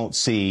they don't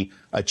see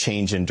a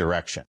change in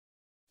direction.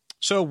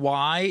 So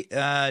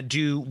why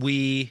do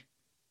we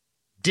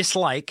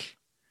dislike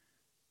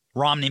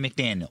Romney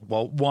McDaniel?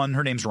 Well, 1,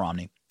 her name's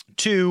Romney.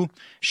 2,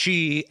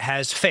 she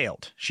has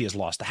failed. She has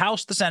lost the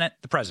House, the Senate,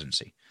 the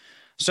presidency.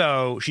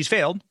 So she's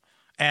failed.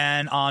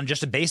 And on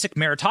just a basic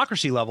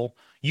meritocracy level,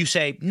 you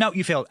say, no,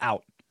 you failed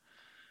out.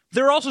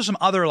 There are also some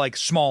other like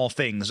small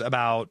things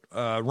about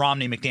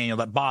Romney McDaniel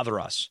that bother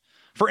us.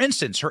 For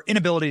instance, her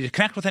inability to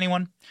connect with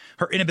anyone,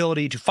 her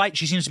inability to fight.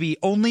 She seems to be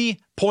only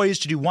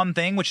poised to do one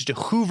thing, which is to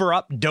hoover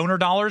up donor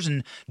dollars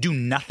and do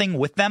nothing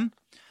with them,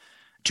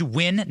 to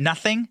win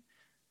nothing,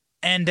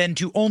 and then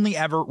to only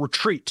ever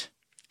retreat.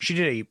 She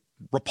did a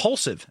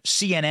repulsive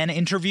CNN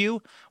interview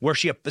where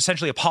she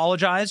essentially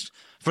apologized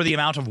for the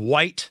amount of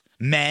white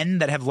men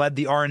that have led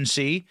the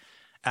RNC,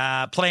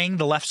 playing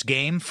the left's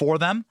game for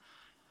them.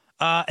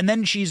 And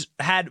then she's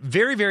had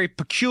very, very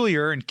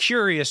peculiar and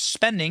curious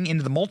spending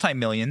into the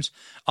multi-millions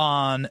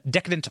on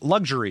decadent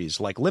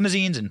luxuries like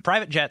limousines and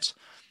private jets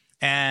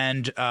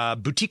and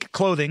boutique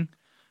clothing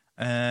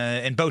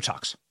and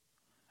Botox.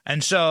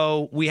 And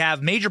so we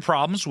have major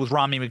problems with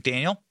Romney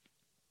McDaniel.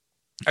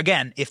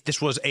 Again, if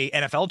this was a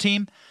NFL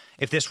team,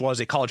 if this was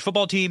a college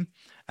football team,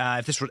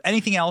 if this was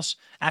anything else,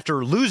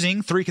 after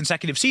losing 3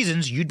 consecutive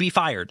seasons, you'd be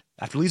fired.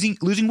 After losing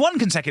 1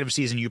 consecutive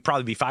season, you'd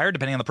probably be fired,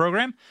 depending on the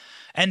program.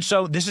 And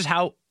so this is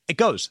how it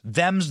goes.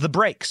 Them's the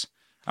breaks.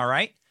 All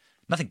right?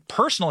 Nothing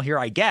personal here,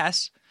 I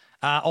guess.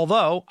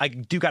 Although I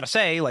do got to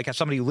say, like, as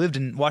somebody who lived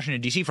in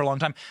Washington, D.C. for a long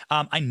time,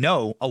 I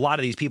know a lot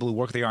of these people who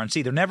work at the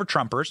RNC. They're never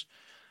Trumpers.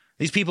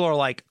 These people are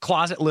like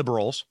closet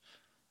liberals.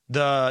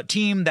 The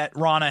team that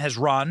Ronna has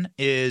run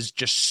is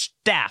just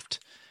staffed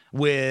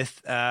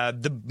with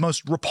the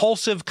most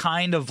repulsive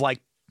kind of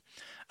like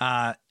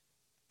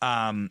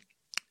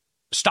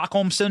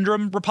Stockholm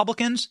Syndrome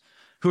Republicans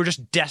who are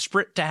just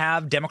desperate to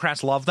have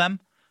Democrats love them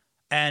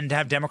and to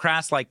have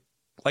Democrats like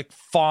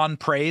fawn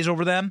praise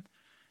over them.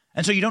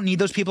 And so you don't need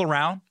those people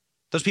around.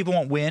 Those people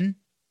won't win.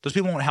 Those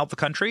people won't help the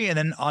country. And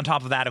then on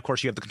top of that, of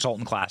course, you have the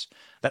consultant class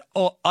that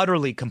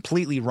utterly,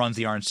 completely runs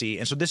the RNC.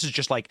 And so this is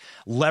just like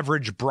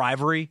leverage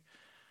bribery.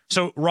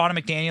 So Ronna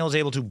McDaniel is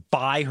able to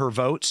buy her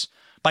votes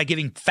by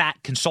giving fat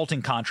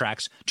consulting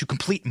contracts to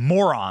complete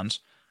morons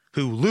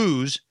who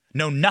lose,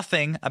 know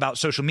nothing about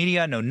social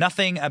media, know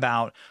nothing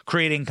about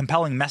creating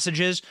compelling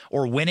messages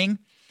or winning.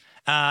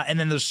 And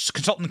then the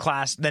consultant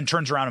class then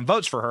turns around and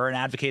votes for her and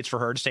advocates for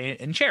her to stay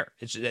in chair.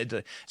 It's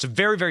a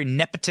very, very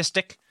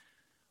nepotistic,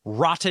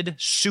 rotted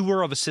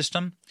sewer of a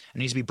system. It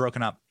needs to be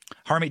broken up.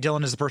 Harmeet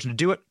Dillon is the person to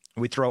do it.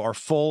 We throw our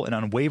full and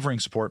unwavering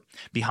support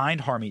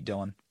behind Harmeet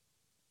Dillon.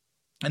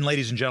 And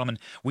ladies and gentlemen,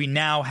 we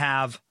now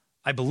have,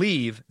 I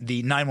believe,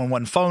 the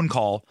 911 phone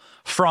call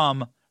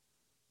from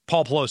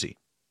Paul Pelosi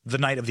the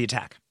night of the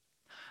attack.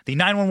 The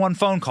 911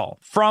 phone call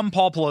from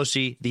Paul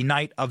Pelosi the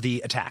night of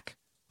the attack,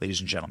 ladies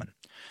and gentlemen.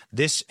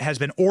 This has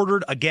been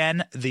ordered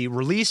again. The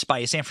release by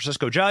a San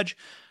Francisco judge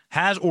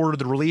has ordered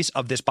the release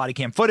of this body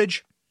cam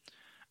footage,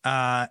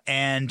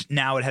 and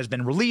now it has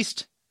been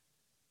released.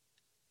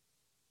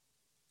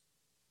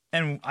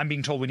 And I'm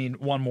being told we need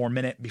one more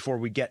minute before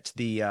we get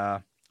the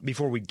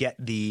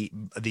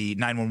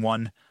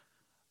 911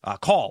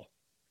 call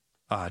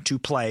to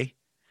play,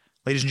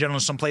 ladies and gentlemen.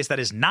 Someplace that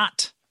is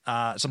not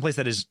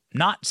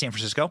San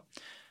Francisco,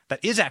 that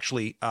is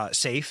actually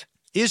safe,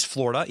 is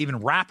Florida. Even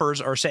rappers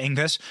are saying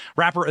this.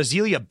 Rapper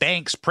Azealia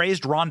Banks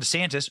praised Ron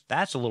DeSantis.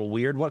 That's a little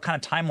weird. What kind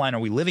of timeline are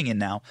we living in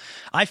now?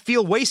 I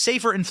feel way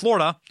safer in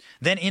Florida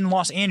than in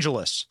Los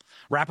Angeles.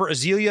 Rapper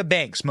Azealia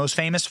Banks, most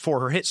famous for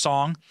her hit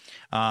song,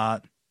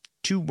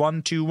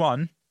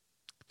 2121.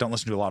 Don't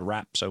listen to a lot of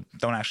rap, so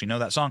don't actually know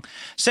that song,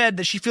 said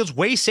that she feels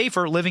way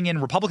safer living in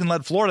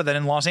Republican-led Florida than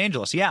in Los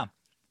Angeles. Yeah,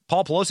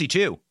 Paul Pelosi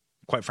too,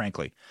 quite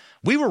frankly.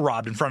 We were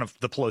robbed in front of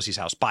the Pelosi's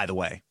house, by the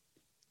way,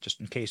 just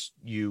in case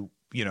you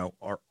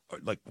are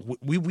like,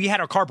 we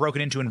had our car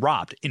broken into and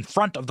robbed in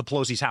front of the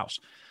Pelosi's house.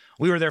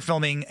 We were there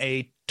filming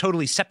a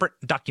totally separate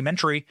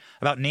documentary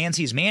about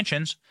Nancy's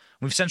mansions.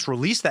 We've since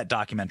released that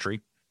documentary.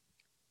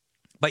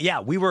 But yeah,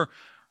 we were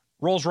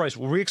Rolls-Royce.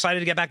 Were we excited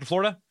to get back to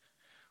Florida?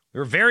 We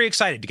were very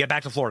excited to get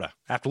back to Florida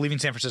after leaving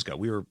San Francisco.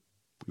 We were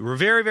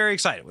very, very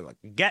excited. We were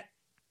like, get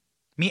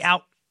me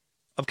out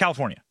of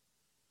California.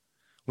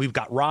 We've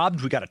got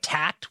robbed. We got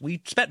attacked.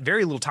 We spent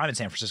very little time in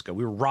San Francisco.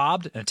 We were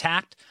robbed and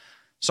attacked.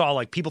 Saw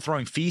like people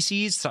throwing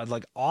feces. Saw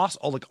like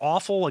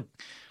awful, like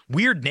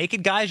weird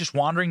naked guys just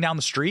wandering down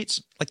the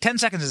streets. Like 10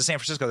 seconds into San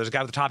Francisco, there's a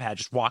guy with a top hat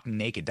just walking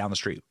naked down the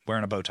street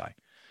wearing a bow tie.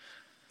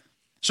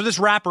 So this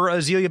rapper,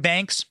 Azealia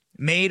Banks,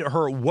 made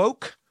her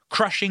woke,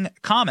 crushing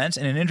comments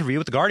in an interview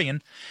with The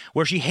Guardian,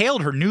 where she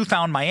hailed her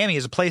newfound Miami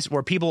as a place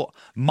where people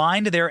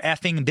mind their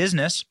effing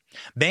business.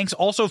 Banks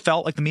also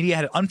felt like the media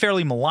had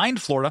unfairly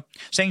maligned Florida,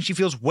 saying she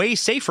feels way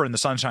safer in the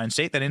Sunshine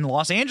State than in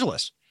Los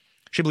Angeles.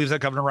 She believes that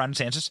Governor Ron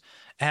DeSantis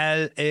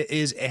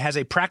has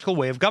a practical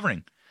way of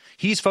governing.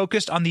 He's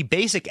focused on the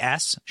basic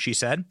S, she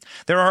said.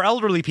 There are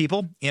elderly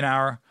people in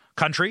our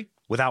country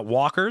without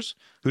walkers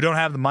who don't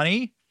have the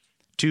money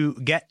to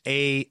get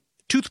a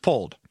tooth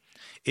pulled.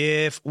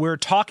 If we're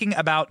talking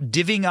about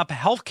divvying up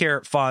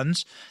healthcare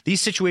funds,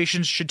 these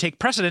situations should take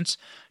precedence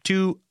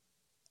to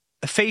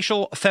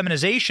facial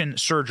feminization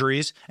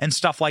surgeries and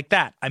stuff like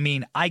that. I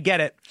mean, I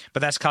get it, but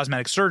that's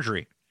cosmetic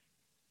surgery.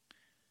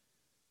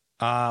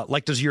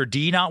 Like, does your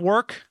D not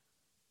work?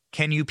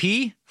 Can you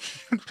pee?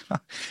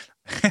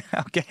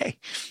 Okay.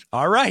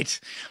 All right.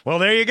 Well,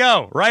 there you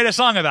go. Write a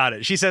song about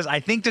it. She says, I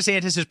think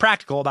DeSantis is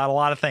practical about a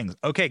lot of things.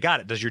 Okay, got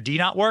it. Does your D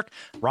not work?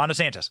 Ron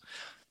DeSantis.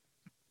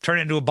 Turn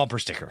it into a bumper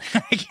sticker,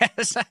 I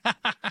guess.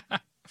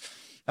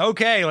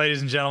 Okay,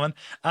 ladies and gentlemen.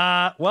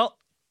 Well,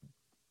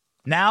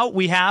 now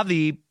we have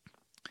the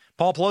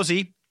Paul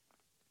Pelosi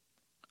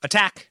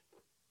attack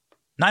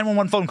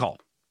 911 phone call.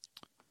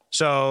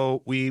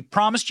 So we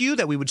promised you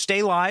that we would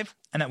stay live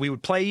and that we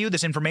would play you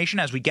this information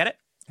as we get it.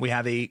 We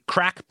have a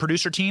crack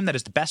producer team that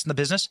is the best in the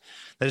business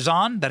that is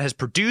on, that has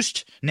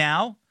produced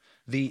now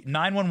the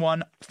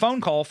 911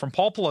 phone call from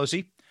Paul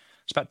Pelosi.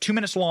 It's about 2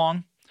 minutes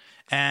long.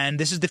 And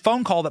this is the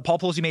phone call that Paul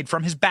Pelosi made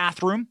from his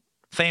bathroom,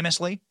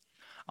 famously,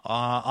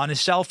 on his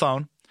cell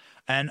phone.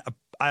 And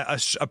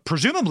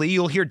presumably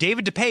you'll hear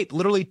David DePape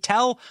literally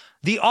tell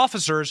the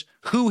officers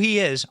who he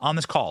is on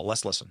this call.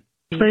 Let's listen.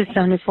 Please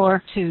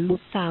 74.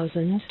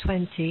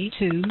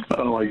 2022.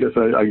 Oh, I guess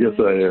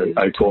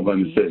I called by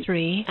mistake.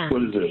 3 and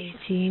What is this?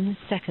 18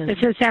 seconds. This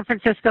is San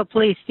Francisco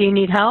Police. Do you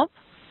need help?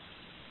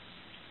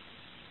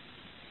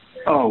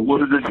 Oh, well,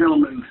 there's a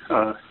gentleman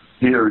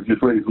here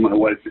just waiting for my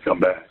wife to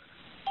come back.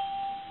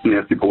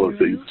 Nancy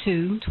Pelosi.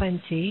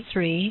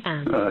 223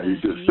 and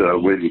He's just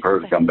waiting for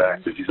her to come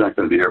back, but she's not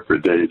going to be here for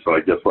a day, so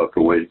I guess we'll have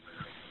to wait.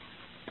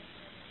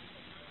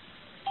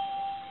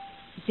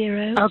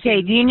 0.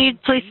 Okay, do you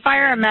need police,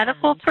 fire, or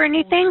medical for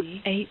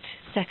anything? 8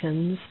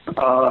 seconds.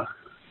 I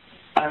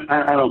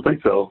don't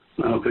think so.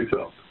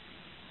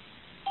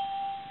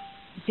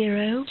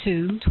 0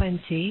 to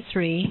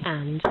 23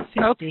 and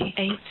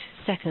 58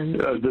 seconds.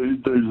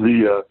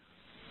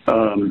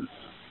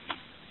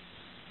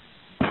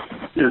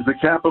 Is the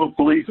Capitol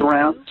Police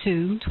around?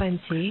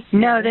 220.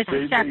 No, this They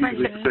is San usually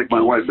Francisco. protect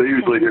my wife. They're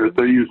usually here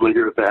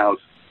at the house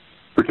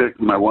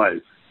protecting my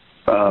wife.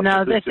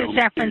 No, this is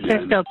San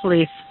Francisco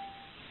Police.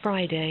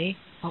 Friday,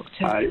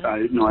 October.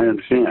 I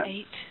understand.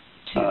 8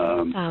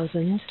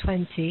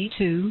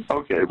 2022.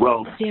 Okay,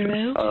 well.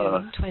 0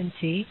 to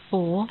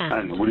 24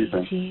 and what do you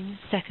think? 18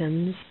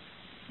 seconds.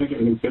 Think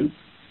everything's good?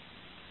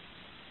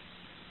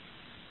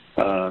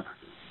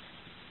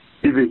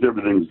 He thinks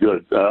everything's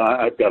good.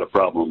 I've got a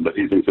problem, but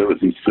he thinks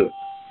everything's good.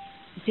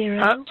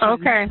 0 to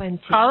okay.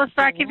 24. Call us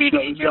back if you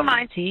change your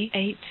mind.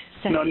 8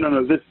 seconds.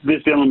 No.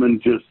 This gentleman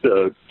just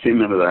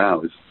came into the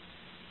house,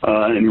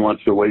 and he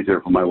wants to wait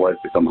here for my wife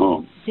to come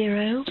home.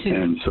 0 to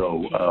And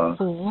so,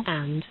 4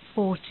 and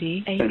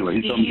 48. Anyway,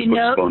 he Do told me you to put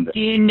know? the phone down. Do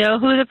you know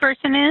who the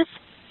person is?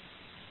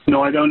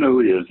 No, I don't know who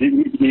he is.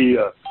 He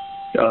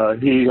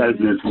has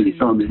this. He's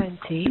telling me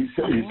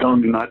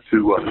not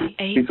to.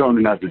 He's telling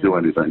me not to do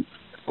anything.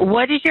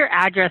 What is your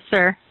address,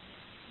 sir?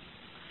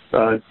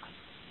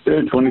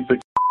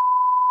 26.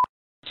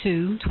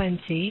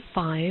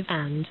 225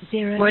 and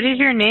 0. What is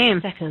your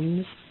name?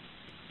 Seconds.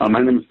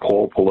 My name is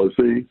Paul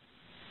Pelosi.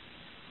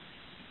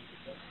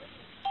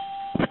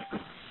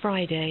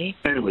 Friday.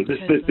 Anyway, this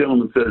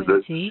gentleman says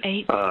that he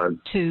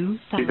 2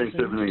 thinks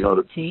everything ought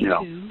to, he's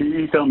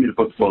telling me to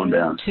put the phone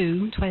down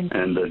 220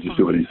 and just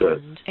do what he says.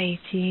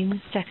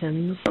 18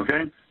 seconds.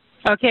 Okay?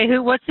 Okay,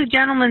 what's the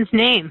gentleman's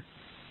name?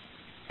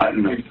 I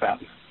don't know.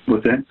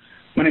 What's that?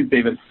 My name's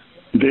David.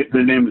 The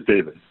name is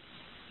David.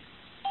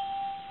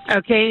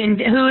 Okay, and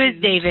who is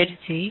David?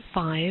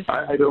 5.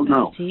 I don't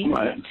know.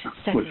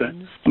 What's that?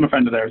 I'm a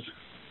friend of theirs.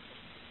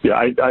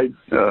 Yeah, he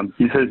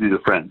says he's a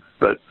friend,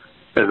 but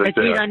as I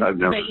said, I've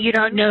never. But you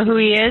don't know who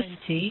he is?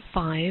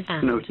 25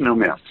 and No,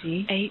 ma'am.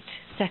 48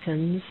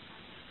 seconds.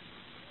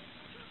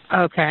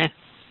 Okay.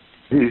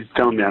 He's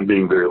telling me I'm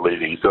being very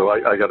leading, so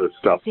I got to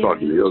stop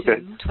talking to you,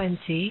 okay?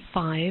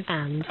 25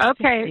 and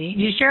okay. 50.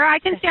 You sure I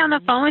can stay on the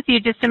phone with you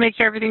just to make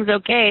sure everything's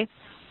okay?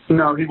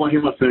 No, he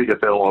wants me to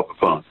get that off the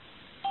phone.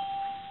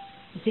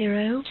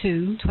 0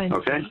 to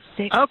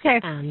 26 okay.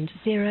 and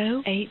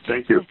 0 8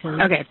 Thank you.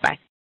 seconds. Okay, bye.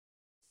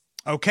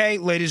 Okay,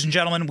 ladies and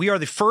gentlemen, we are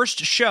the first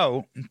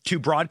show to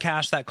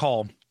broadcast that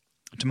call,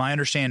 to my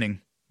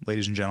understanding,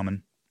 ladies and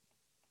gentlemen.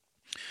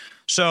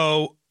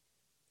 So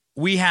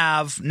we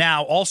have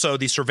now also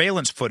the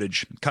surveillance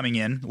footage coming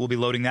in. We'll be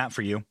loading that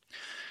for you.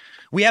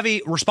 We have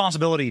a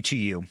responsibility to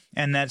you,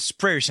 and that's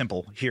very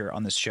simple here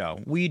on this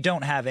show. We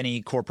don't have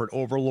any corporate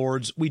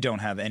overlords. We don't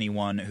have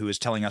anyone who is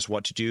telling us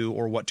what to do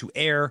or what to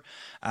air.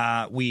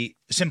 We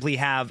simply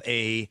have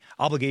a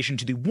obligation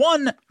to the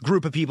one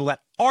group of people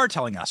that are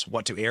telling us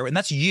what to air, and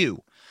that's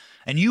you.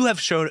 And you have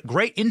showed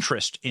great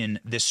interest in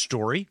this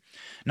story,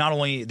 not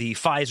only the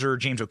Pfizer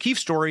James O'Keefe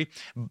story,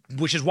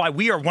 which is why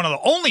we are one of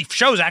the only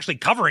shows actually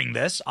covering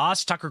this.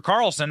 Us, Tucker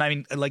Carlson. I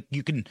mean,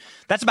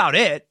 that's about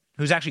it,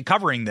 who's actually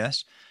covering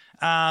this.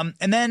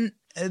 And then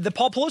the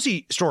Paul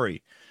Pelosi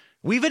story.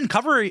 We've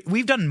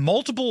done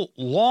multiple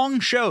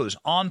long shows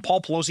on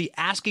Paul Pelosi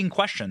asking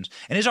questions,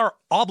 and it's our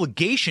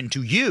obligation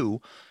to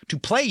you to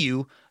play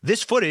you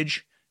this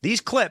footage, these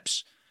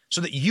clips,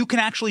 so that you can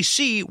actually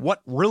see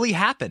what really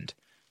happened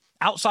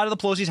outside of the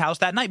Pelosi's house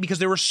that night, because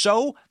there were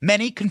so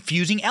many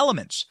confusing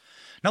elements.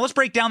 Now let's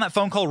break down that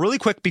phone call really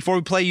quick before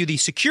we play you the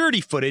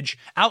security footage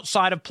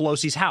outside of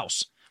Pelosi's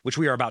house, which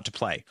we are about to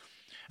play.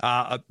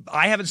 I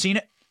haven't seen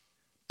it.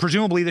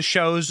 Presumably this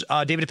shows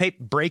David DePape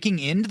breaking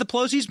into the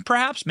Pelosi's,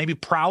 perhaps, maybe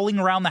prowling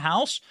around the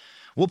house.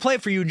 We'll play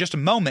it for you in just a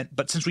moment,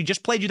 but since we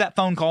just played you that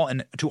phone call,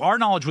 and to our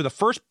knowledge, we're the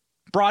first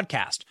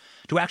broadcast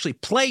to actually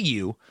play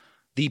you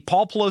the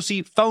Paul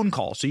Pelosi phone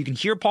call, so you can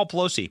hear Paul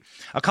Pelosi.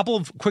 A couple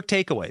of quick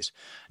takeaways.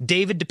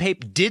 David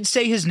DePape did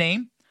say his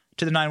name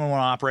to the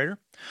 911 operator.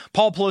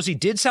 Paul Pelosi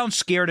did sound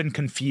scared and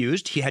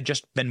confused. He had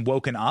just been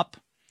woken up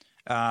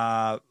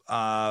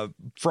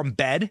from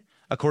bed.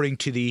 According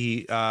to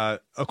the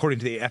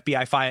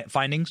FBI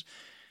findings,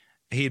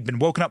 he had been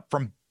woken up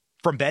from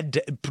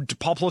bed.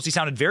 Paul Pelosi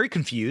sounded very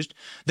confused.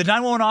 The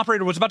 911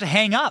 operator was about to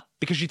hang up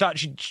because she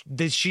thought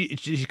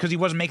because he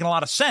wasn't making a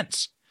lot of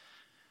sense.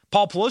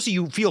 Paul Pelosi,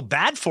 you feel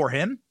bad for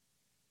him.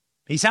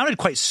 He sounded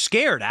quite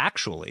scared,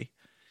 actually,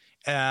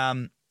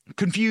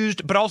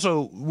 confused, but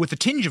also with a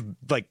tinge of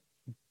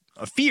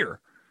a fear.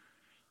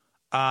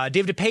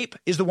 David DePape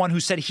is the one who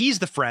said he's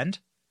the friend.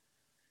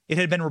 It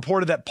had been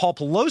reported that Paul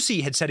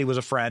Pelosi had said he was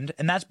a friend,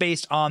 and that's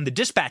based on the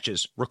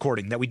dispatches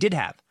recording that we did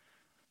have.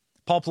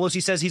 Paul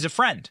Pelosi says he's a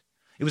friend.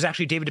 It was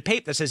actually David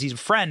DePape that says he's a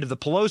friend of the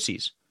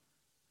Pelosis.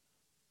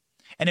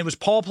 And it was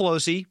Paul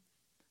Pelosi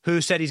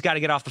who said he's got to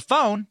get off the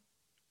phone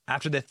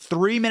after the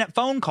 3-minute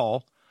phone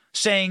call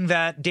saying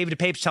that David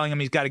DePape's telling him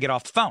he's got to get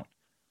off the phone.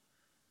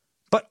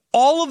 But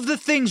all of the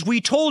things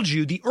we told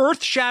you, the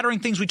earth-shattering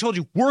things we told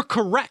you, were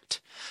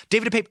correct.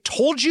 David DePape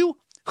told you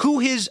who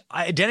his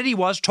identity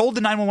was, told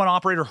the 911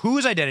 operator who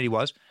his identity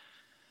was.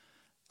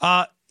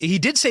 He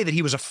did say that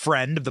he was a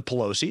friend of the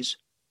Pelosi's.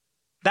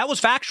 That was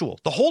factual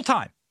the whole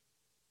time.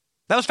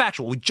 That was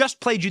factual. We just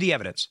played you the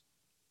evidence.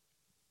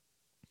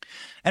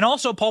 And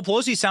also, Paul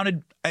Pelosi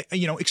sounded,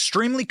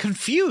 extremely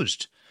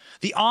confused.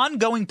 The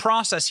ongoing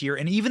process here,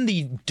 and even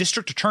the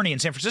district attorney in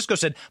San Francisco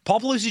said Paul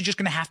Pelosi is just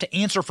going to have to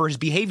answer for his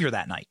behavior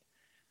that night.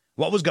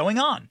 What was going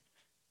on?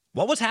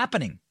 What was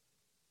happening?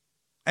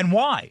 And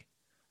why?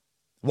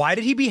 Why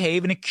did he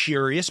behave in a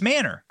curious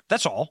manner?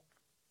 That's all.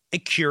 A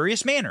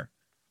curious manner.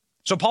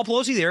 So Paul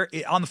Pelosi there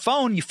on the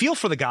phone, you feel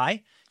for the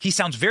guy. He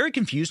sounds very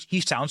confused.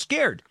 He sounds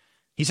scared.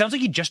 He sounds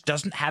like he just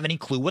doesn't have any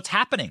clue what's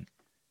happening.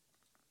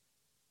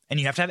 And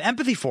you have to have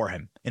empathy for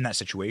him in that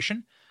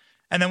situation.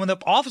 And then when the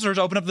officers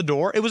opened up the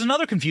door, it was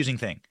another confusing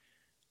thing.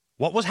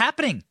 What was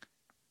happening?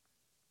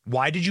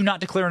 Why did you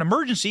not declare an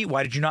emergency?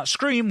 Why did you not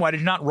scream? Why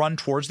did you not run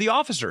towards the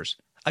officers?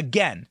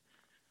 Again,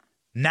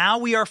 now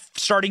we are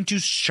starting to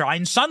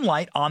shine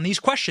sunlight on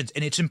these questions,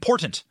 and it's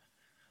important.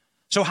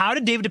 So how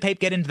did David DePape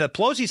get into the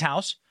Pelosi's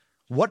house?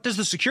 What does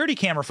the security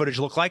camera footage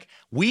look like?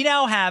 We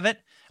now have it,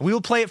 and we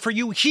will play it for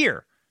you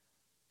here,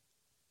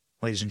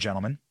 ladies and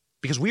gentlemen,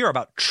 because we are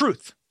about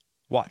truth.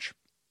 Watch.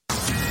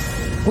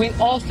 We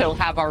also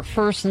have our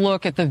first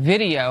look at the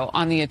video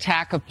on the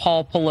attack of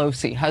Paul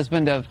Pelosi,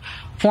 husband of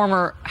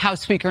former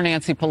House Speaker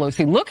Nancy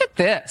Pelosi. Look at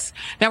this.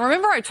 Now,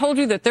 remember, I told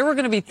you that there were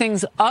going to be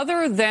things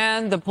other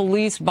than the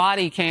police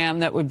body cam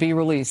that would be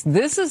released.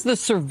 This is the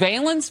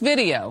surveillance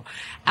video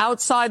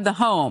outside the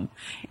home.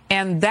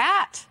 And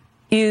that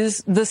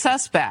is the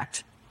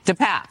suspect,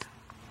 DePape.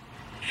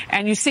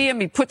 And you see him,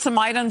 he put some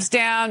items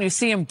down, you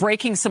see him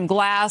breaking some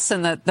glass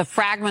and the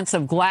fragments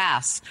of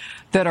glass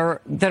that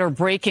are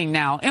breaking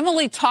now.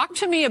 Emily, talk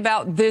to me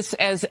about this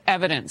as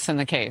evidence in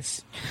the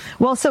case.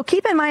 Well, so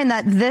keep in mind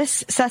that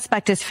this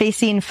suspect is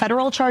facing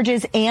federal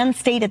charges and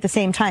state at the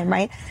same time,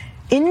 right?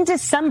 In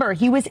December,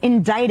 he was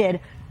indicted,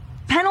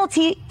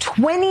 penalty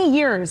 20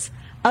 years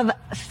of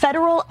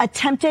federal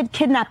attempted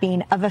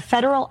kidnapping of a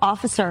federal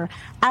officer,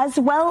 as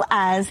well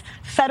as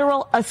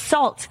federal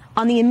assault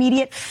on the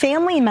immediate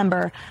family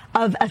member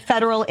of a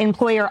federal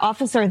employer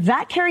officer.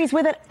 That carries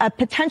with it a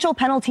potential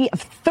penalty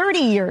of 30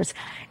 years.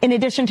 In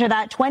addition to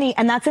that, 20,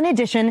 and that's in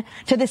addition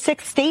to the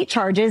 6 state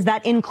charges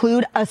that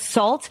include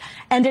assault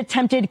and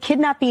attempted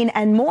kidnapping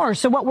and more.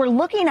 So what we're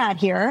looking at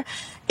here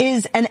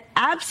is an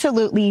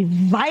absolutely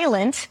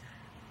violent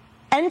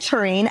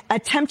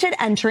attempted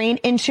entering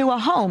into a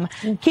home.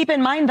 Keep in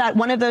mind that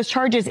one of those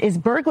charges is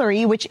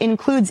burglary, which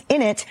includes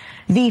in it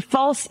the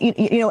false,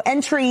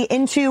 entry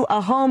into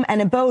a home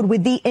and abode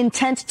with the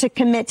intent to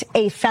commit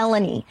a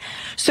felony.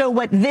 So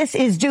what this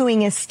is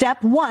doing is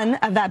step 1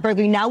 of that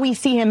burglary. Now we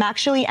see him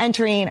actually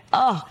entering.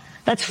 Oh,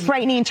 that's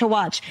frightening to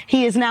watch.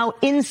 He is now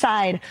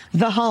inside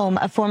the home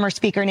of former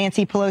Speaker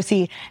Nancy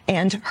Pelosi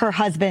and her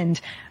husband,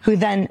 who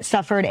then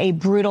suffered a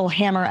brutal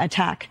hammer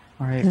attack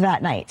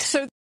that night.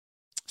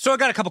 So I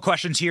got a couple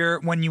questions here.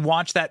 When you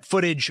watch that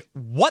footage,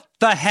 what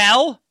the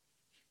hell?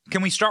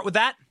 Can we start with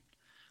that?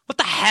 What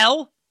the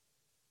hell?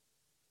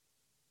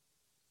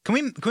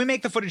 Can we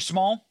make the footage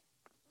small?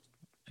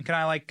 And can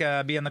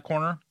I be in the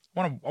corner?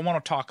 I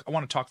want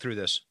to talk through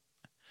this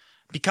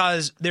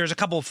because there's a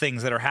couple of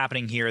things that are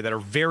happening here that are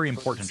very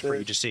important for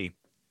you to see.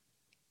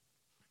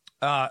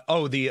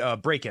 The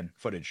break-in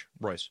footage,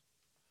 Royce.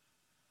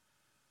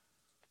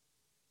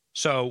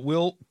 So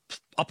we'll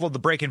upload the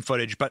break-in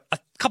footage, but a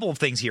couple of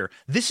things here.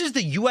 This is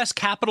the U.S.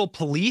 Capitol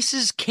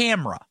Police's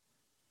camera.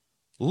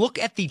 Look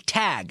at the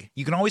tag.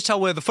 You can always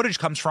tell where the footage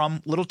comes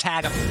from. Little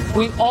tag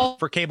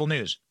for cable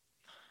news.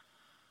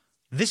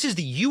 This is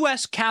the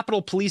U.S.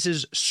 Capitol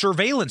Police's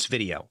surveillance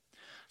video.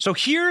 So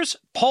here's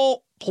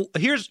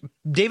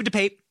David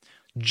DePape,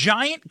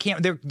 giant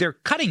camera. They're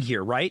cutting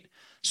here, right?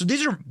 So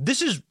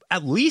this is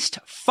at least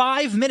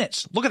 5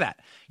 minutes. Look at that.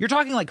 You're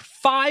talking like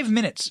 5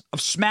 minutes of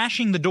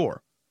smashing the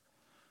door.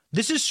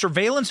 This is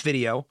surveillance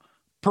video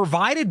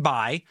provided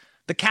by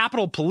the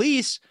Capitol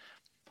Police.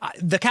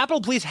 The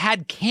Capitol Police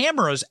had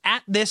cameras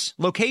at this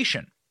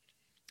location,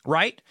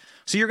 right?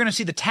 So you're going to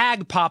see the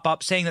tag pop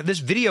up saying that this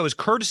video is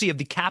courtesy of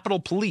the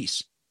Capitol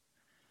Police.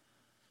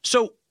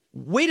 So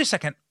wait a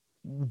second.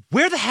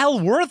 Where the hell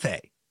were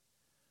they?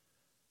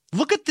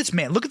 Look at this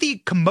man. Look at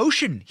the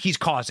commotion he's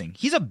causing.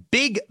 He's a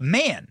big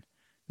man.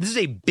 This is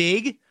a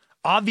big,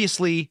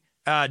 obviously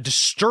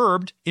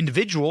disturbed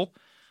individual.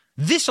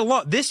 This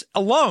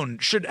alone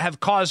should have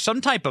caused some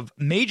type of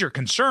major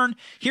concern.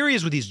 Here he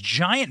is with these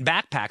giant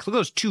backpacks. Look at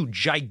those 2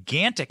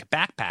 gigantic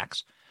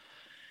backpacks.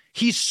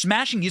 He's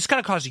smashing. It's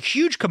going to cause a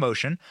huge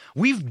commotion.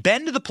 We've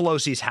been to the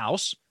Pelosi's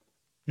house,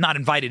 not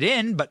invited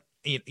in, but,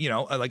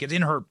 like it's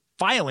in her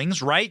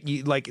filings, right?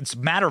 Like it's a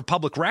matter of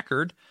public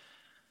record.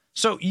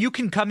 So you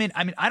can come in.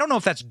 I mean, I don't know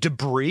if that's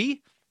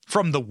debris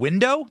from the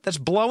window that's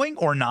blowing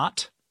or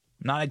not.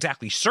 I'm not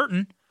exactly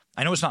certain.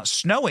 I know it's not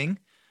snowing.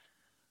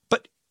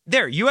 But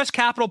there, U.S.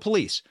 Capitol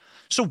Police.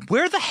 So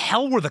where the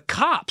hell were the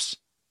cops?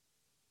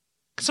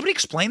 Can somebody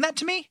explain that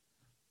to me?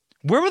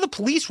 Where were the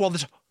police while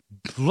this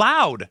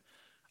loud,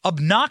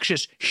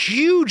 obnoxious,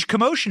 huge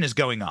commotion is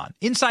going on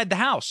inside the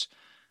house?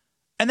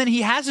 And then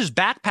he has his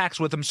backpacks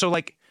with him. So,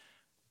 like,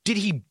 did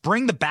he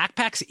bring the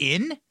backpacks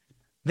in?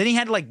 Then he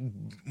had to, like,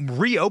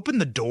 reopen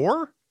the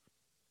door?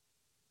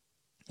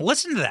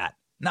 Listen to that.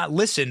 Not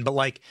listen, but,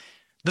 like,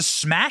 the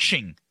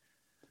smashing,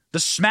 the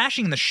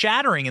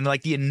shattering, and,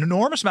 like, the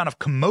enormous amount of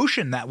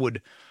commotion that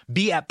would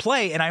be at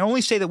play. And I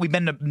only say that we've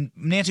been to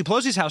Nancy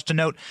Pelosi's house to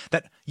note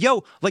that,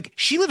 like,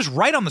 she lives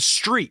right on the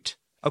street,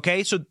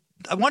 okay? So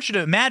I want you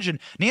to imagine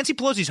Nancy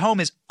Pelosi's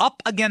home is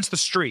up against the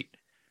street.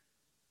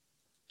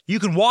 You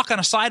can walk on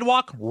a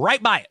sidewalk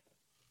right by it.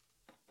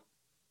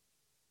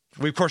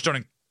 We, of course,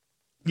 don't,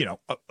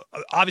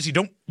 obviously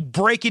don't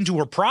break into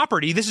her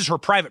property. This is her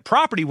private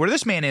property where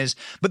this man is.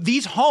 But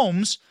these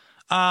homes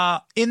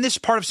in this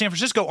part of San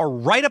Francisco are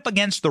right up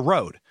against the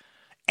road.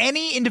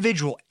 Any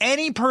individual,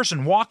 any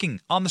person walking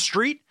on the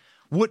street,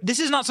 this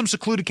is not some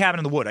secluded cabin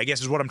in the wood, I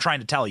guess is what I'm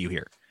trying to tell you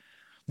here.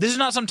 This is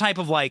not some type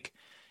of, like,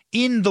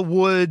 in the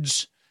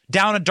woods,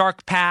 down a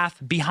dark path,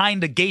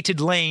 behind a gated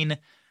lane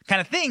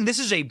kind of thing. This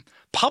is a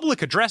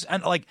public address,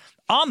 and, like,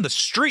 on the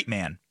street,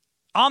 man.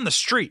 On the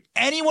street.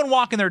 Anyone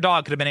walking their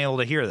dog could have been able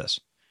to hear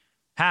this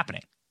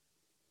happening.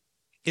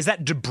 Is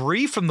that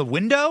debris from the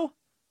window?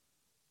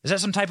 Is that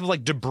some type of,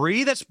 like,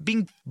 debris that's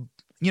being,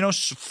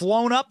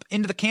 flown up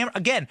into the camera?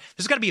 Again,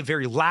 this has got to be a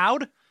very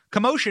loud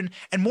commotion.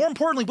 And more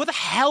importantly, what the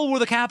hell were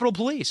the Capitol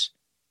Police?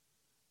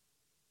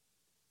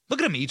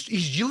 Look at him.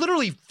 He's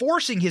literally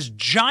forcing his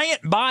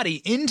giant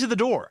body into the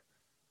door.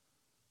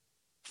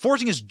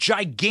 Forcing his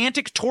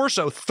gigantic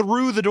torso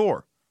through the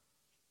door.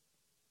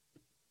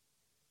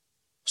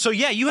 So,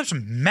 yeah, you have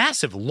some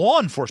massive law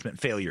enforcement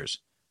failures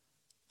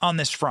on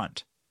this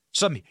front.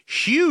 Some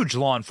huge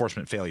law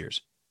enforcement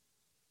failures.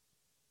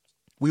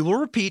 We will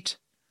repeat,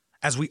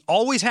 as we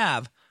always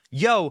have,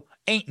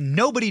 ain't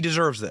nobody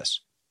deserves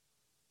this.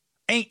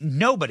 Ain't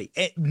nobody.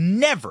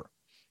 Never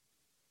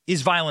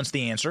is violence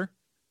the answer.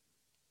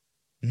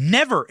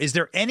 Never is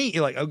there any,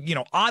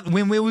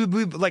 when we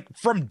like,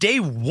 from day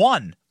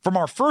one, from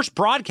our first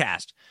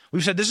broadcast,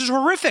 we've said this is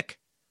horrific.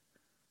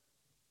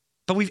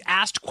 But we've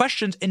asked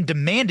questions and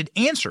demanded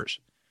answers.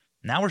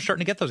 Now we're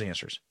starting to get those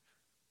answers.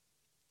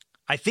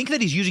 I think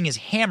that he's using his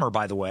hammer,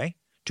 by the way,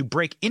 to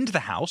break into the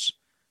house.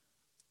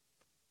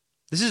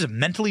 This is a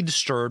mentally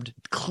disturbed,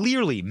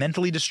 clearly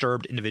mentally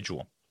disturbed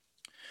individual.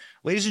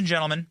 Ladies and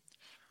gentlemen,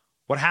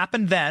 what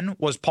happened then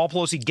was Paul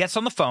Pelosi gets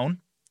on the phone.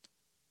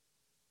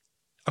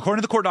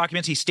 According to the court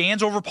documents, he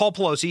stands over Paul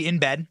Pelosi in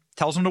bed,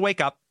 tells him to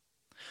wake up.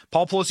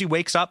 Paul Pelosi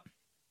wakes up.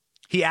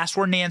 He asks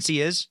where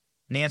Nancy is.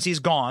 Nancy's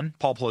gone,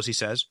 Paul Pelosi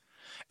says.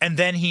 And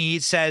then he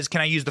says,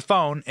 can I use the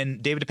phone?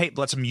 And David DePape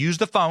lets him use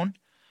the phone.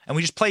 And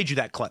we just played you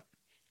that clip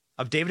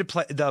of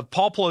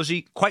Paul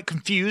Pelosi, quite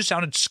confused,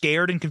 sounded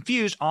scared and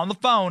confused on the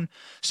phone,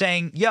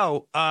 saying,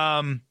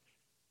 some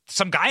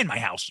guy in my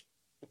house.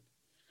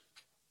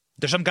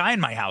 There's some guy in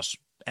my house.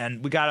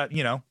 And we got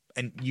to,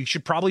 and you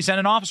should probably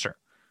send an officer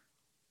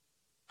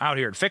out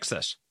here to fix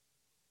this.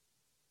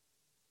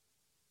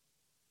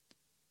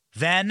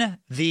 Then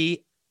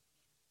the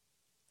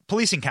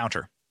police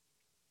encounter.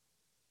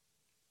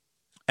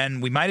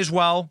 And we might as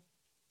well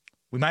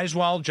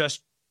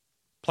just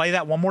play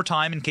that one more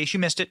time in case you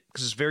missed it,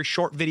 because it's a very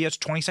short video. It's a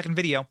 20-second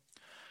video.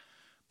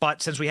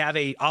 But since we have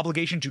an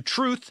obligation to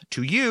truth,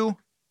 to you,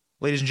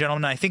 ladies and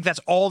gentlemen, I think that's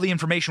all the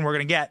information we're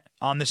going to get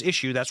on this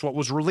issue. That's what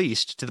was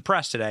released to the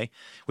press today.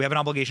 We have an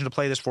obligation to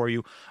play this for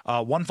you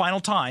one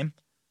final time,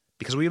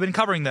 because we've been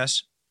covering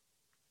this.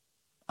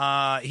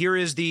 Here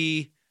is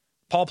the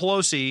Paul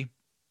Pelosi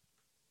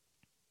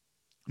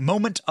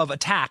moment of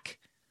attack,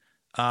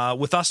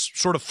 with us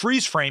sort of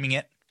freeze framing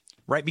it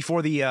right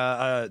before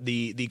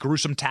the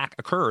gruesome attack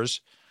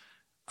occurs.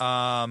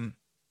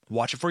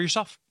 Watch it for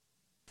yourself.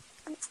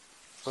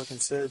 Fucking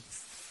said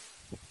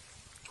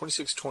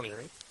 2620,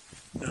 right?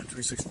 No,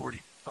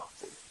 2640. Oh,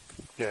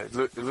 yeah, it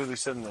literally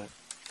said in that.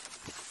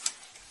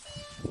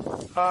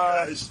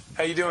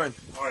 How you doing?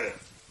 How are you?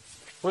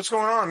 What's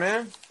going on,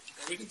 man?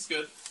 Everything's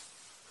good.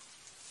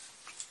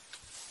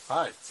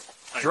 Hi.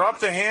 Drop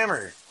the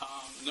hammer.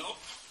 Nope.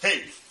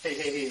 Hey.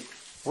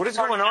 What is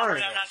going on? I'm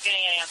not getting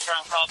an answer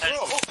on call.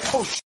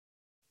 Oh,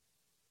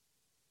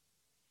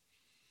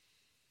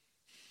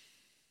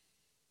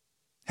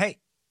 Hey,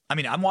 I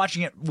mean, I'm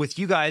watching it with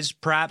you guys,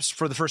 perhaps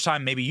for the first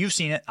time. Maybe you've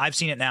seen it. I've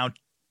seen it now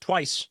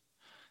twice.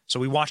 So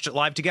we watched it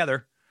live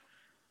together.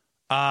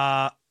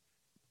 Again,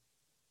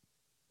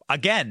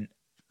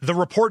 the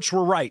reports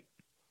were right.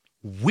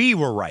 We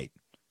were right.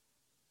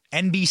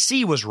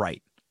 NBC was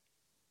right.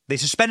 They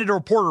suspended a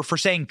reporter for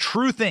saying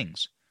true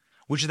things.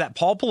 which is that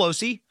Paul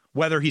Pelosi,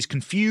 whether he's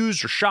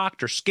confused or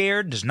shocked or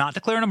scared, does not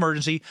declare an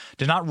emergency,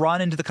 does not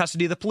run into the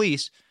custody of the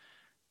police.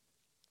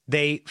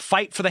 They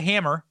fight for the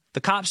hammer.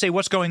 The cops say,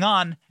 what's going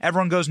on?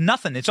 Everyone goes,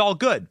 nothing. It's all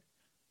good.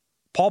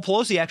 Paul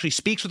Pelosi actually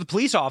speaks with the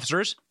police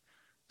officers.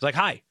 He's like,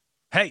 hi,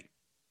 hey,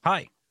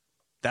 hi.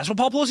 That's what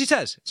Paul Pelosi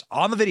says. It's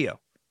on the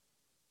video.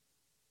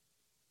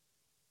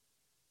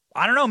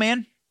 I don't know,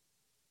 man.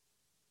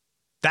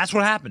 That's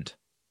what happened.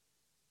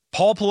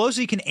 Paul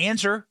Pelosi can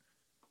answer.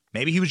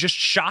 Maybe he was just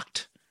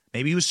shocked.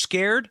 Maybe he was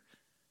scared.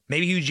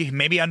 Maybe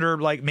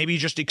maybe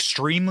just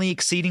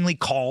exceedingly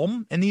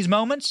calm in these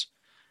moments.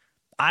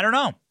 I don't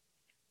know.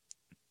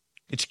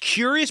 It's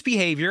curious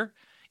behavior.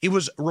 It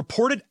was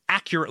reported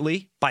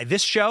accurately by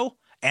this show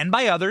and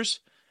by others.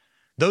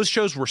 Those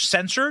shows were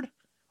censored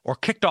or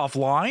kicked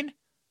offline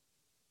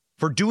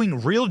for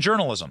doing real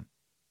journalism.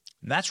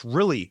 And that's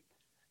really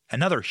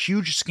another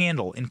huge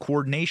scandal in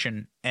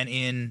coordination and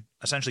in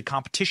essentially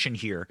competition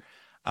here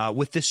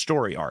with this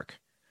story arc,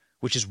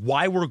 which is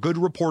why were good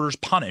reporters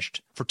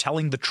punished for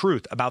telling the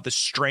truth about this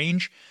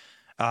strange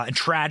and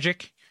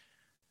tragic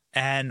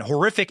and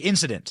horrific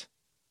incident?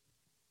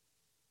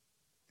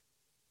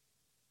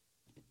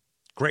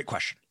 Great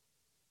question.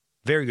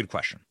 Very good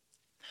question.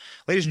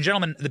 Ladies and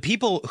gentlemen, the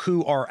people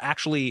who are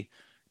actually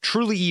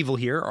truly evil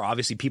here are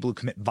obviously people who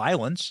commit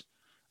violence,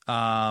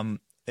 and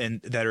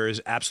there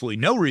is absolutely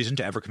no reason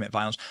to ever commit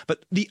violence.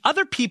 But the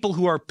other people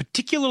who are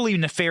particularly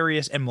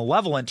nefarious and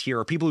malevolent here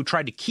are people who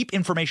try to keep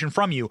information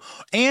from you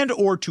and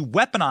or to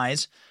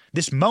weaponize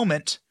this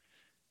moment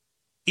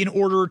in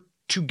order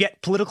to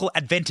get political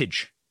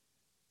advantage.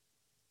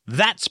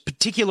 That's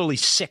particularly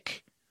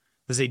sick.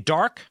 This is a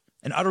dark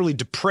and utterly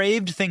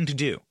depraved thing to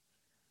do.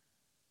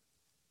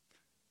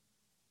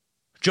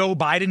 Joe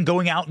Biden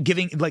going out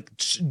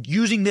and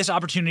using this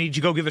opportunity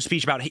to go give a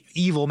speech about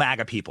evil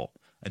MAGA people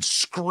and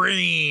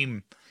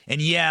scream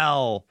and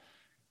yell,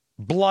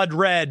 blood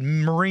red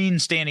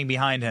Marines standing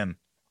behind him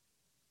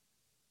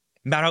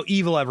about how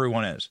evil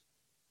everyone is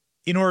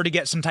in order to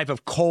get some type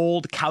of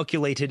cold,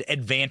 calculated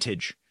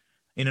advantage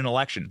in an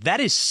election. That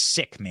is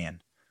sick,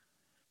 man.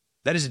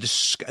 That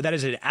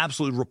is an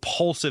absolute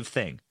repulsive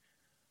thing.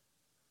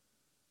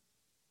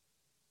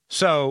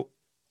 So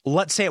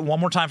let's say it one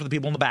more time for the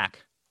people in the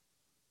back.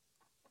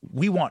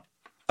 We want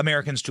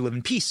Americans to live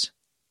in peace,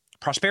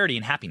 prosperity,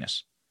 and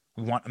happiness.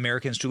 We want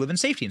Americans to live in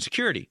safety and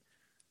security.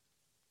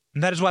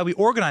 And that is why we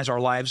organize our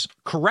lives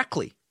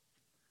correctly.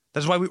 That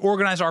is why we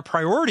organize our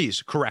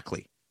priorities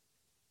correctly.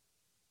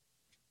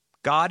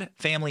 God,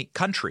 family,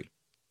 country.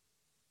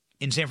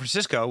 In San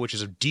Francisco, which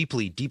is a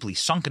deeply, deeply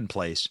sunken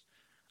place,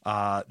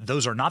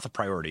 those are not the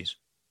priorities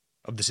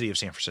of the city of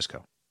San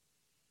Francisco.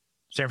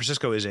 San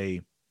Francisco is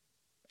a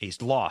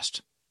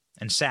lost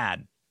and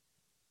sad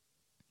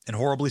and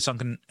horribly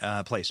sunken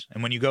place.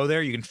 And when you go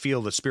there, you can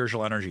feel the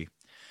spiritual energy.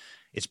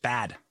 It's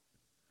bad.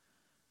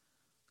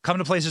 Come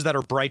to places that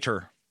are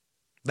brighter,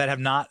 that have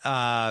not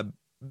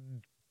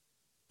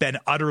been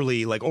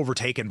utterly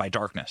overtaken by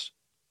darkness.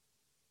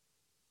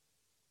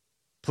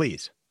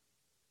 Please.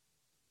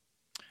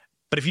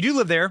 But if you do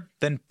live there,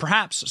 then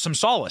perhaps some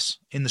solace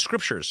in the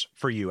scriptures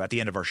for you at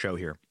the end of our show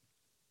here.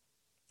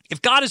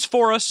 If God is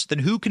for us, then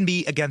who can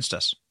be against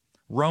us?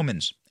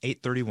 Romans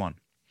 8:31.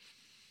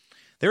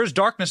 There is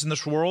darkness in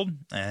this world,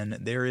 and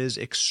there is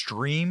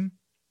extreme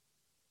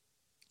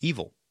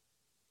evil.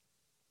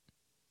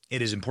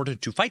 It is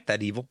important to fight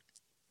that evil.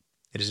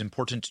 It is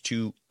important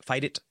to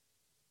fight it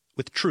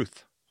with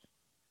truth.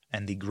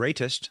 And the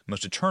greatest,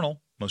 most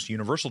eternal, most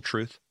universal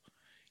truth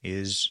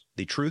is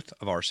the truth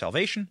of our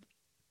salvation,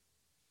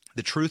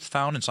 the truth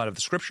found inside of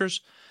the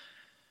scriptures,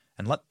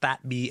 and let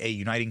that be a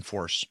uniting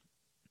force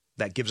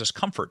that gives us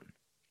comfort,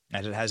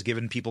 as it has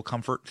given people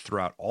comfort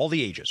throughout all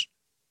the ages.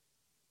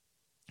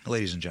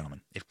 Ladies and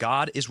gentlemen, if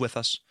God is with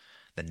us,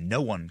 then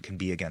no one can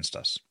be against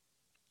us.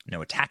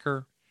 No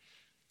attacker,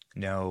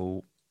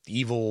 no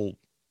evil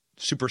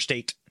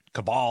superstate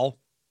cabal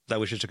that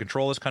wishes to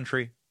control this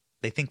country.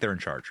 They think they're in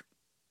charge.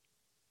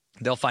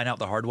 They'll find out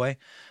the hard way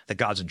that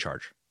God's in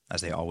charge,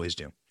 as they always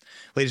do.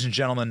 Ladies and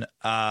gentlemen,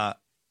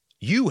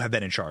 you have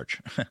been in charge.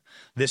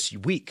 This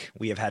week,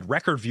 we have had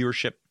record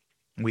viewership.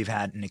 We've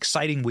had an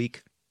exciting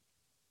week.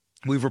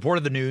 We've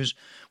reported the news.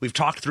 We've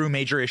talked through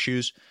major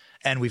issues,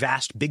 and we've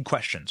asked big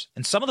questions.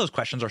 And some of those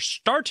questions are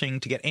starting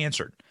to get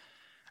answered.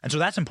 And so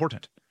that's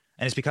important.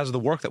 And it's because of the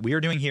work that we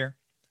are doing here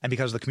and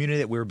because of the community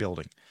that we're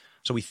building.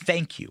 So we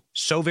thank you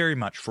so very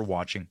much for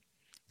watching.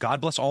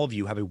 God bless all of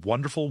you. Have a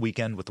wonderful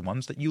weekend with the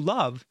ones that you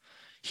love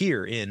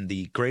here in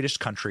the greatest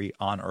country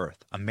on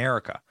earth,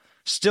 America.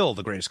 Still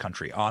the greatest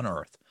country on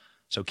earth.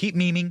 So keep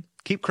memeing,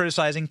 keep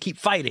criticizing, keep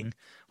fighting.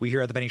 We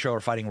here at The Benny Show are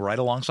fighting right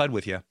alongside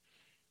with you.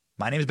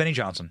 My name is Benny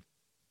Johnson.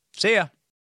 See ya.